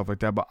teacher and stuff like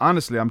that. But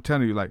honestly, I'm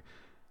telling you, like,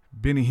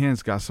 Benny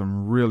Hinn's got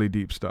some really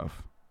deep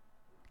stuff.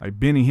 Like,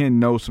 Benny Hinn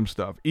knows some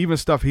stuff, even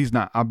stuff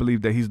I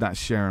believe that he's not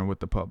sharing with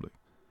the public.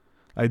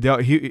 Like,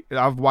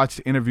 I've watched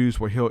interviews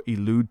where he'll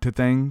allude to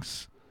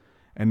things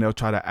and they'll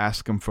try to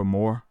ask him for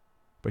more,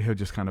 but he'll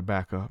just kind of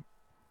back up.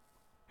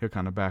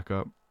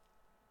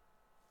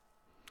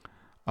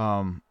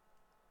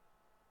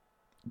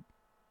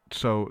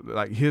 So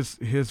like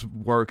his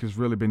work has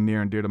really been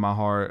near and dear to my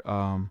heart.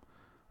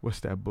 What's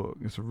that book?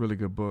 It's a really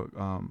good book.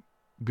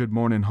 Good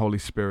Morning, Holy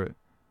Spirit,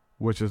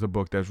 which is a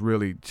book that's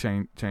really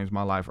changed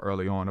my life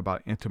early on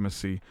about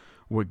intimacy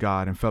with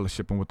God and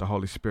fellowshipping with the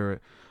Holy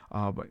Spirit.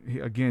 But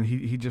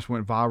he just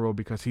went viral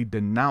because he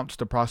denounced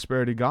the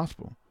prosperity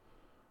gospel,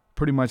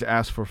 pretty much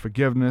asked for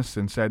forgiveness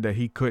and said that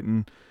he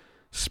couldn't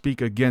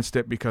speak against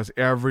it because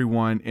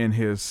everyone in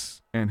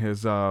his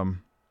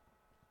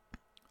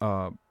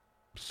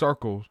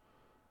circles,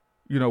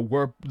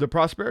 were the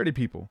prosperity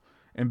people.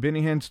 And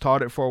Benny Hinn's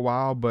taught it for a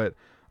while, but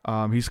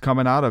he's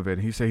coming out of it.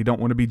 He said he don't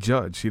want to be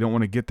judged. He don't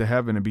want to get to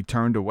heaven and be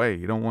turned away.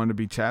 He don't want to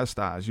be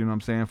chastised, you know what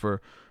I'm saying,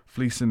 for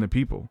fleecing the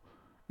people,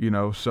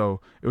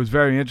 So it was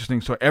very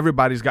interesting. So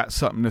everybody's got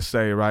something to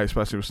say, right?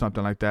 Especially with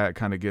something like that,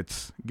 kind of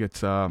gets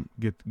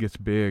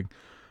big.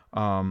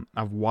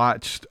 I've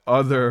watched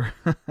other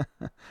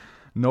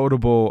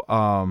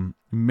notable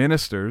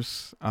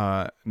ministers,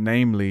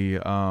 namely,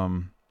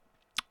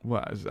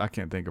 I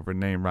can't think of her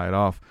name right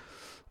off.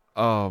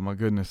 Oh my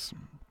goodness.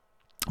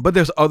 But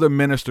there's other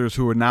ministers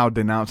who are now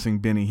denouncing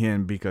Benny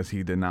Hinn because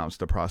he denounced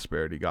the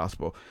prosperity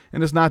gospel.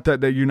 And it's not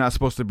that you're not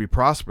supposed to be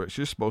prosperous.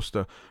 You're supposed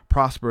to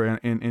prosper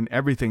in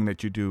everything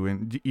that you do.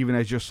 And even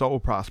as your soul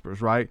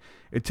prospers, right?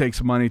 It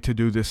takes money to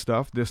do this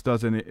stuff. This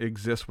doesn't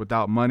exist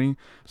without money.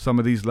 Some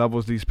of these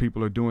levels, these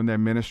people are doing their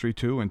ministry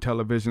too, and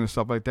television and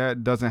stuff like that.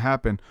 It doesn't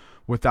happen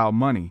without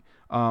money.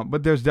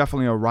 But there's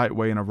definitely a right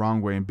way and a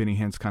wrong way. And Benny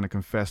Hinn's kind of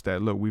confessed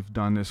that, look, we've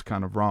done this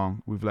kind of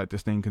wrong. We've let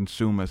this thing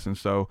consume us. And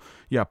so,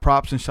 yeah,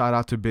 props and shout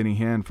out to Benny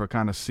Hinn for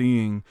kind of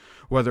seeing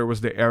whether it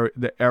was the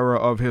error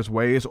of his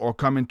ways or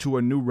coming to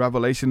a new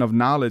revelation of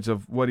knowledge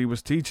of what he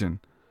was teaching.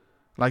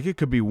 Like it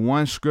could be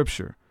one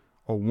scripture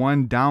or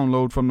one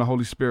download from the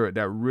Holy Spirit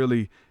that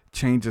really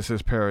changes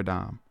his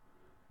paradigm.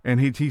 And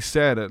he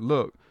said that,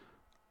 look,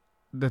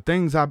 the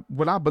things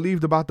what I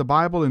believed about the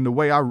Bible and the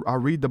way I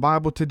read the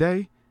Bible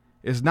today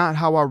is not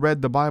how I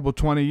read the Bible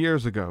 20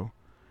 years ago.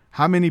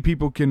 How many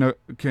people can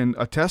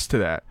attest to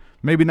that?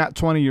 Maybe not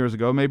 20 years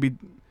ago, maybe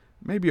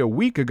a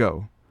week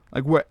ago.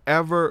 Like we're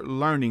ever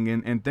learning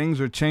and things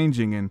are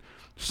changing, and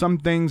some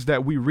things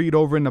that we read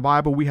over in the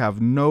Bible, we have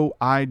no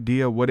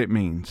idea what it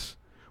means.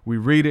 We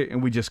read it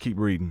and we just keep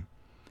reading.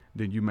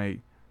 Then you may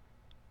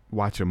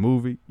watch a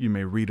movie, you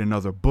may read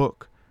another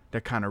book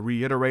that kind of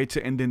reiterates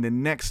it, and then the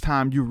next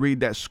time you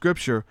read that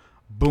scripture,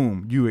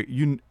 boom,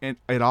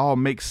 it all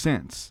makes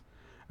sense.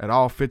 It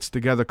all fits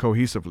together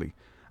cohesively.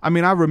 I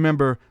mean, I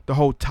remember the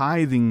whole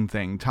tithing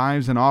thing,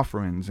 tithes and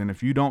offerings. And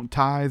if you don't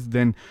tithe,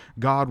 then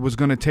God was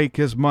going to take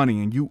his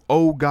money, and you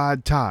owe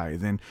God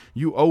tithe, and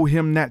you owe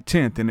him that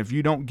 10th. And if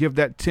you don't give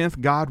that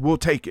 10th, God will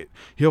take it.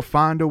 He'll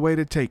find a way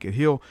to take it.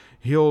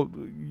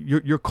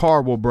 Your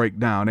car will break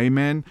down.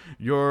 Amen.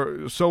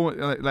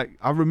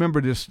 I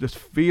remember this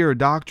fear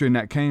doctrine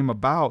that came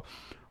about,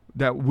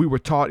 that we were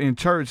taught in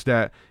church,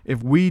 that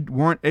if we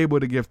weren't able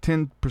to give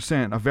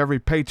 10% of every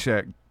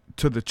paycheck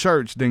to the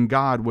church, then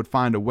God would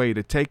find a way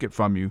to take it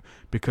from you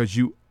because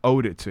you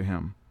owed it to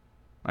him.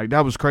 Like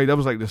that was crazy. That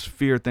was like this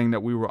fear thing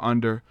that we were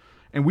under,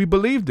 and we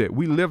believed it.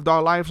 We lived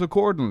our lives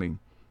accordingly.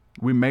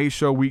 We made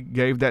sure we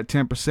gave that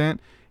 10%.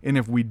 And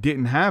if we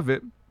didn't have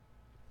it,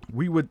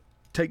 we would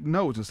take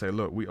notes and say,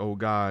 look, we owe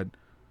God,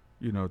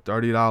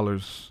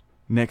 $30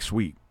 next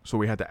week. So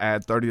we had to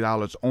add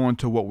 $30 on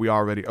to what we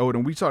already owed.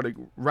 And we started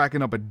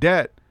racking up a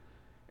debt.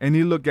 And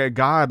he looked at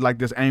God like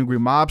this angry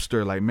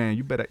mobster, like, man,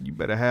 you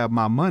better have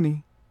my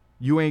money.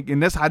 You ain't,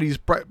 and that's how these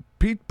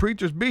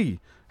preachers be.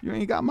 You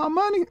ain't got my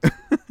money.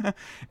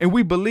 And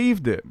we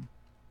believed it.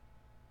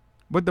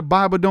 But the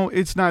Bible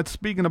it's not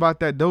speaking about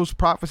that. Those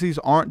prophecies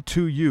aren't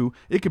to you.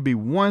 It could be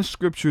one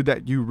scripture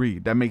that you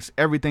read that makes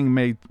everything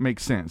make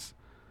sense.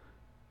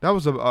 That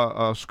was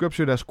a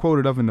scripture that's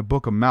quoted of in the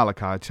book of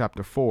Malachi,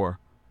 chapter 4.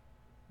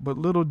 But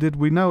little did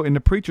we know, and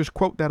the preachers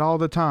quote that all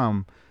the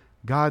time.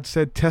 God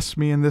said, test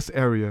me in this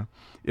area.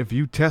 If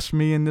you test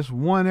me in this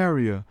one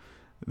area,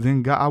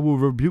 then God, I will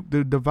rebuke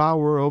the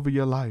devourer over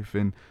your life,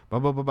 and blah,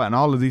 blah, blah, blah. And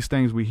all of these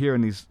things we hear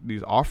in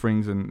these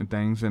offerings and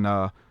things. And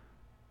I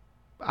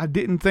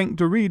didn't think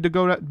to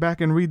go back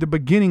and read the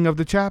beginning of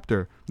the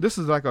chapter. This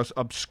is like an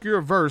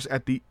obscure verse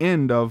at the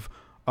end of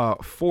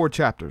 4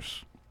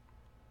 chapters.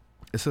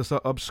 It's just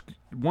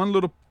one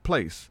little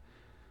place.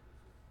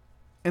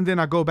 And then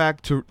I go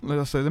back to,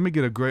 let me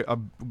get a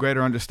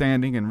greater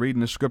understanding and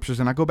reading the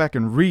scriptures. And I go back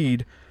and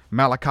read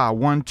Malachi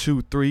 1,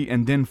 2, 3,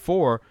 and then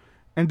 4.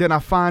 And then I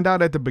find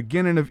out at the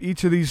beginning of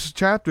each of these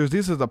chapters,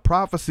 this is a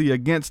prophecy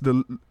against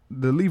the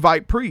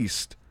Levite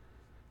priest.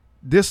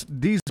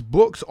 These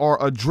books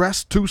are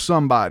addressed to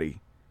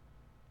somebody.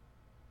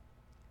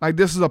 Like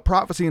this is a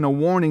prophecy and a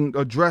warning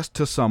addressed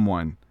to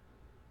someone.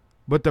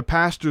 But the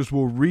pastors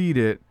will read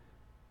it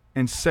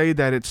and say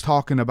that it's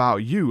talking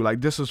about you.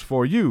 Like this is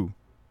for you.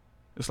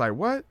 It's like,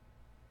 what?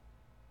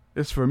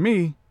 It's for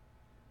me.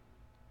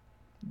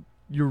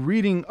 You're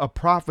reading a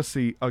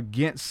prophecy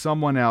against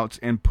someone else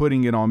and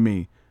putting it on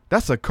me.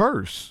 That's a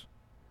curse.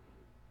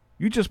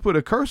 You just put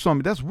a curse on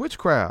me. That's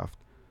witchcraft.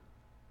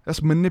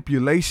 That's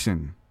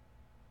manipulation.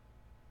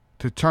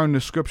 To turn the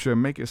scripture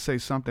and make it say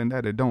something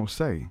that it don't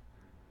say.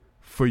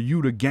 For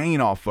you to gain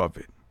off of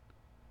it.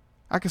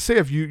 I can say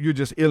if you're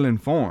just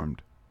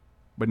ill-informed.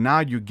 But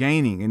now you're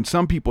gaining. And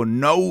some people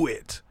know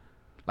it.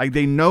 Like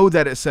they know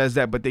that it says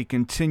that, but they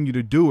continue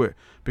to do it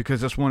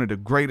because that's one of the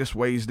greatest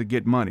ways to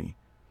get money.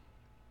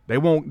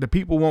 The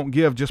people won't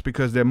give just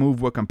because they're moved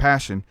with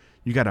compassion.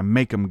 You got to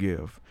make them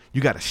give. You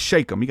got to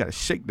shake them. You got to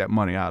shake that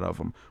money out of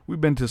them.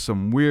 We've been to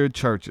some weird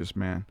churches,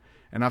 man.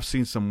 And I've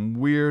seen some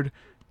weird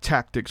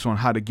tactics on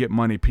how to get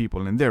money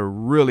people. And they're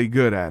really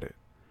good at it.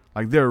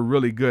 Like they're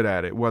really good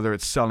at it, whether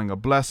it's selling a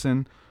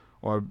blessing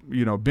or,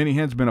 Benny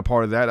Hinn's been a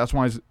part of that. That's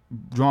why he's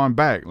drawn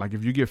back. Like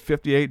if you give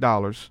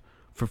 $58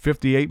 for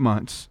 58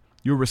 months,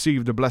 you'll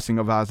receive the blessing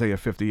of Isaiah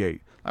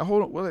 58. Like,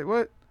 hold on, wait,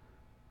 what?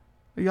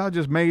 Y'all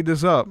just made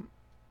this up.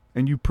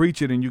 And you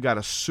preach it and you got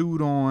a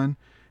suit on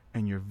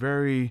and you're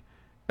very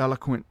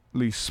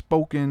eloquently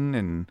spoken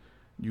and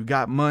you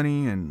got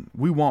money and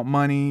we want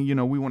money.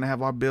 We want to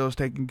have our bills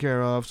taken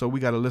care of. So we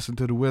got to listen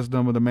to the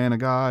wisdom of the man of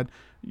God.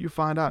 You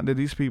find out that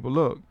these people,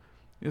 look,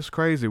 it's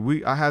crazy.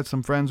 I had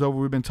some friends over.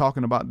 We've been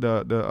talking about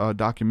the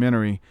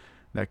documentary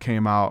that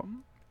came out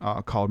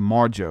called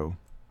Marjo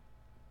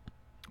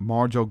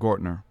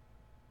Gortner.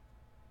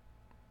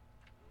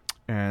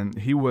 And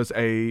he was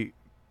a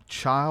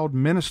child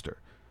minister.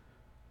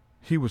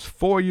 He was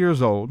 4 years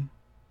old,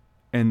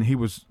 and he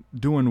was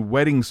doing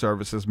wedding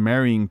services,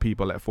 marrying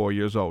people at 4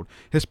 years old.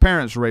 His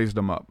parents raised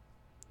him up.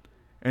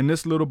 And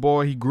this little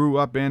boy, he grew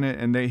up in it,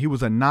 and he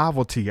was a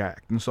novelty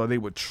act. And so they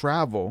would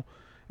travel,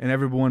 and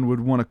everyone would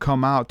want to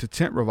come out to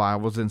tent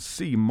revivals and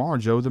see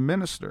Marjo the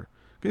minister.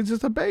 He's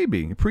just a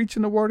baby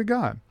preaching the word of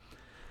God.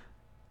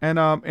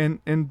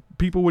 And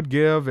people would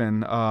give,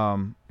 and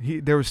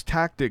there was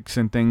tactics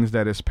and things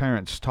that his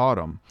parents taught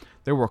him.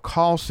 There were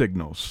call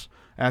signals.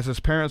 As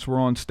his parents were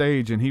on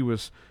stage and he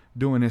was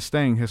doing his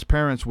thing, his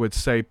parents would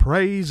say,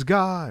 "Praise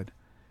God."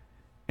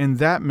 And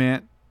that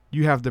meant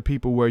you have the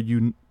people where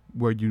you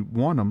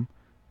want them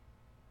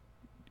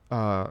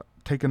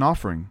take an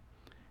offering.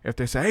 If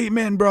they say,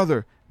 "Amen,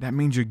 brother," that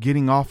means you're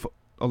getting off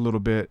a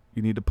little bit.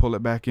 You need to pull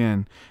it back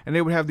in. And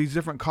they would have these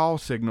different call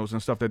signals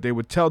and stuff that they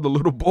would tell the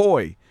little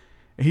boy.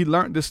 And he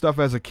learned this stuff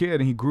as a kid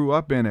and he grew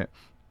up in it.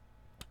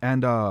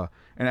 And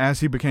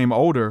as he became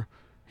older,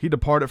 he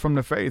departed from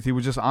the faith. He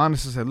was just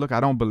honest and said, "Look, I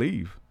don't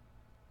believe.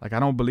 Like, I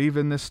don't believe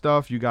in this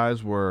stuff. You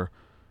guys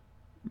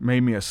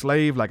made me a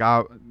slave. Like,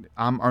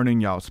 I'm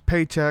earning y'all's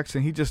paychecks."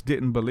 And he just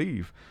didn't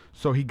believe.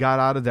 So he got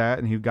out of that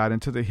and he got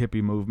into the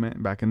hippie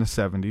movement back in the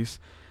 70s.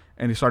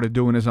 And he started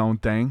doing his own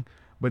thing.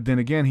 But then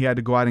again, he had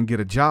to go out and get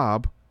a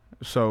job.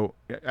 So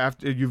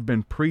after you've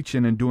been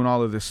preaching and doing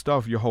all of this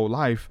stuff your whole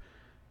life,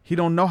 he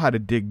don't know how to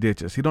dig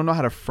ditches. He don't know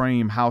how to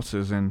frame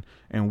houses and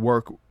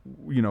work,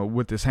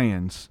 with his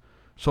hands.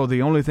 So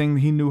the only thing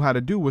he knew how to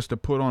do was to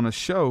put on a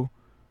show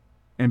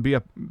and be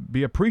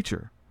a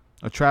preacher,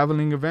 a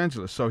traveling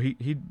evangelist. So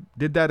he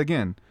did that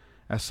again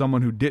as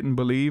someone who didn't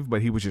believe,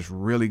 but he was just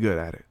really good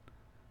at it.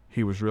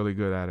 He was really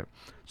good at it.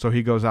 So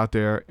he goes out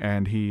there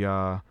and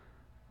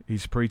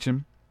he's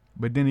preaching,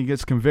 but then he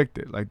gets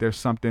convicted. Like there's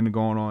something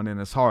going on in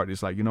his heart.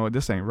 He's like, you know what,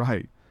 this ain't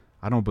right.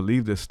 I don't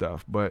believe this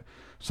stuff. But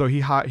so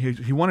he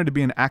wanted to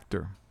be an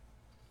actor.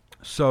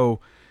 So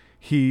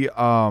he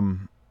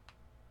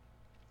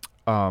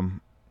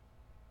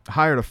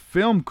hired a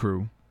film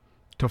crew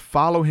to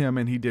follow him,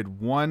 and he did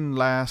one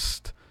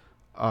last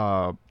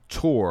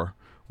tour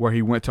where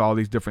he went to all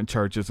these different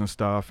churches and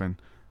stuff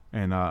and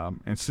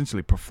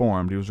essentially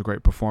performed. He was a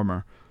great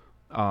performer.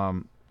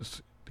 Got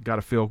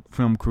a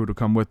film crew to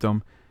come with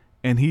him,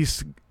 and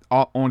he's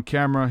on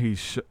camera.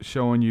 He's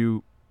showing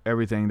you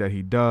everything that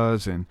he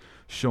does and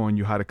showing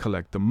you how to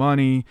collect the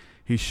money.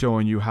 He's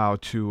showing you how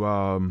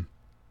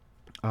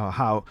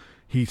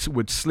he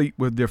would sleep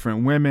with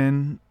different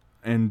women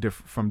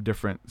from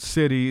different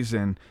cities,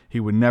 and he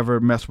would never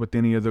mess with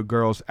any of the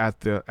girls at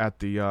the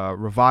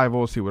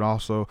revivals. He would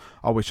also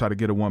always try to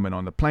get a woman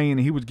on the plane.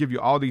 And he would give you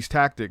all these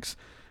tactics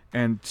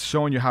and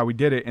showing you how he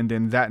did it. And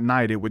then that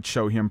night it would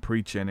show him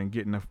preaching and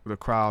getting the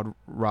crowd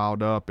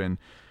riled up and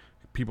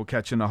people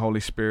catching the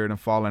Holy Spirit and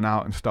falling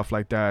out and stuff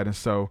like that. And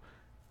so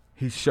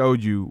he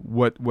showed you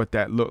what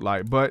that looked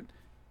like, but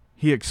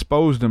he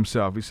exposed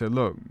himself. He said,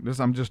 "Look,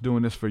 I'm just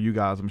doing this for you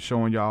guys. I'm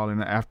showing y'all,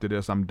 and after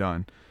this, I'm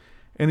done."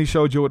 And he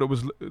showed you what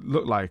it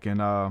looked like. And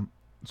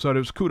so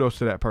there's kudos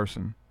to that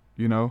person,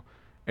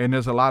 and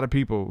there's a lot of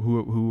people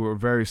who are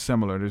very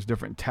similar. There's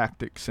different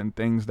tactics and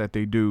things that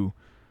they do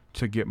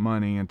to get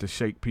money and to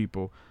shake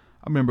people.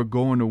 I remember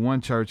going to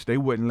one church, they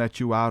wouldn't let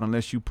you out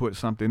unless you put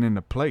something in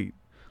the plate.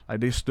 Like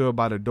they stood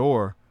by the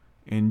door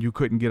and you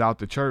couldn't get out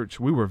the church.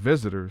 We were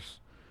visitors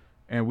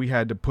and we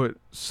had to put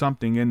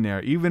something in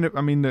there. Even if,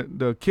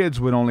 the kids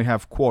would only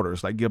have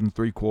quarters, like give them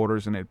 3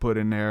 quarters and they'd put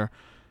in there,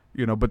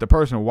 but the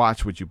person would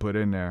watch what you put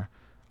in there.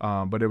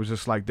 But it was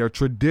just like their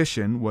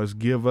tradition was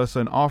give us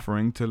an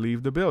offering to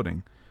leave the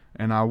building.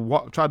 And I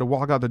tried to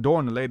walk out the door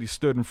and the lady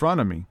stood in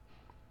front of me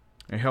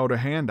and held her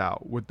hand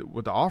out with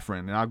the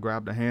offering. And I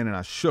grabbed the hand and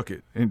I shook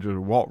it and just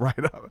walked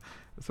right up.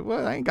 I said,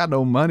 "Well, I ain't got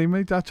no money,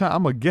 mate.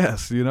 I'm a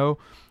guest, But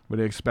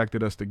they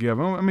expected us to give.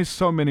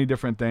 So many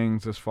different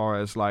things as far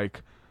as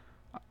like,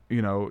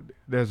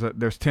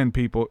 there's 10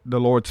 people. The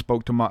Lord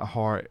spoke to my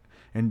heart,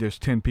 and there's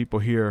 10 people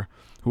here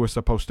who are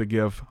supposed to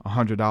give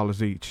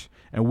 $100 each.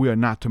 and we are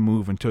not to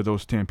move until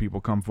those 10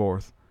 people come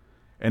forth.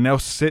 And they'll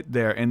sit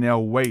there and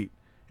they'll wait,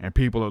 and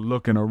people are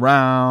looking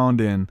around,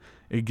 and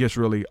it gets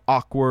really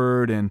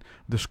awkward. And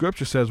the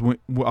scripture says,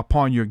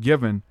 upon your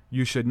giving,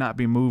 you should not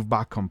be moved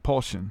by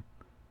compulsion.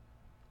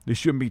 You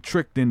shouldn't be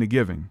tricked into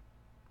giving.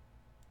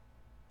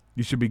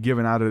 You should be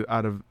giving out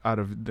of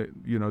the,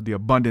 the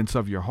abundance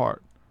of your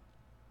heart.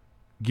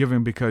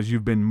 Giving because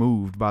you've been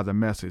moved by the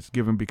message.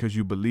 Giving because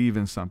you believe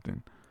in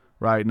something,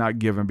 right? Not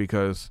giving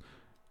because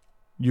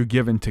you're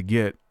given to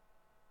get.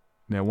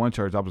 Now, one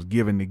church, I was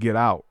given to get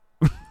out.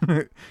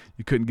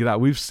 You couldn't get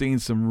out. We've seen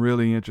some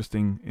really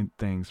interesting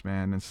things,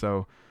 man. And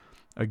so,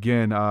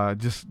 again,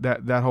 just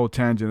that whole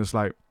tangent is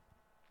like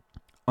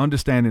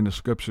understanding the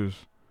scriptures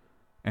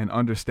and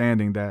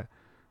understanding that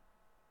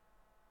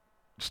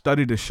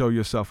study to show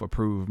yourself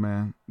approved,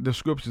 man. The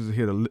scriptures are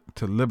here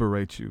to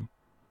liberate you,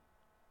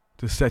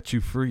 to set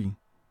you free,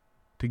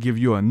 to give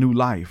you a new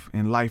life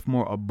and life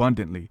more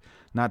abundantly,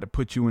 not to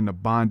put you into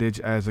bondage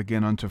as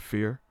again unto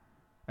fear,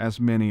 as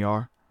many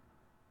are.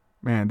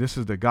 Man, this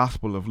is the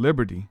gospel of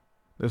liberty.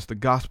 This is the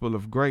gospel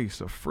of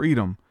grace, of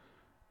freedom.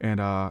 And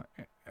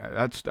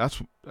that's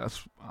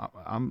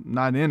I'm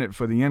not in it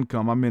for the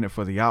income. I'm in it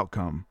for the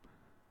outcome.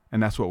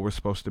 And that's what we're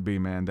supposed to be,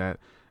 man. That,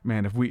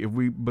 man, if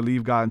we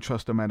believe God and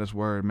trust him at his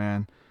word,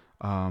 man,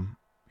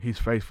 he's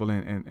faithful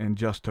and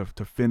just to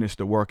finish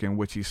the work in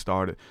which he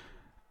started.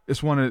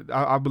 It's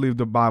I believe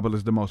the Bible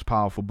is the most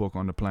powerful book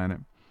on the planet.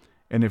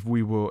 And if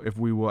we will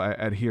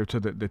adhere to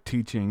the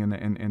teaching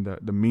and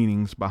the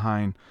meanings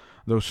behind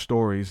those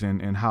stories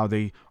and how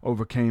they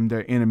overcame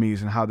their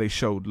enemies and how they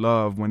showed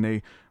love when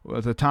at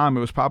the time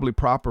it was probably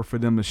proper for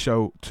them to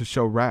show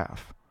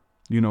wrath.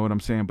 You know what I'm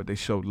saying? But they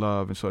showed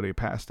love, and so they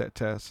passed that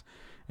test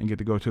and get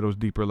to go to those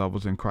deeper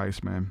levels in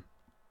Christ, man.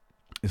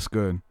 It's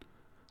good.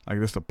 Like,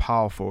 this is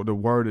powerful. The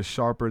word is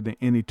sharper than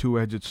any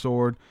two-edged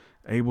sword,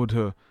 able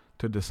to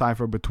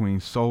decipher between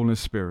soul and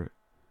spirit.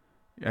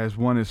 As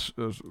one is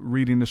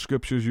reading the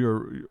scriptures,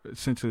 you're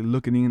essentially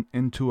looking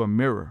into a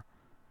mirror,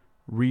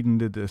 reading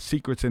the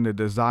secrets and the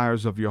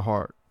desires of your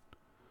heart.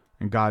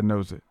 And God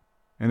knows it.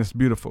 And it's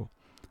beautiful.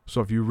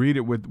 So if you read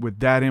it with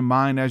that in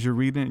mind as you're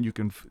reading it, you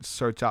can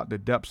search out the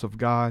depths of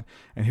God,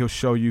 and he'll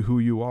show you who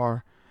you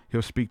are.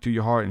 He'll speak to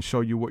your heart and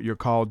show you what you're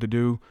called to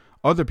do.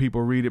 Other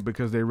people read it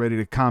because they're ready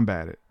to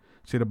combat it.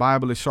 See, the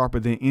Bible is sharper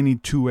than any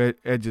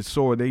two-edged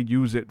sword. They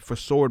use it for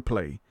sword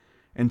play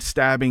and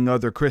stabbing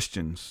other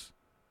Christians,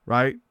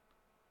 right?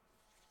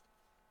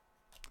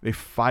 They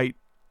fight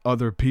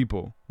other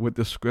people with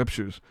the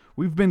scriptures.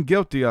 We've been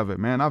guilty of it,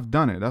 man. I've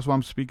done it. That's why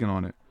I'm speaking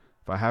on it.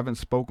 If I haven't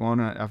spoke on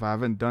it, if I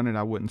haven't done it,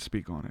 I wouldn't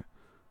speak on it,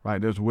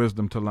 right? There's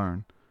wisdom to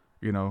learn,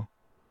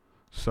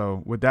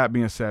 So with that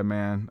being said,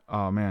 man,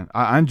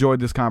 I enjoyed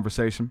this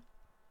conversation.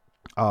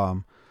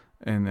 And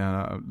you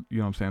know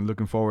what I'm saying?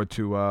 Looking forward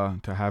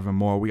to having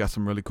more. We got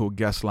some really cool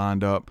guests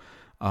lined up.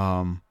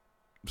 I'm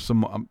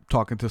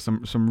talking to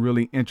some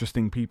really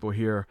interesting people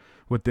here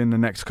within the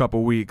next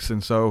couple weeks.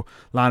 And so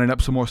lining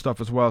up some more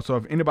stuff as well. So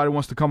if anybody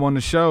wants to come on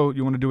the show,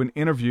 you want to do an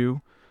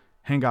interview,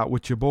 hang out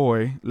with your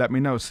boy, let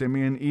me know. Send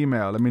me an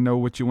email. Let me know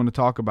what you want to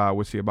talk about.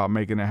 We'll see about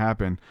making it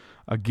happen.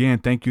 Again,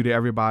 thank you to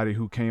everybody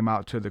who came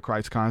out to the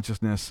Christ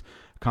Consciousness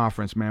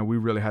Conference, man. We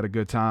really had a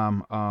good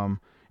time.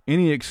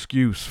 Any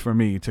excuse for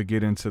me to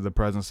get into the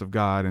presence of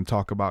God and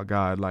talk about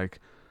God, like,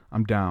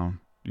 I'm down.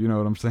 You know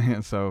what I'm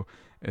saying? So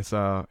it's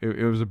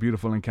it was a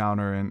beautiful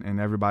encounter, and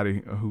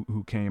everybody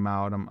who came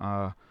out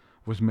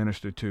was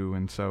ministered to,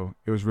 and so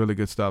it was really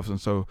good stuff.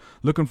 And so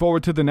looking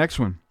forward to the next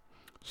one.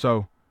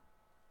 So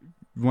if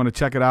you want to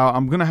check it out,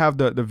 I'm gonna have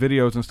the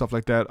videos and stuff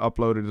like that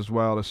uploaded as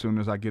well as soon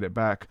as I get it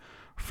back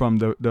from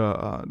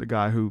the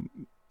guy who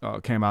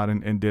came out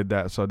and did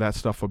that. So that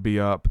stuff will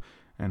be up,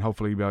 and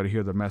hopefully you'll be able to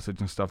hear the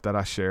message and stuff that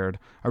I shared.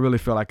 I really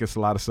feel like it's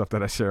a lot of stuff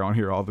that I share on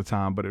here all the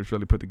time, but it's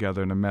really put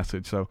together in a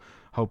message. So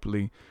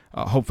hopefully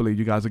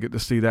you guys will get to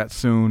see that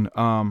soon.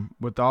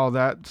 With all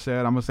that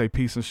said, I'm going to say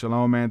peace and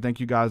shalom, man. Thank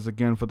you guys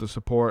again for the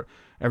support.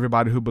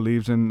 Everybody who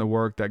believes in the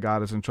work that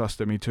God has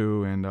entrusted me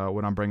to and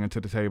what I'm bringing to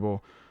the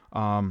table.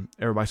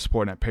 Everybody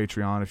supporting at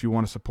Patreon. If you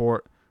want to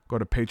support, go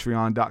to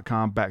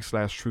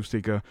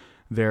patreon.com/TruthSeekah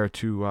there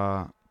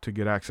to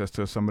get access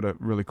to some of the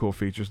really cool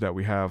features that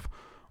we have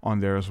on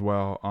there as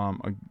well.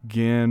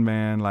 Again,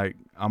 man, like,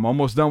 I'm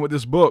almost done with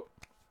this book.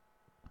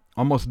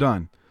 Almost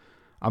done.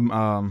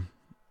 I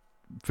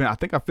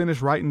think I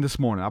finished writing this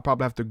morning. I'll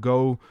probably have to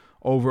go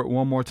over it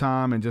one more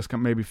time and just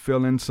maybe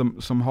fill in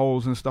some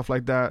holes and stuff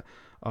like that.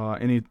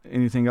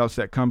 Anything else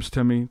that comes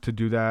to me to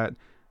do that.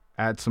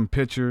 Add some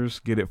pictures,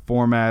 get it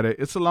formatted.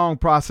 It's a long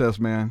process,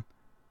 man.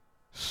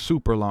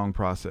 Super long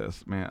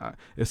process, man.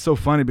 It's so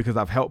funny because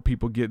I've helped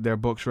people get their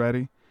books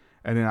ready,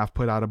 and then I've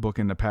put out a book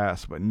in the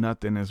past, but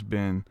nothing has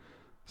been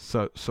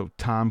so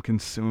time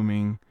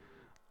consuming,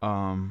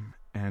 and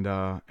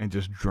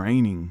just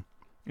draining,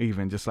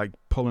 even just like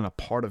pulling a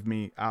part of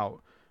me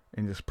out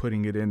and just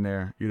putting it in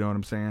there. You know what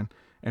I'm saying?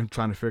 And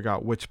trying to figure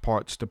out which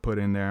parts to put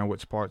in there and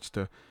which parts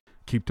to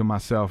keep to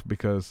myself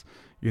because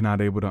you're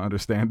not able to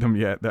understand them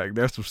yet. Like,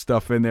 there's some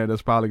stuff in there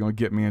that's probably going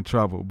to get me in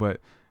trouble,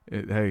 but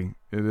hey,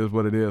 it is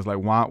what it is. Like,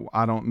 why?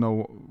 I don't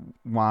know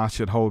why I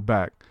should hold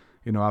back.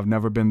 You know, I've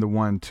never been the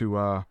one to,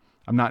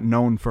 I'm not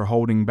known for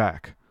holding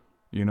back.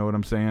 You know what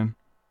I'm saying?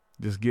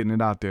 Just getting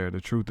it out there.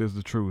 The truth is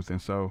the truth.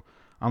 And so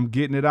I'm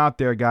getting it out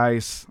there,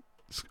 guys.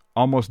 It's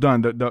almost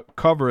done. The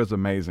cover is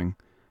amazing.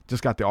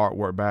 Just got the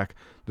artwork back.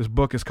 This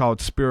book is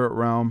called Spirit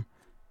Realm,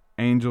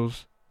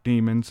 Angels,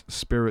 Demons,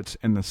 Spirits,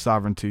 and the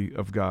Sovereignty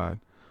of God.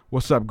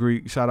 What's up,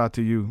 Greek? Shout out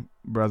to you,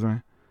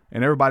 brethren.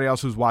 And everybody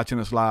else who's watching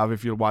us live,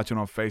 if you're watching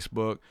on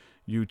Facebook,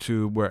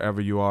 YouTube, wherever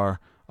you are,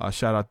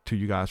 shout out to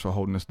you guys for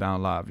holding us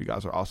down live. You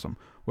guys are awesome.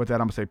 With that,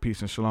 I'm going to say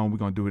peace and shalom. We're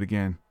going to do it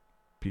again.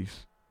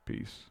 Peace.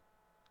 Peace.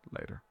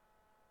 Later.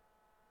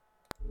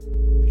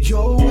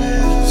 Your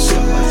way so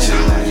much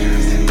higher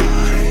than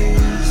mine,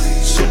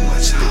 so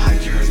much higher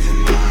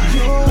than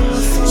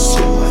mine,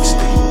 so much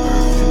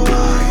deeper than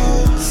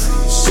mine,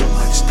 so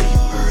much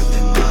deeper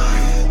than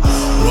mine.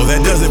 Well,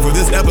 that does it for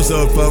this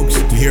episode, folks.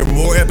 To hear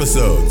more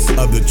episodes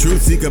of the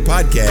TruthSeekah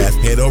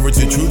podcast, head over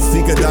to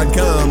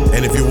TruthSeekah.com.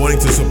 And if you're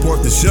wanting to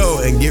support the show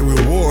and get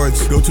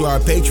rewards, go to our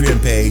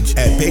Patreon page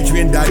at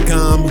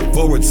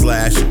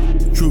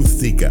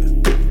patreon.com/TruthSeekah.